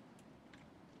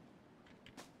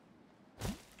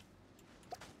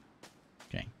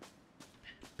 Okay.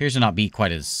 Appears to not be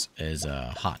quite as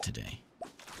hot today.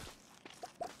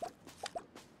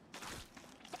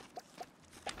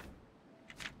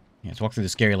 Yeah, let's walk through the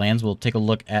scary lands. We'll take a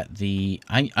look at the...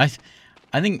 I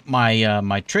think my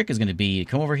my trick is going to be to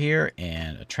come over here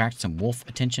and attract some wolf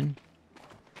attention.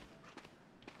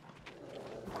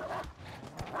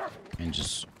 And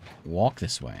just walk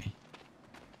this way.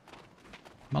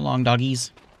 Come along,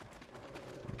 doggies.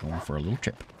 We're going for a little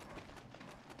trip.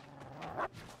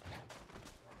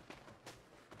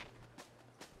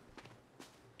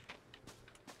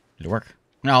 Did it work?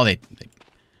 No, they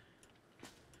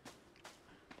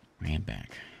ran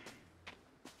back.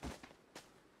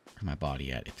 Where's my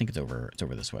body at? I think it's over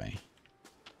this way.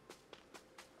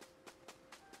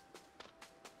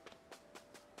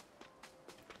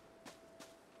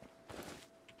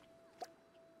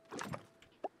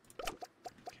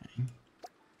 Okay.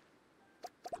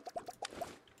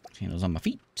 Sandals on my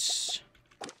feet.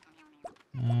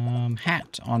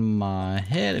 Hat on my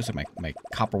head. Looks like my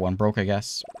copper one broke, I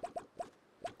guess.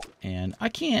 And I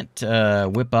can't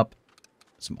whip up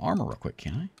some armor real quick,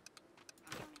 can I?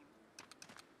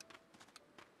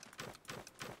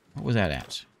 What was that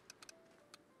at?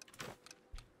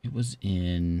 It was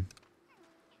in...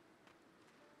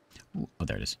 Ooh, oh,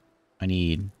 there it is. I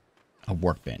need a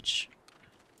workbench.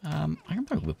 I can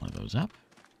probably whip one of those up.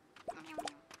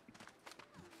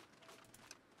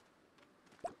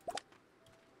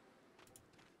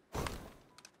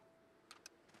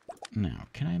 Now,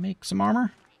 can I make some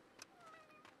armor?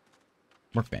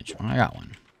 Workbench. Oh, I got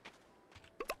one.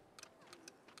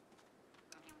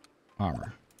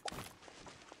 Armor.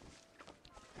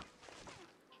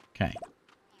 Okay.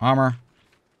 Armor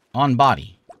on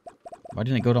body. Why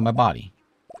didn't it go to my body?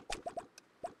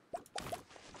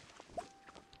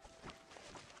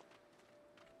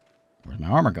 Where's my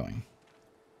armor going?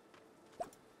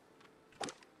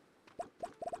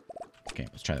 Okay,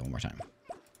 let's try that one more time.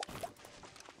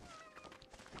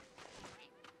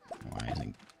 Why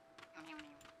isn't...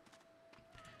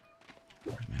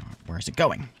 Where is it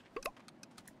going?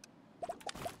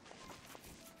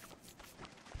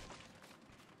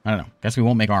 I don't know. Guess we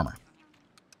won't make armor.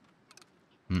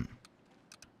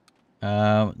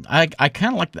 I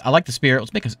kind of like I like the spear.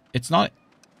 Let's make a... It's not...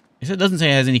 It doesn't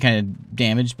say it has any kind of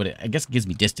damage, but I guess it gives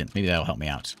me distance. Maybe that'll help me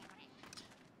out.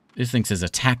 This thing says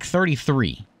attack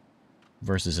 33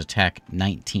 versus attack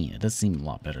 19. It does seem a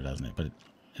lot better, doesn't it? But it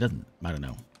doesn't... I don't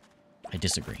know. I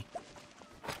disagree.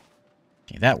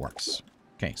 Okay, that works.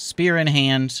 Okay, spear in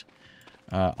hand.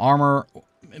 Armor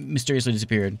mysteriously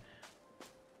disappeared.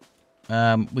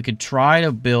 We could try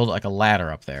to build like a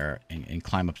ladder up there and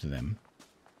climb up to them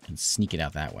and sneak it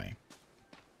out that way.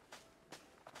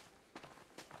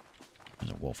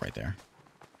 There's a wolf right there.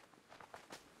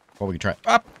 Or we could try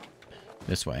up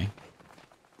this way.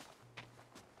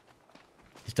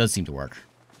 This does seem to work.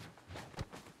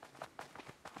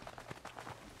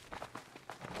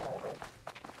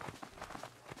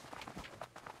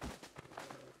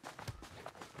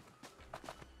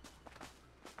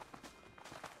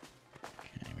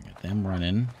 Okay, we got them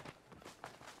running.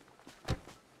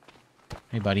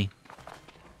 Hey, buddy.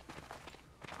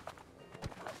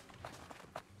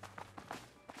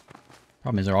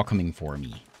 Problem is, they're all coming for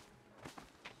me. Why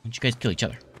don't you guys kill each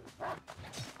other? Why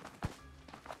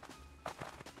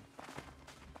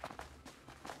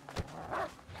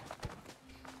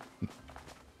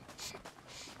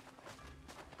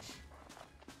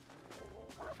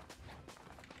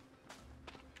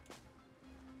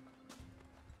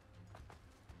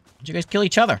don't you guys kill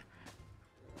each other?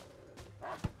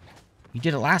 You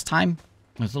did it last time.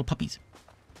 Those little puppies.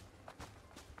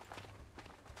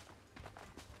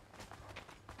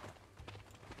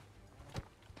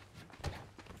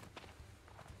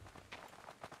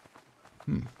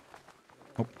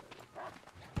 Oh.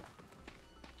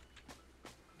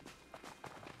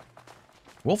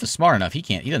 Wolf is smart enough. He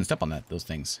doesn't step on those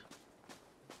things.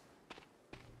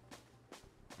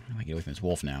 How do I get away from this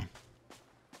wolf now? Are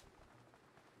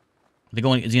they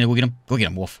going? Is he gonna go get him? Go get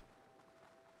him, wolf.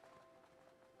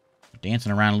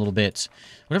 Dancing around a little bit.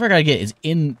 Whatever I gotta get is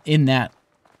in that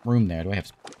room there. Do I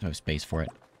have space for it?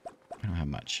 I don't have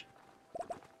much.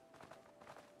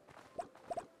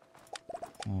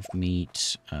 Wolf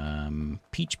meat.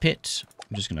 Peach pit.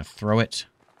 I'm just gonna throw it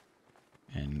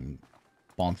and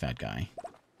bonk that guy.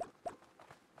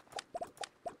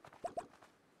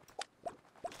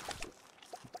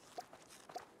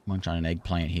 Munch on an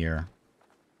eggplant here.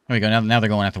 There we go. Now they're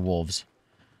going after wolves.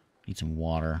 Need some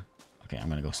water. Okay, I'm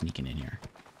gonna go sneaking in here.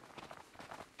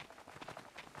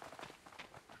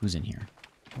 Who's in here?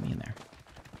 Get me in there.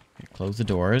 Okay, close the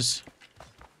doors.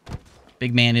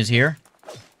 Big man is here.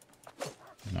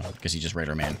 No, because he's just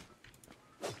Raider Man.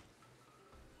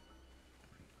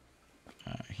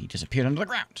 He disappeared under the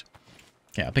ground.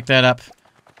 Okay, I'll pick that up.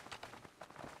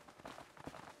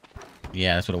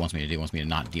 Yeah, that's what it wants me to do. It wants me to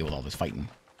not deal with all this fighting.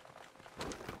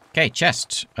 Okay,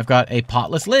 chest. I've got a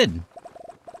potless lid.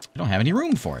 I don't have any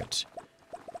room for it.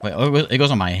 Wait, oh, it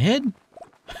goes on my head?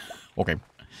 Okay.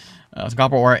 Some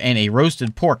copper ore and a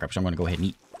roasted pork, which I'm going to go ahead and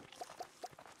eat.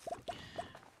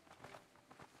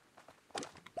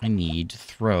 I need to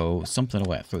throw something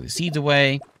away. Throw the seeds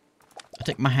away. I'll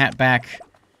take my hat back.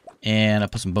 And I'll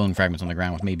put some bone fragments on the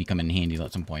ground, which may come in handy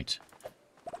at some point.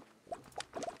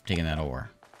 Taking that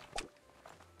ore.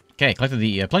 Okay, collected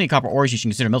the plenty of copper ores. You should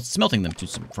consider smelting them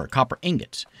for a copper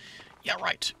ingot. Yeah,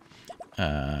 right.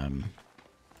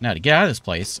 Now to get out of this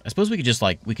place, I suppose we could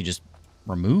just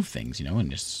remove things, you know,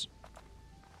 and just...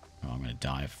 Oh, I'm gonna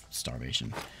die of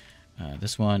starvation.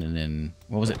 This one, and then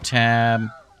what was it? Tab.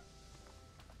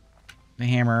 The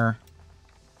hammer.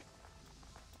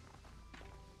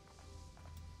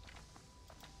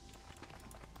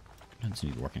 Doesn't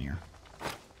seem to be working here.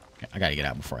 Okay, I gotta get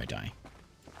out before I die.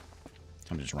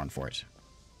 I'm gonna just run for it.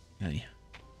 Hey.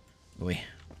 Oi.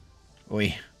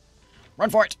 Oi. Run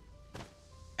for it!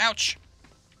 Ouch!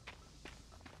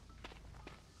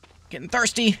 Getting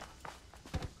thirsty!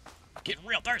 Getting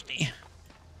real thirsty!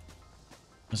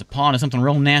 There's a pond of something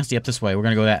real nasty up this way. We're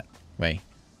gonna go that way.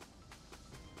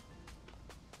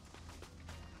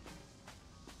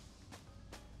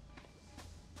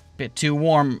 Bit too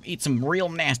warm. Eat some real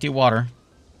nasty water.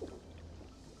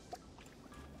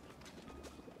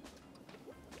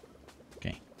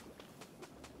 Okay.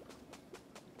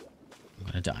 I'm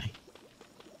gonna die.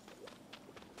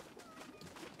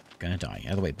 Gonna die.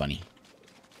 Out of the way, bunny.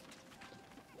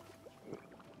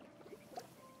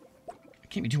 It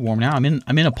can't be too warm now. I'm in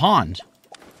a pond.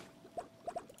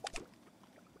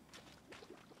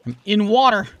 I'm in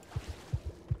water.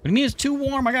 What do you mean it's too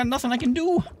warm? I got nothing I can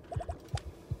do.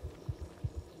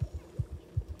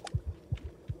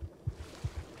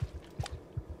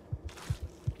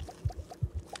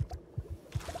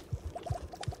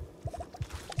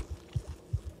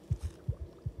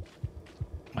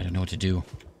 I don't know what to do.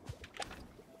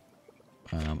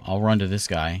 I'll run to this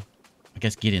guy. I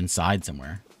guess get inside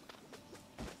somewhere.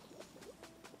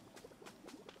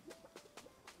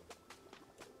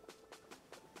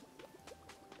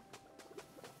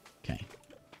 Okay.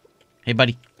 Hey,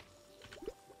 buddy.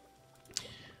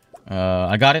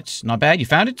 I got it. Not bad. You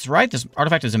found it? Right. This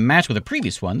artifact is a match with the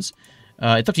previous ones.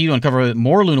 It's up to you to uncover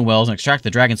more Luna wells and extract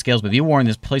the dragon scales, but be warned,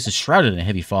 this place is shrouded in a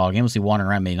heavy fog. Aimlessly wandering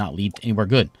around may not lead anywhere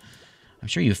good. I'm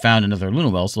sure you found another Luna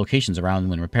well's locations around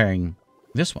when repairing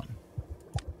this one.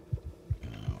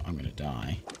 I'm gonna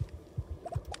die.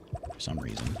 For some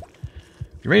reason.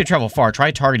 If you're ready to travel far,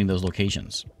 try targeting those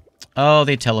locations. Oh,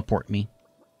 they teleport me.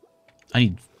 I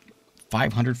need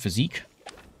 500 physique.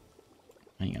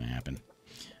 Ain't gonna happen.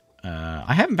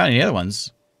 I haven't found any other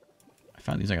ones. I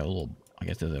found these like a little... I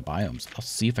guess they're the biomes. I'll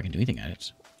see if I can do anything at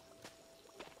it.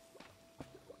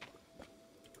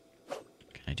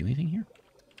 Can I do anything here?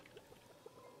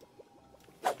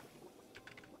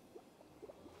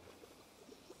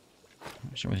 I'm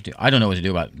not sure what to do. I don't know what to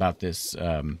do about this.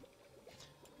 I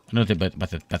know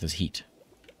about this heat.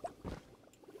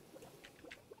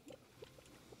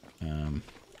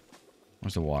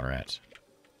 Where's the water at?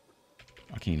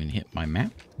 I can't even hit my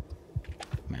map.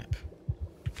 Map.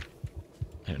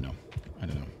 I don't know. I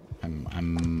don't know.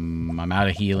 I'm out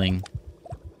of healing.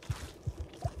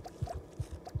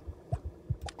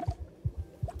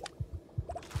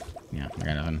 Yeah, I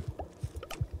got nothing.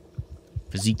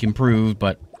 Physique improved,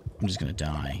 but I'm just gonna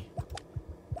die.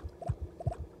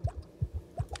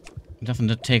 Nothing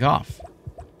to take off.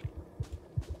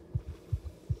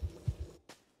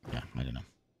 Yeah, I don't know.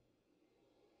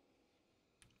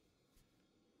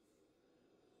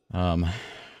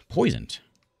 Poisoned.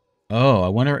 Oh, I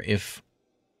wonder if...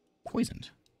 Poisoned.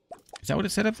 Is that what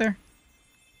it said up there?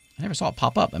 I never saw it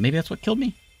pop up, but maybe that's what killed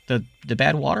me? The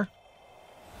bad water?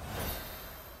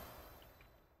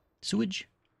 Sewage?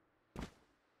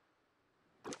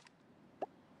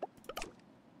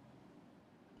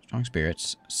 Strong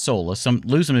spirits. Soulless.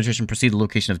 Lose some nutrition. Proceed to the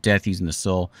location of death using the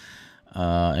soul.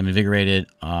 I'm invigorated.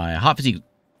 Hot fatigue.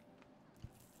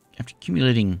 After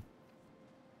accumulating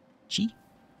chi?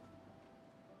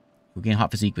 You gain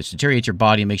hot physique, which deteriorates your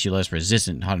body and makes you less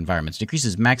resistant in hot environments.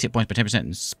 Decreases max hit points by 10%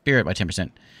 and spirit by 10%.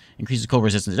 Increases cold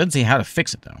resistance. It doesn't say how to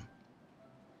fix it, though.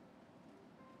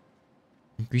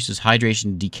 Increases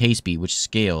hydration decay speed, which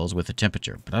scales with the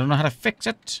temperature. But I don't know how to fix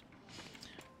it.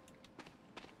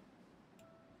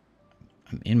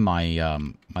 I'm in my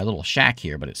my little shack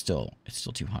here, but it's still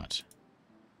too hot.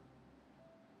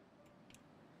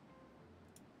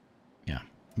 Yeah,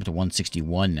 I'm up to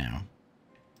 161 now.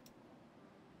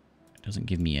 It doesn't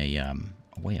give me a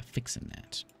way of fixing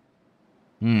that.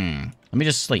 Let me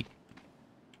just sleep.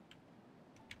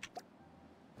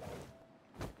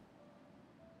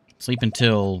 Sleep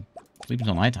until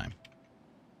nighttime.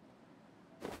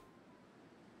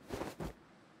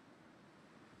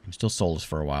 I'm still soulless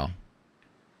for a while.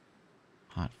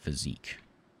 Hot physique.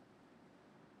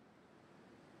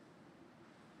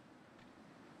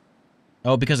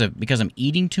 Oh, because I'm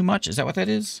eating too much? Is that what that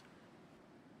is?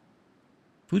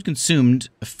 Food consumed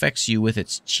affects you with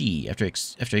its chi.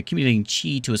 After accumulating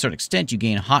chi to a certain extent, you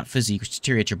gain hot physique, which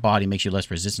deteriorates your body and makes you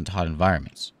less resistant to hot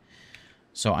environments.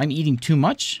 So I'm eating too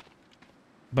much,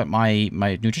 but my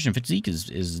nutrition physique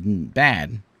is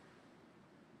bad.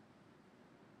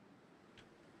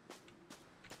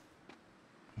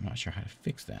 I'm not sure how to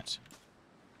fix that.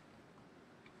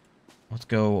 Let's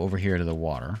go over here to the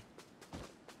water.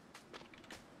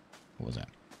 What was that?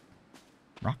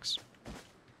 Rocks?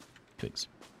 Twigs.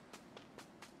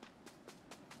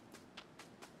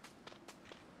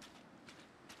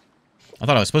 I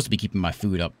thought I was supposed to be keeping my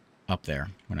food up there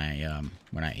when I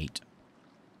ate.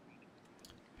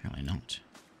 Apparently not.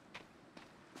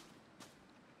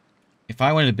 If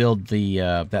I wanted to build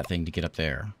the that thing to get up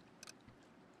there,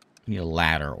 I need a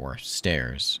ladder or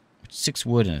stairs. 6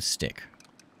 wood and a stick.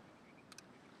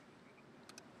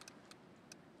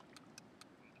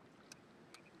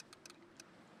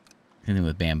 And then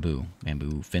with bamboo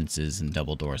fences and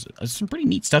double doors. There's some pretty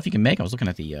neat stuff you can make. I was looking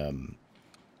at the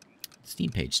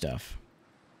Steam page stuff.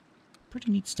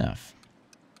 Pretty neat stuff.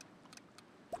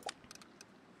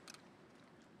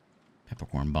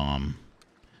 Peppercorn bomb.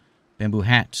 Bamboo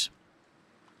hat.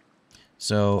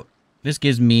 So this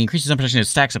gives me increases sun protection. It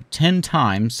stacks up 10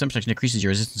 times. Sun protection increases your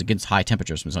resistance against high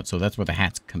temperatures. So that's where the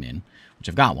hats come in, which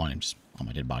I've got one. I'm just on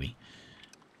my dead body.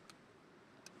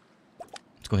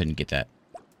 Let's go ahead and get that.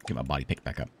 Get my body picked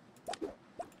back up.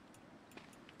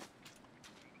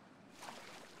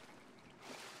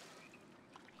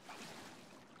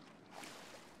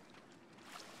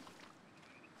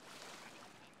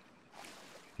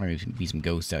 There might be some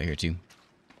ghosts out here too.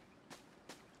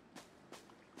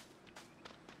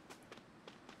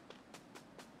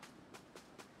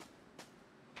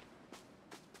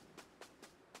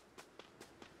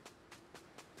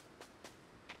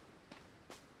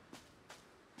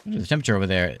 The temperature over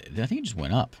there, I think it just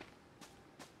went up.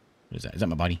 What is that? Is that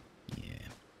my body? Yeah.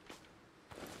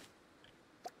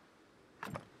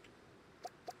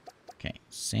 Okay,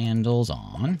 sandals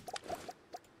on.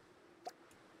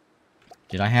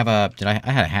 I had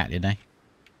a hat, didn't I?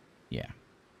 Yeah.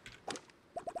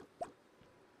 I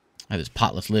have this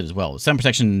potless lid as well. Sun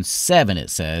protection 7 it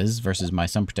says versus my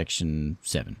sun protection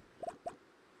 7.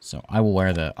 So I'll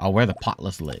wear the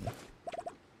potless lid.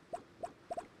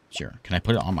 Sure. Can I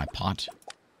put it on my pot?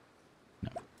 No.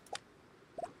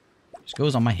 Just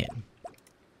goes on my head.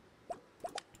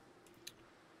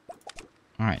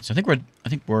 All right. So I think we're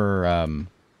what's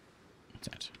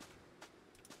that?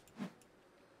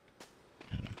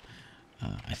 I don't know.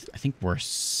 I think we're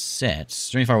set.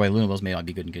 Staying far away, Luna Wells may not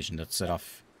be good in condition to set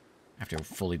off after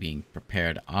fully being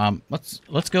prepared.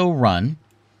 Let's go run.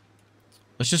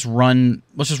 Let's just run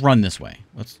this way.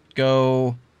 Let's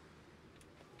go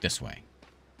this way.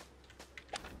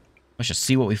 Let's just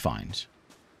see what we find.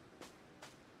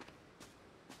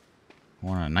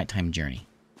 We're on a nighttime journey.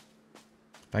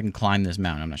 If I can climb this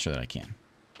mountain, I'm not sure that I can.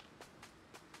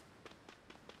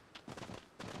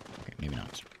 Okay, maybe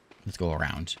not. Let's go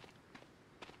around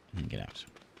and then get out.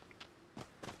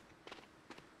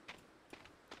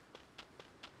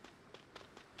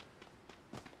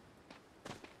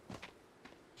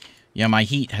 Yeah, my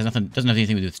heat doesn't have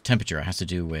anything to do with temperature. It has to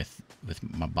do with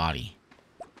my body.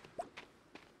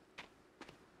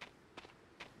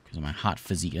 Because of my hot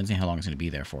physique. I don't see how long it's going to be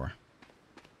there for.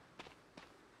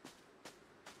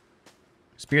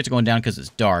 Spirits are going down because it's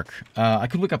dark. I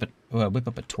could whip up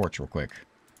a torch real quick.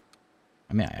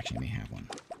 I may have one.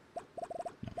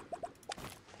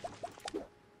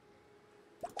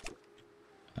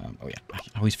 No. Oh yeah, I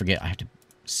always forget I have to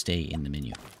stay in the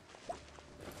menu.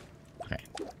 Okay,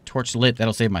 torch lit.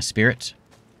 That'll save my spirit.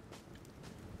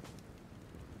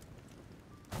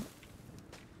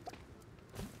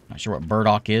 Not sure what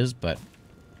burdock is, but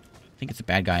I think it's a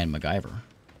bad guy in MacGyver.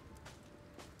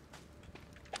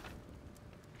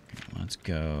 Okay, let's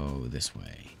go this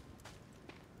way.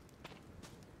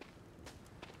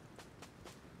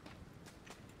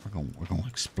 We're going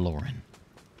exploring.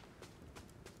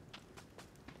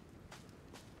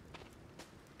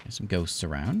 There's some ghosts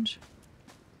around.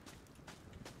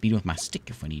 Beat him with my stick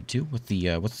if we need to. What's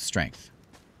the strength?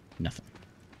 Nothing.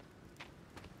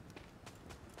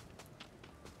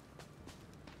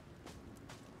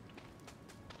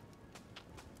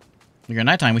 If you're at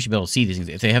nighttime, we should be able to see these things.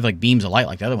 If they have like beams of light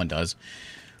like the other one does,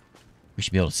 we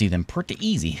should be able to see them pretty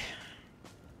easy.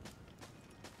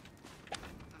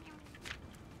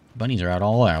 Bunnies are out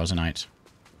all hours of night.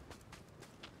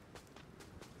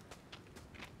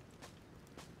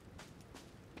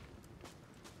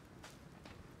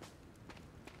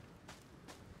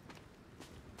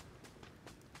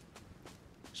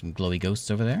 Some glowy ghosts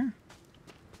over there.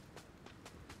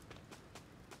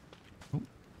 Oh,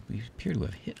 we appear to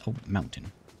have hit a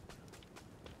mountain.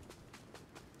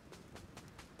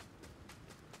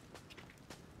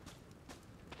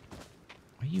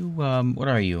 Are you, what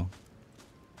are you?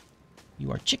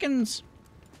 You are chickens?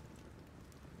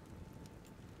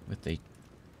 With a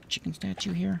chicken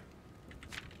statue here?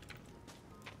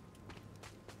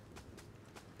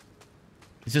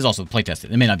 This is also playtested.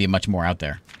 There may not be much more out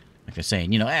there. Like they're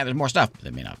saying, you know, there's more stuff. But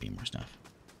there may not be more stuff.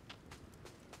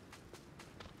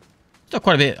 Still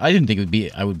quite a bit. I didn't think it would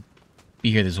be. I would be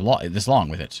here this long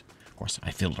with it. Of course,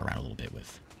 I fiddled around a little bit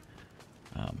with,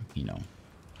 you know,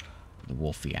 the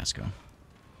wolf fiasco.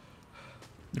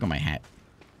 Look at my hat.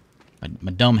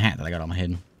 My dumb hat that I got on my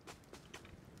head.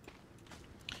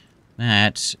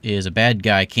 That is a bad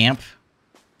guy camp.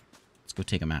 Let's go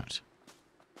take him out.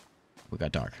 We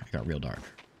got dark. It got real dark.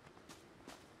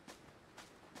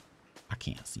 I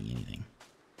can't see anything.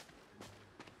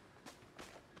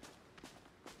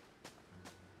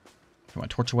 Throw my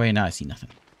torch away, and now I see nothing.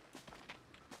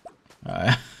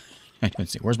 I don't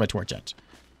see. Where's my torch at?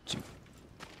 Shoot.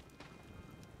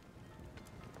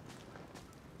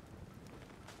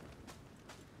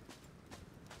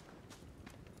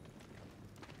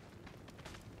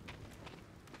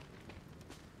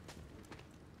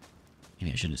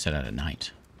 Maybe I shouldn't have set out at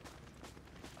night.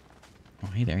 Oh,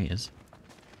 hey, there he is.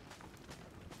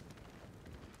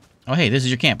 Oh, hey, this is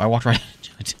your camp. I walked right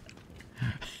into it.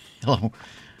 Hello.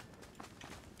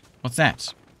 What's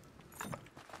that?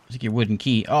 I think your wooden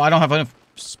key. Oh, I don't have enough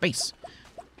space.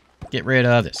 Get rid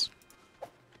of this.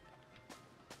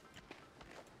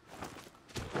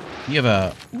 You have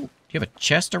a... Ooh, do you have a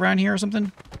chest around here or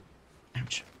something?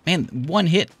 Ouch. Man, one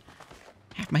hit.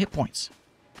 Half my hit points.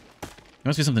 There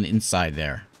must be something inside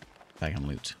there that I can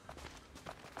loot.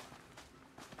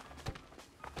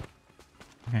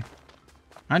 Okay.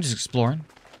 I'm just exploring.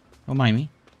 Don't mind me.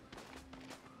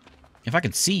 If I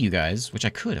could see you guys, which I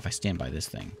could if I stand by this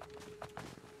thing.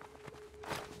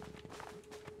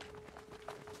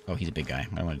 Oh, he's a big guy.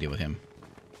 I don't want to deal with him.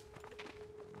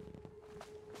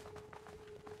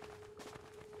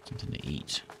 Something to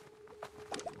eat.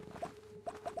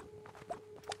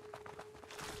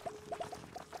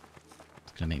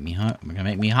 It's gonna make me hot. It's gonna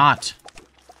make me hot.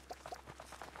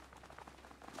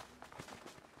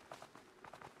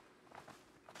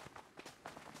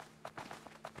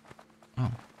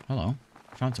 Oh, hello.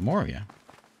 Found some more of you.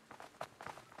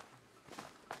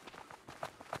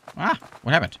 Ah,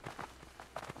 what happened?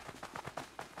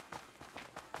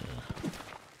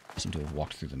 I seem to have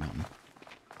walked through the mountain.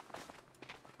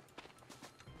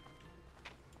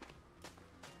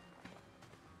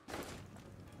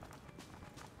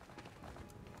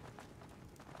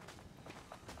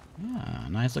 Ah,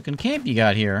 nice looking camp you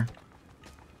got here.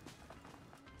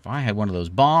 If I had one of those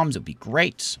bombs, it would be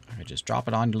great. I could just drop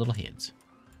it on your little heads.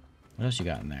 What else you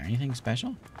got in there? Anything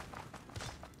special?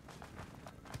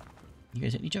 You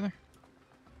guys hitting each other?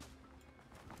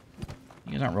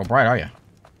 You guys aren't real bright, are you?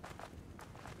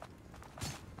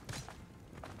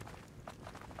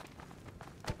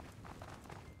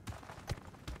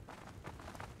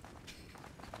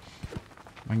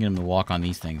 I can get him to walk on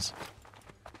these things.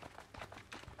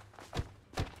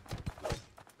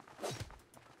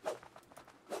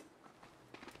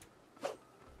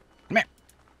 Come here.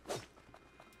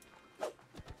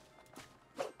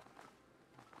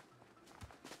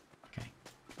 Okay.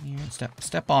 Here,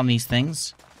 step on these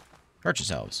things. Hurt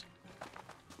yourselves.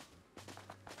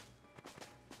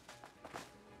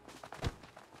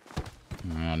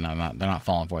 No, they're not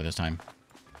falling for it this time.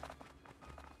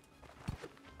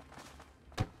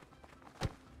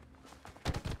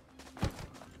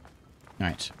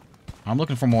 Alright. I'm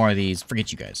looking for more of these.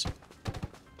 Forget you guys.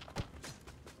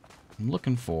 I'm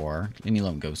looking for... Leave me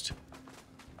alone, ghost.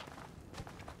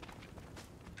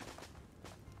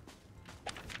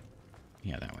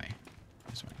 Yeah, that way.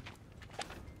 This way.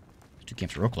 Two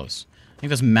camps are real close. I think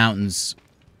those mountains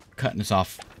cutting us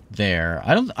off there.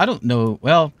 I don't know...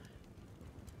 Well...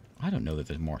 I don't know that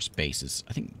there's more spaces.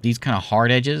 I think these kind of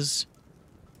hard edges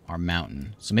are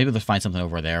mountain. So maybe let's find something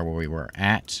over there where we were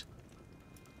at.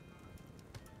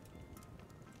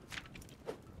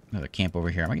 Another camp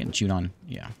over here. Am I getting chewed on?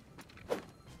 Yeah.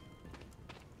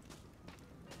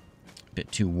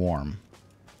 Bit too warm.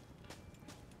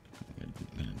 I'm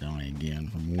gonna die again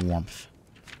from warmth.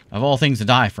 Of all things to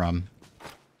die from.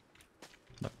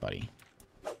 Look, buddy.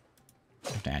 I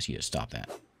have to ask you to stop that.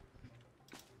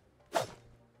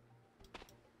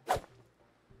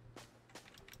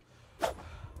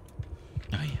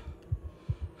 Oh, yeah.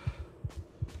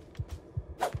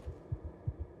 Oh,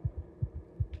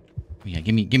 yeah,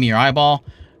 give me your eyeball.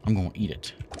 I'm gonna eat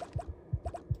it.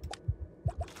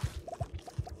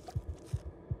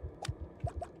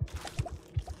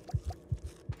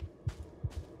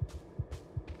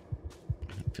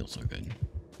 It feels so good.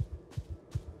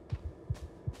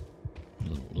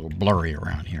 A little blurry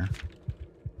around here.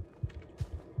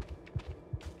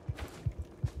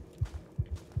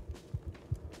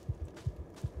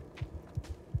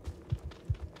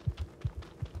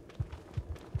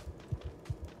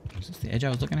 Is this the edge I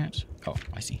was looking at? Oh,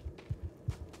 I see.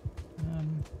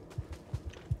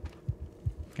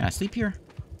 Can I sleep here?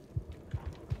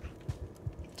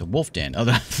 It's a wolf den. Oh,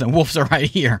 the wolves are right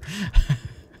here.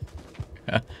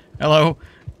 Hello.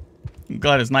 I'm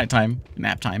glad it's nighttime.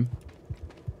 Nap time.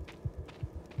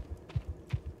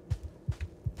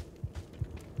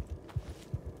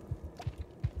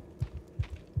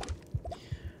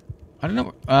 I don't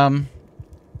know.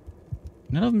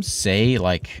 None of them say,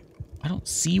 like... I don't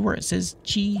see where it says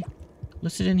chi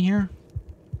listed in here.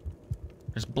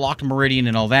 There's blocked meridian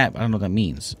and all that, but I don't know what that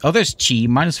means. Oh, there's chi,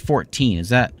 minus 14. Is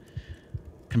that...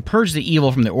 Can purge the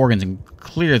evil from the organs and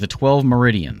clear the 12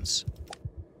 meridians.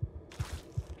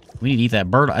 We need to eat that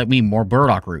bird... I mean, more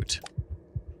burdock root.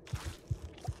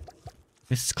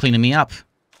 This is cleaning me up.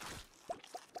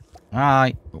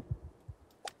 Oh.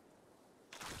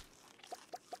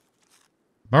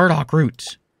 Burdock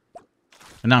root.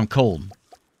 And now I'm cold.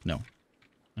 No.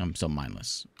 I'm so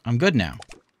mindless. I'm good now.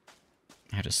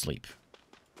 I have to sleep.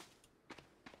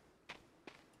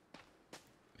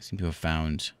 I seem to have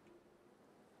found...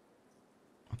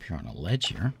 Up here on a ledge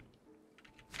here.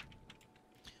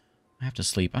 I have to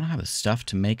sleep. I don't have the stuff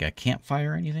to make a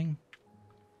campfire or anything.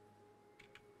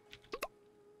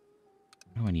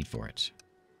 What do I need for it?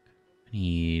 I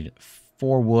need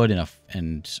 4 wood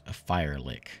and a fire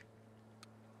lick.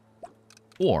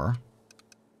 Or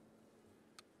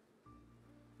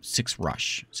 6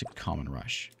 rush. 6 common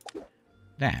rush.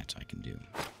 That I can do.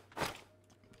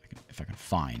 If I can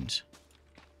find.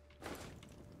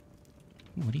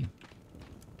 Ooh, what are you?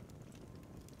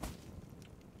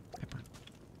 Pepper.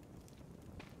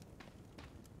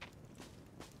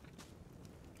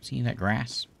 See that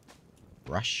grass?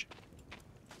 Brush.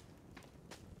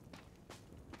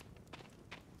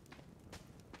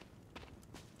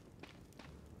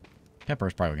 Pepper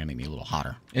is probably going to make me a little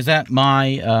hotter. Is that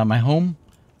my my home?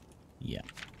 Yeah,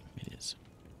 it is.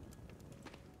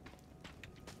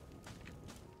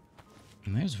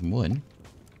 And there's some wood.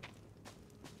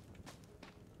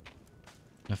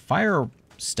 The fire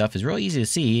stuff is really easy to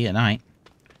see at night.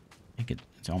 I think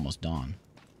it's almost dawn.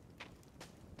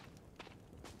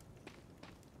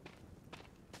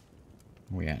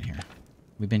 Where are we at here?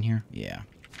 We been here? Yeah.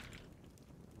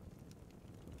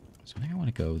 So I think I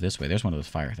want to go this way. There's one of those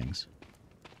fire things.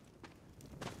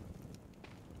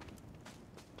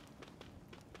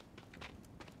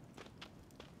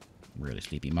 I'm really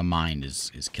sleepy. My mind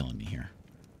is killing me here.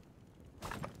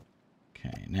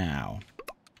 Okay, now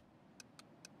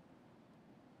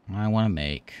I want to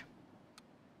make...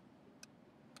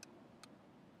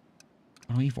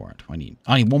 What do I need for it? I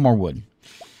need 1 more wood.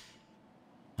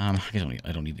 I guess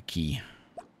I don't need the key.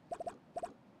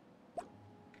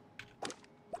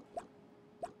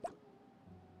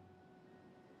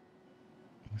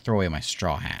 Throw away my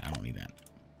straw hat. I don't need that.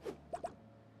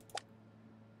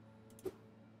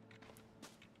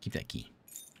 Keep that key.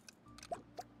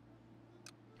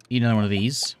 Eat another one of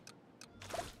these.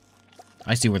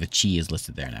 I see where the chi is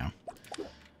listed there now.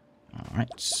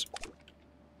 Alright. So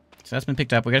that's been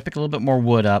picked up. We gotta pick a little bit more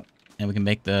wood up. And we can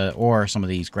make some of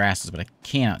these grasses, but I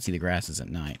cannot see the grasses at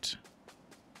night.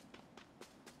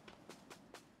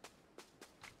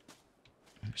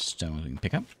 There's stones we can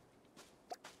pick up.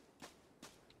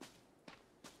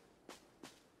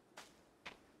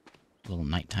 Little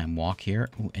nighttime walk here.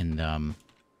 Ooh, and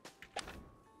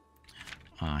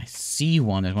I see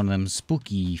one. There's one of them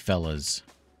spooky fellas.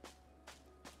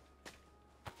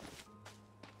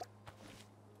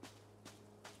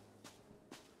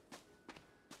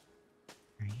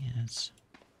 There he is.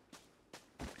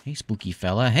 Hey, spooky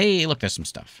fella. Hey, look, there's some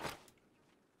stuff.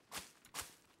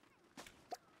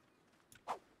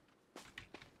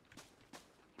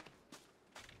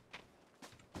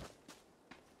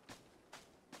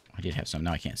 I did have some.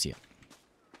 Now I can't see it.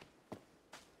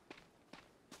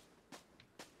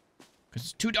 Because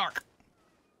it's too dark.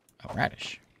 Oh,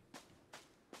 radish.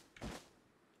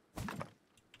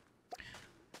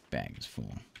 Bag is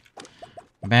full.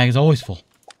 My bag is always full.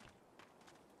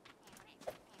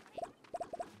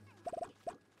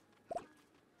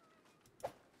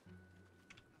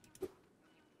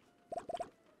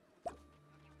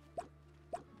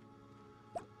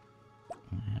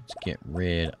 Let's get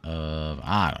rid of...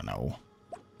 I don't know.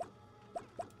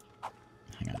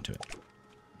 Hang on to it.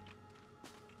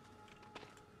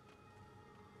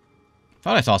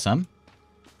 Thought I saw some.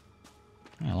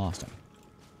 I lost them.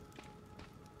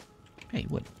 Hey,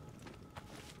 wood.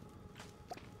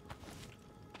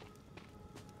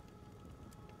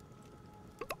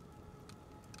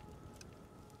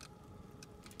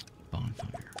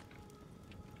 Bonfire.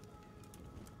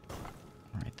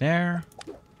 Right there.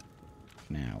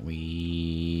 Now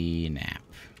we nap.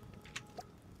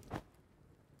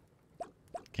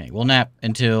 Okay, we'll nap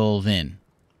until then.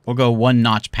 We'll go 1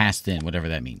 notch past then, whatever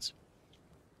that means.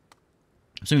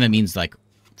 assuming that means like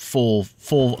full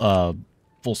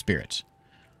spirit.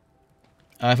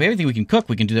 If we have anything we can cook,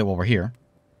 we can do that while we're here.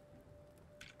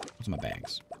 What's in my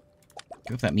bags?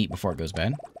 Cook that meat before it goes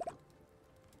bad.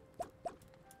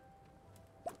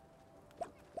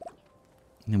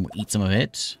 And then we'll eat some of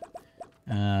it.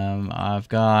 I've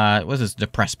got... What's this?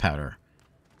 Depressed powder.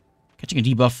 Catching a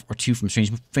debuff or two from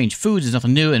strange foods is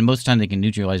nothing new, and most of the time they can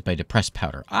neutralize by depressed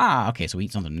powder. Ah, okay, so we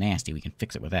eat something nasty. We can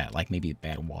fix it with that, like maybe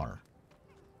bad water.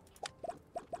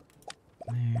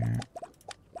 There.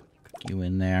 Cook you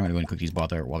in there. I'm gonna go and cook these while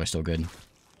they're still good.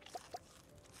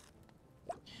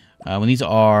 When these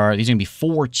are gonna be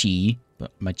 4 chi,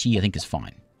 but my chi I think is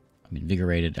fine. I'm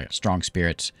invigorated. I got strong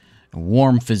spirits, a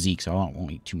warm physique, so I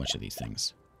won't eat too much of these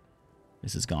things.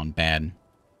 This has gone bad.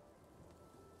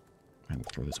 I will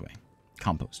throw this away.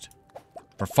 Compost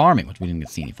for farming, which we didn't get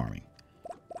to see any farming.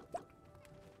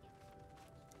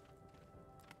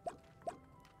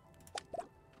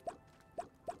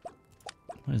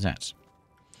 What is that?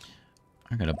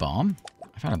 I got a bomb.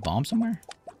 I found a bomb somewhere.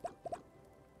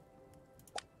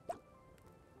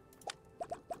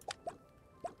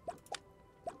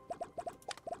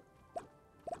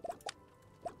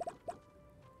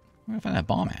 Where did I find that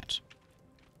bomb at?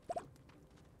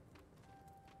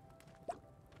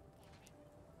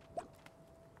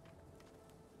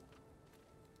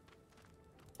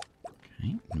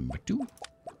 Okay, number 2.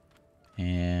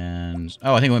 And...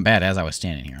 oh, I think it went bad as I was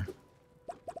standing here.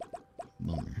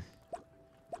 Boom.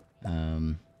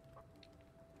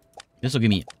 This will give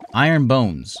me iron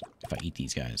bones if I eat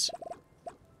these guys.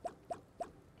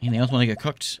 Anything else want to get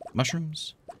cooked?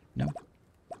 Mushrooms? No?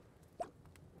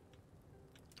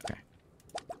 Okay.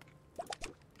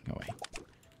 Go away.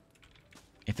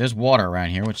 If there's water around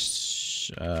here,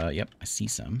 which... yep, I see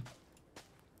some.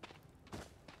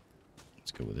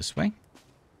 Let's go this way.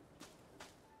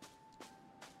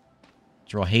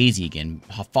 It's real hazy again,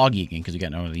 foggy again, because we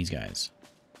got none of these guys.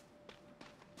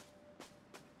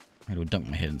 I'm gonna go dunk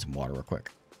my head in some water real quick.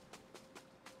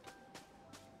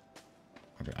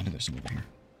 Okay, I think there's some over here.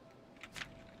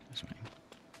 This way.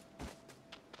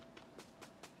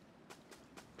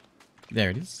 There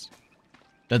it is.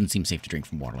 Doesn't seem safe to drink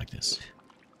from water like this.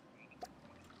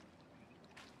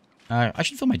 I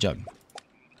should fill my jug.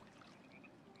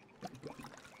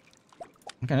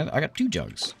 Okay, I got 2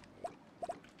 jugs.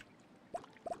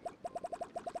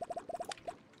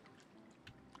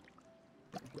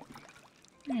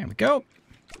 There we go.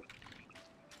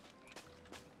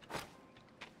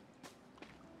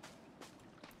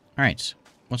 Alright.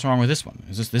 What's wrong with this one?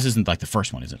 This isn't like the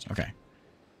first one, is it? Okay.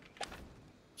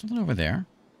 Something over there.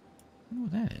 I don't know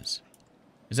what that is.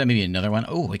 Is that maybe another one?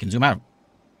 Oh, we can zoom out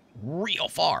real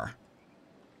far.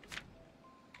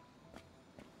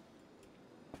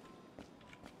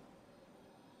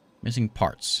 Missing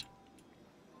parts.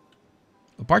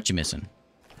 What parts you missing?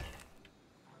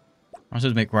 I'm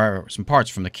supposed to make some parts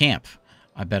from the camp.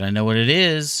 I bet I know what it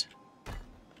is.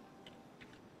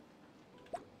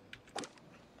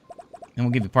 And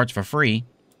we'll give you parts for free.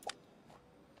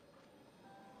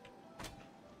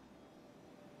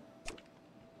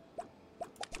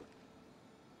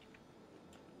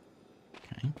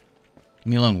 Okay. Leave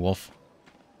me alone, wolf.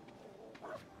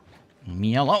 Leave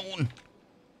me alone.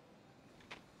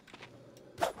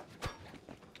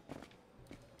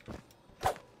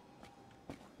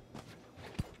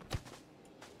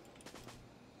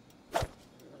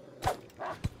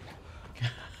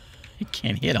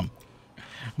 Can't hit him.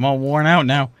 I'm all worn out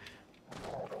now.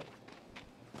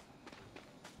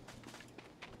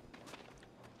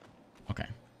 Okay.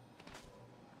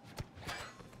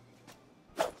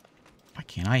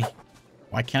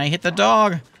 Why can't I hit the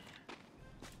dog?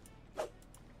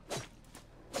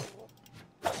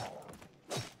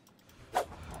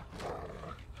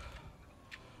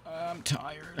 I'm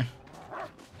tired.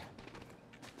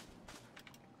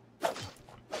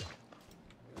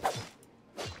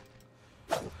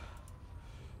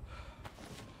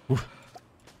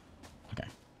 Okay,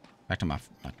 back to my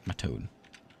toad.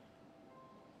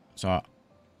 So, I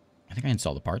think I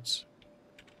installed the parts.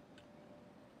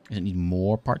 Does it need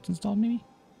more parts installed, maybe?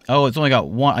 Oh, it's only got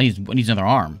one. I need another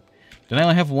arm. Did I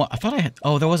only have one? I thought I had...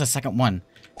 oh, there was a second one.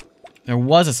 There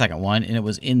was a second one, and it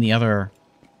was in the other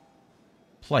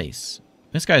place.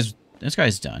 This guy's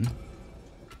done.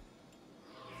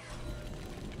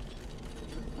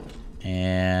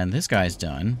 And this guy's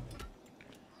done.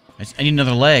 I need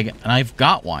another leg, and I've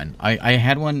got one. I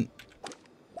had one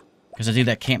because I did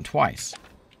that camp twice.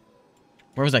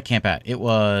 Where was that camp at? It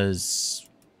was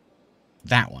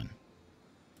that one.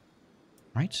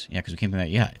 Right? Yeah, because we came from that.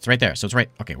 Yeah, it's right there. So it's right.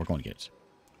 Okay, we're going to get it.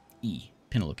 E.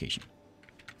 Pin a location.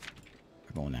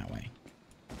 We're going that way.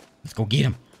 Let's go get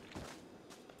him.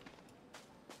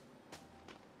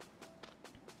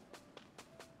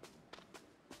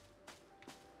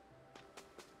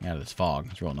 Get out of this fog.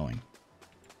 It's real annoying.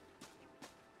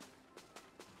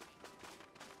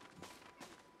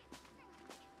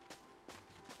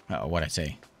 Uh-oh, what'd I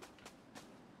say?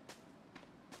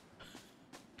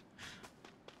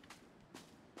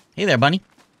 Hey there, bunny.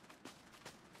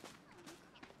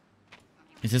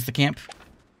 Is this the camp?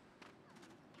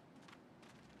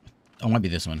 Oh, it might be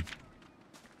this one.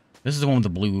 This is the one with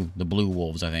the blue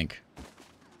wolves, I think.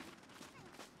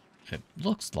 It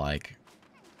looks like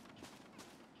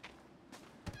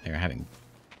they're having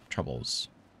troubles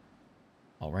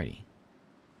already.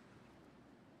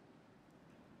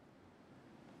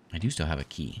 I do still have a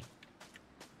key.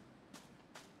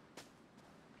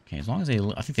 Okay, as long as they,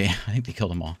 I think they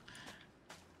killed them all.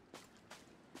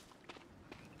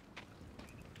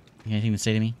 You got anything to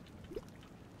say to me?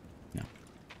 No.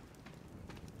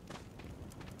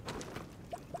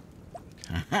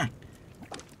 Aha.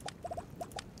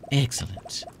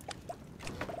 Excellent.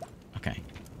 Okay.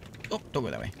 Oh, don't go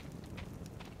that way.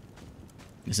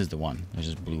 This is the one.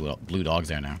 There's just blue dogs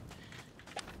there now.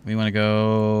 We want to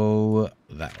go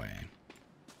that way.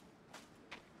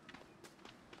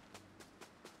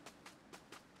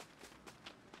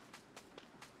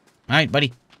 All right,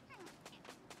 buddy.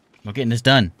 We're getting this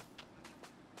done.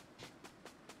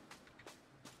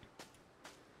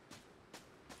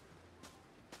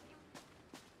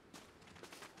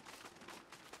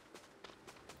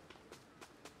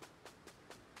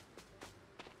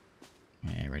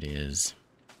 There it is.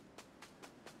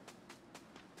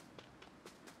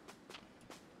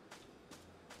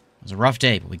 It was a rough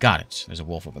day, but we got it. There's a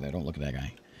wolf over there. Don't look at that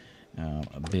guy.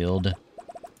 Build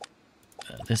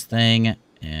this thing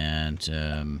and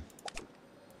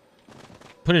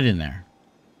put it in there.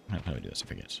 How do I do this? I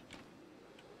forget.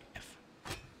 F.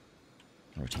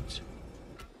 Rotate.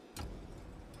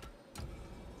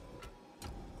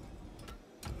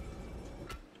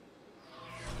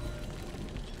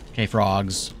 Okay,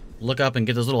 frogs. Look up and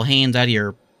get those little hands out of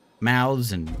your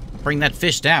mouths and bring that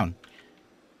fish down.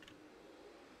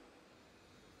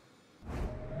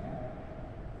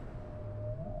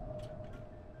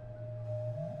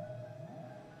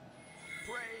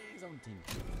 Praise on team.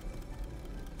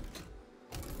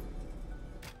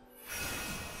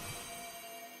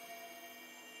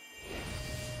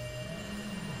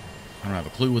 I don't have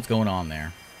a clue what's going on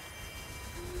there.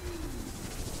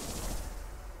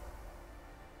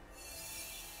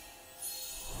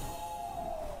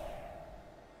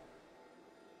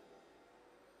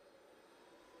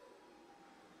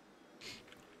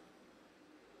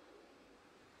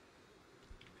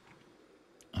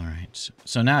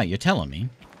 So now you're telling me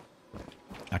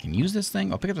I can use this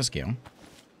thing? I'll pick up the scale.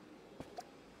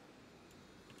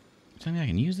 Tell me I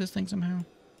can use this thing somehow?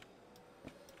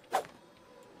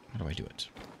 How do I do it?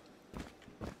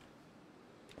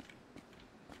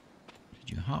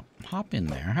 Did you hop in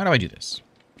there? How do I do this?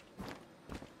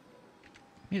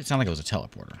 Made it sound like it was a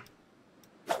teleporter.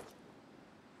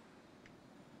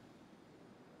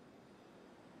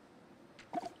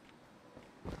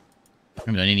 I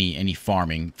haven't done any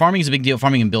farming. Farming is a big deal.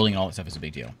 Farming and building and all that stuff is a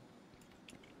big deal.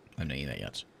 I haven't done any of that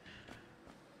yet.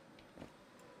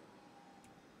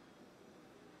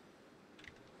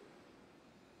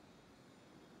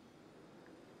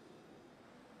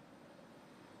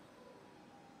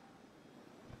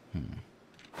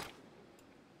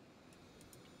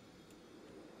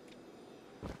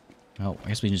 Oh, I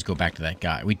guess we can just go back to that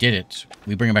guy. We did it.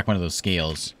 We bring him back one of those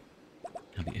scales.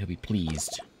 He'll be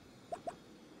pleased.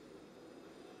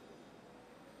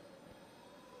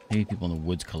 Maybe people in the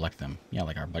woods collect them. Yeah,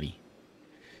 like our buddy.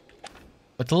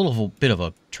 It's a little bit of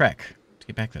a trek to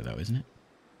get back there, though, isn't it?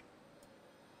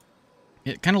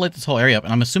 It kind of lit this whole area up,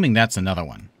 and I'm assuming that's another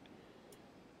one.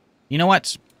 You know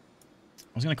what? I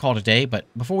was going to call it a day, but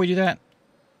before we do that...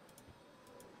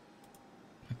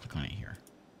 I'll click on it here.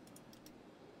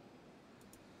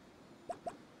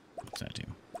 What's that do?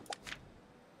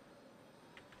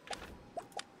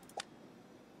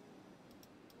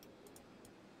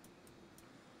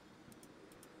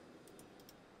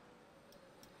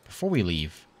 Before we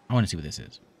leave, I want to see what this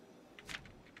is.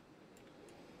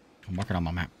 I'll mark it on my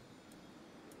map.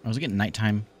 I was getting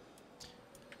nighttime.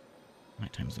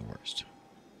 Nighttime's the worst.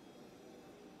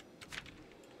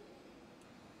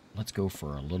 Let's go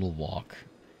for a little walk.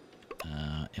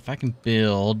 If I can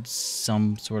build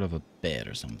some sort of a bed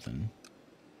or something.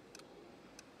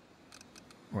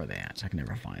 Where are they at? I can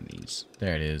never find these.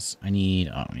 There it is. I need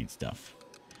stuff.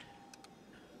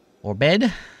 Or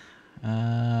bed.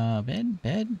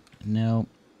 Bed? No.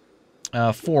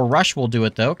 4 rush will do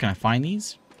it, though. Can I find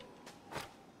these?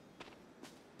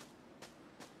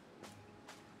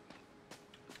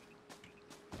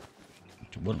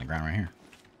 There's wood on the ground right here.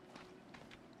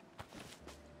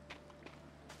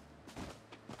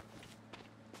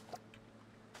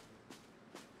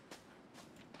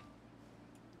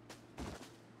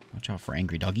 Watch out for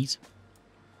angry doggies.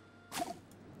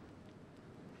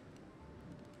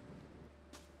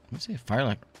 Let's say fire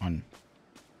like on.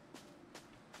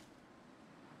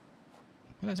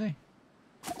 What did I say?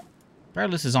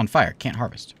 Pathless is on fire. Can't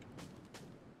harvest.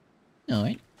 No,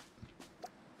 wait.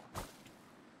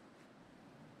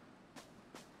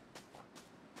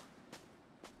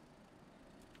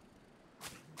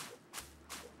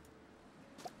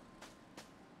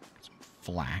 Some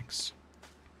flax.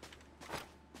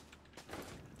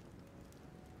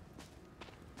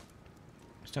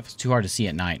 Stuff is too hard to see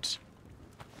at night.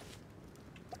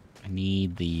 I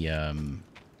need the,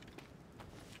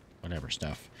 whatever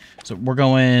stuff. So we're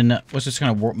going, let's just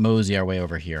kind of mosey our way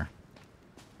over here.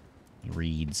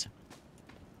 Reeds.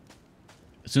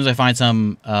 As soon as I find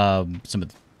some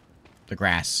of the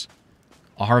grass,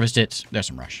 I'll harvest it. There's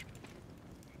some rush.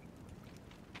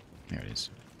 There it is.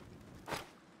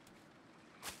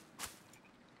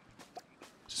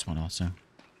 This one also.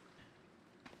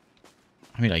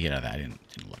 How many did I get out of that? I didn't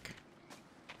look.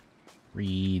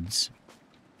 Reeds.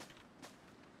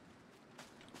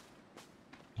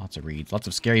 Lots of reeds. Lots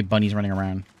of scary bunnies running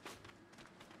around.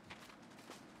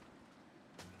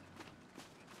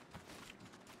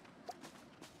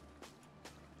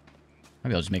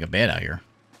 Maybe I'll just make a bed out here.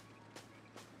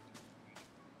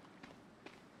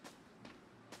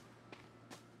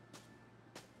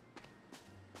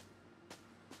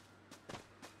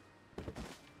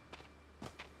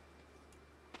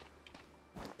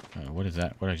 What is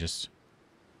that? What did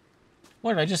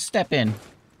I just step in?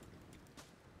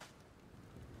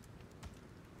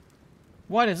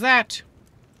 What is that?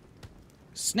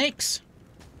 Snakes?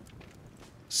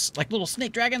 Like little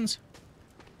snake dragons?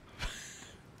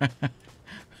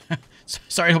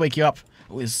 Sorry to wake you up.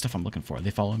 Oh, this is stuff I'm looking for. Are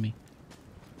they following me?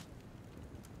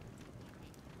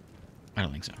 I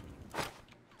don't think so.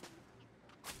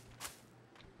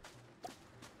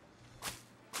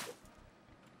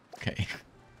 Okay.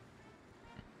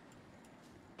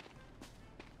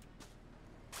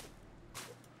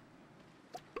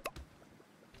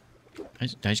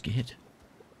 Did I just get hit?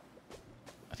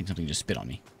 I think something just spit on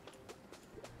me.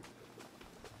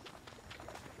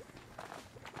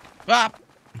 Ah!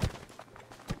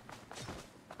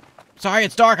 Sorry,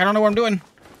 it's dark. I don't know what I'm doing.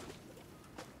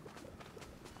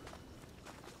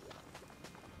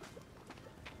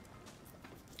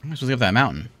 I'm supposed to go up that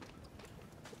mountain.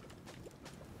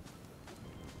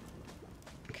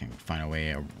 I can't find a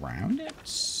way around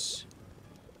it.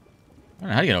 I don't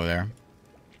know how to get over there.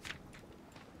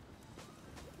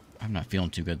 I'm not feeling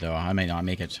too good, though. I may not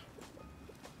make it.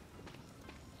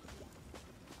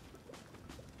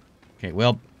 Okay,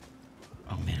 well.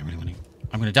 Oh, man, I'm really winning.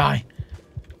 I'm gonna die.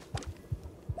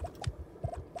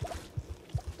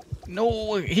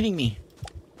 No, hitting me.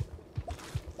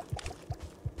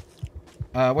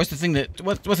 What's the thing that...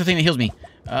 What's the thing that heals me?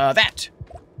 That!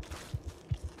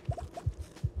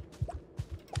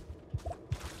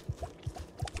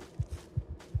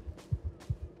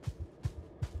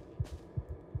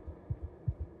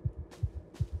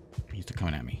 He's still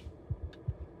coming at me.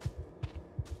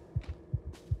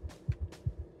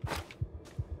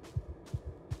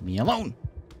 Leave me alone!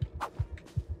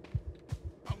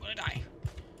 I'm gonna die.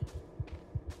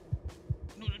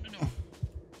 No, no, no, no.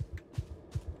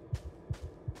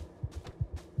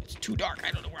 It's too dark.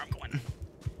 I don't know where I'm going.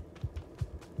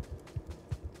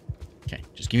 Okay,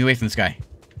 just get me away from this guy.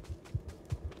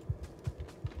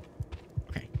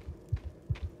 Okay.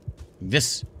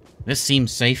 This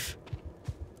seems safe.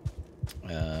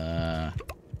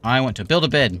 I want to build a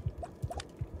bed.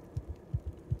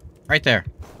 Right there.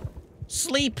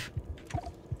 Sleep.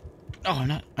 Oh, I'm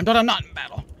not in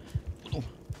battle. Oh.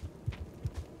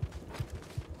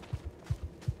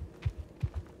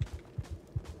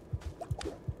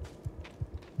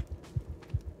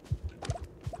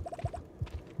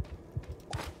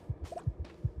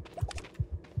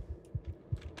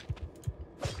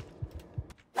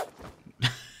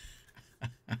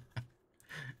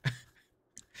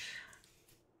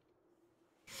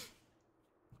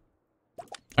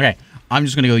 Okay, I'm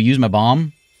just gonna go use my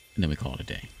bomb, and then we call it a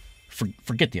day.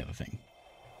 Forget the other thing.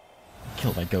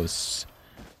 Kill that ghost.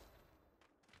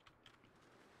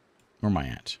 Where am I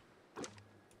at?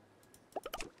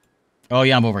 Oh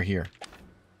yeah, I'm over here.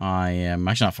 I am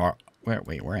actually not far.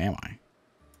 Wait, where am I?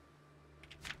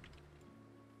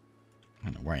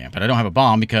 don't know where I am, but I don't have a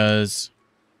bomb because...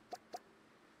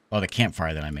 Oh, the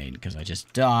campfire that I made, because I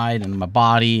just died, and my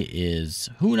body is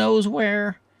who knows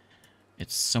where.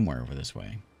 It's somewhere over this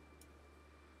way.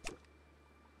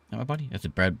 Not my body? That's a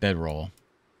bedroll.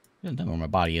 It doesn't tell me where my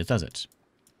body is, does it?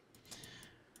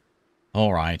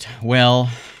 Alright, well...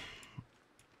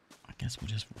 I guess we'll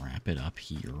just wrap it up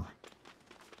here.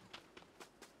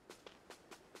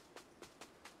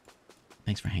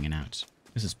 Thanks for hanging out.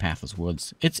 This is Pathless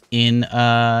Woods. It's in,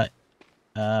 playtest.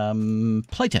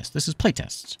 This is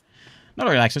playtest. Not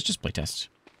early access, just playtest.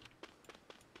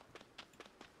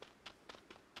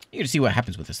 You get to see what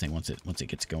happens with this thing once it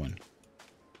gets going.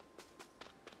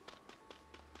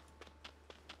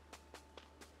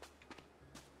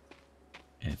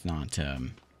 And it's not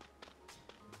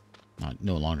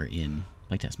no longer in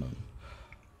playtest mode.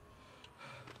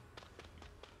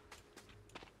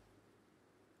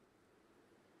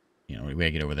 You know, we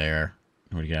gotta get over there.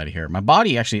 Where to get out of here? My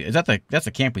body actually is that's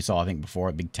the camp we saw I think before,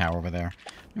 a big tower over there.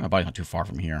 My body's not too far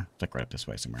from here. It's like right up this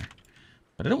way somewhere,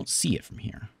 but I don't see it from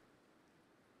here.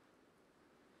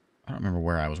 I don't remember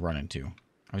where I was running to.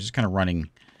 I was just kind of running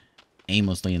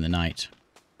aimlessly in the night.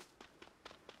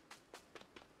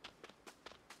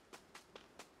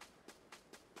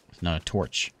 It's not a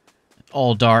torch. It's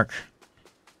all dark.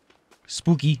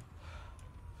 Spooky.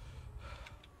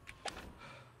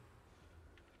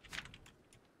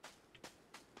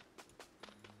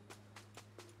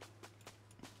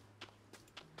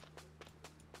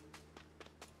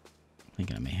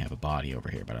 Thinking I may have a body over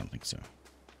here, but I don't think so.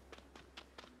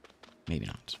 Maybe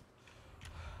not.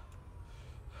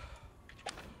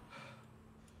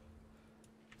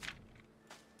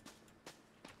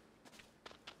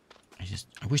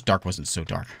 I wish dark wasn't so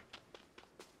dark.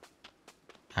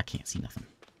 I can't see nothing.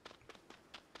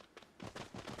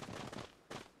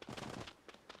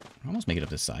 I almost make it up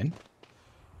this side.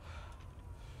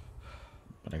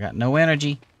 But I got no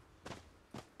energy.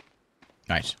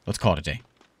 Alright, let's call it a day.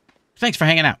 Thanks for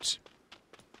hanging out.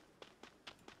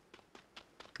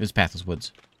 This is Pathless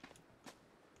Woods.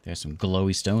 There's some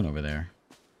glowy stone over there.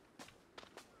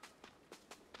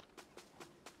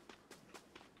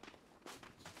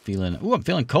 Ooh, I'm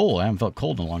feeling cold. I haven't felt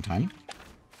cold in a long time.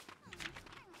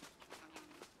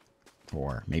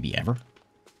 Or maybe ever.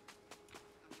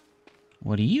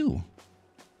 What are you?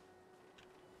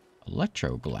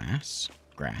 Electroglass.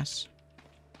 Grass.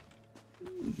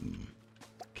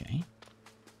 Okay.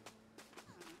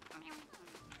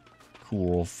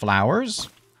 Cool flowers.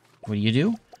 What do you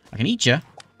do? I can eat you.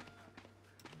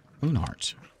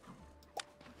 Moonheart.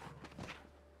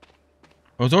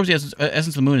 Absorbs the essence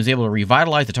of the moon, is able to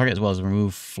revitalize the target as well as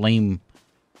remove flame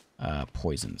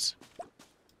poisons.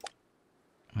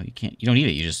 Oh, you can't. You don't eat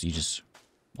it. You just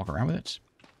walk around with it.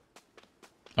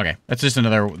 Okay, that's just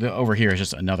another. Over here is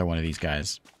just another one of these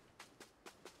guys.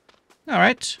 All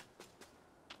right.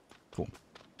 Cool.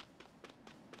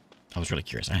 I was really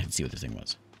curious. I had to see what this thing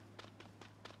was.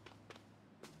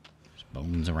 There's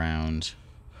bones around.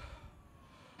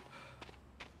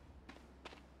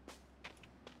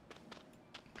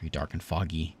 Pretty dark and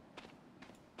foggy.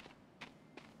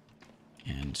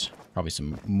 And probably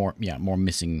some more, yeah, more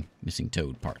missing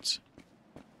toad parts.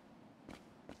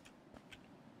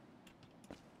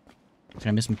 Can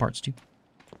I miss some parts too?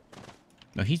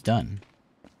 No, he's done.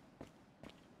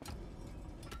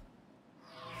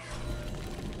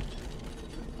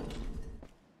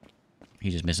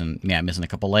 He's just missing, yeah, missing a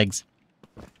couple legs.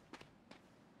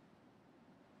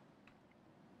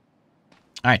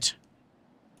 Alright.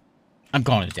 I'm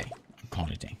calling it a day. I'm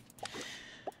calling it a day.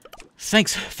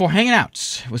 Thanks for hanging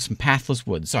out with some Pathless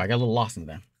Woods. Sorry, I got a little lost in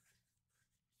there.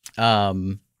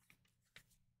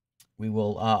 We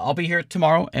will, I'll be here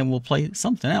tomorrow and we'll play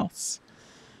something else.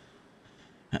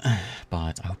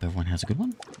 But I hope everyone has a good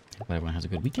one. I hope everyone has a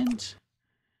good weekend.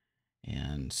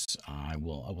 And I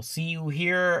will see you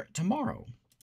here tomorrow.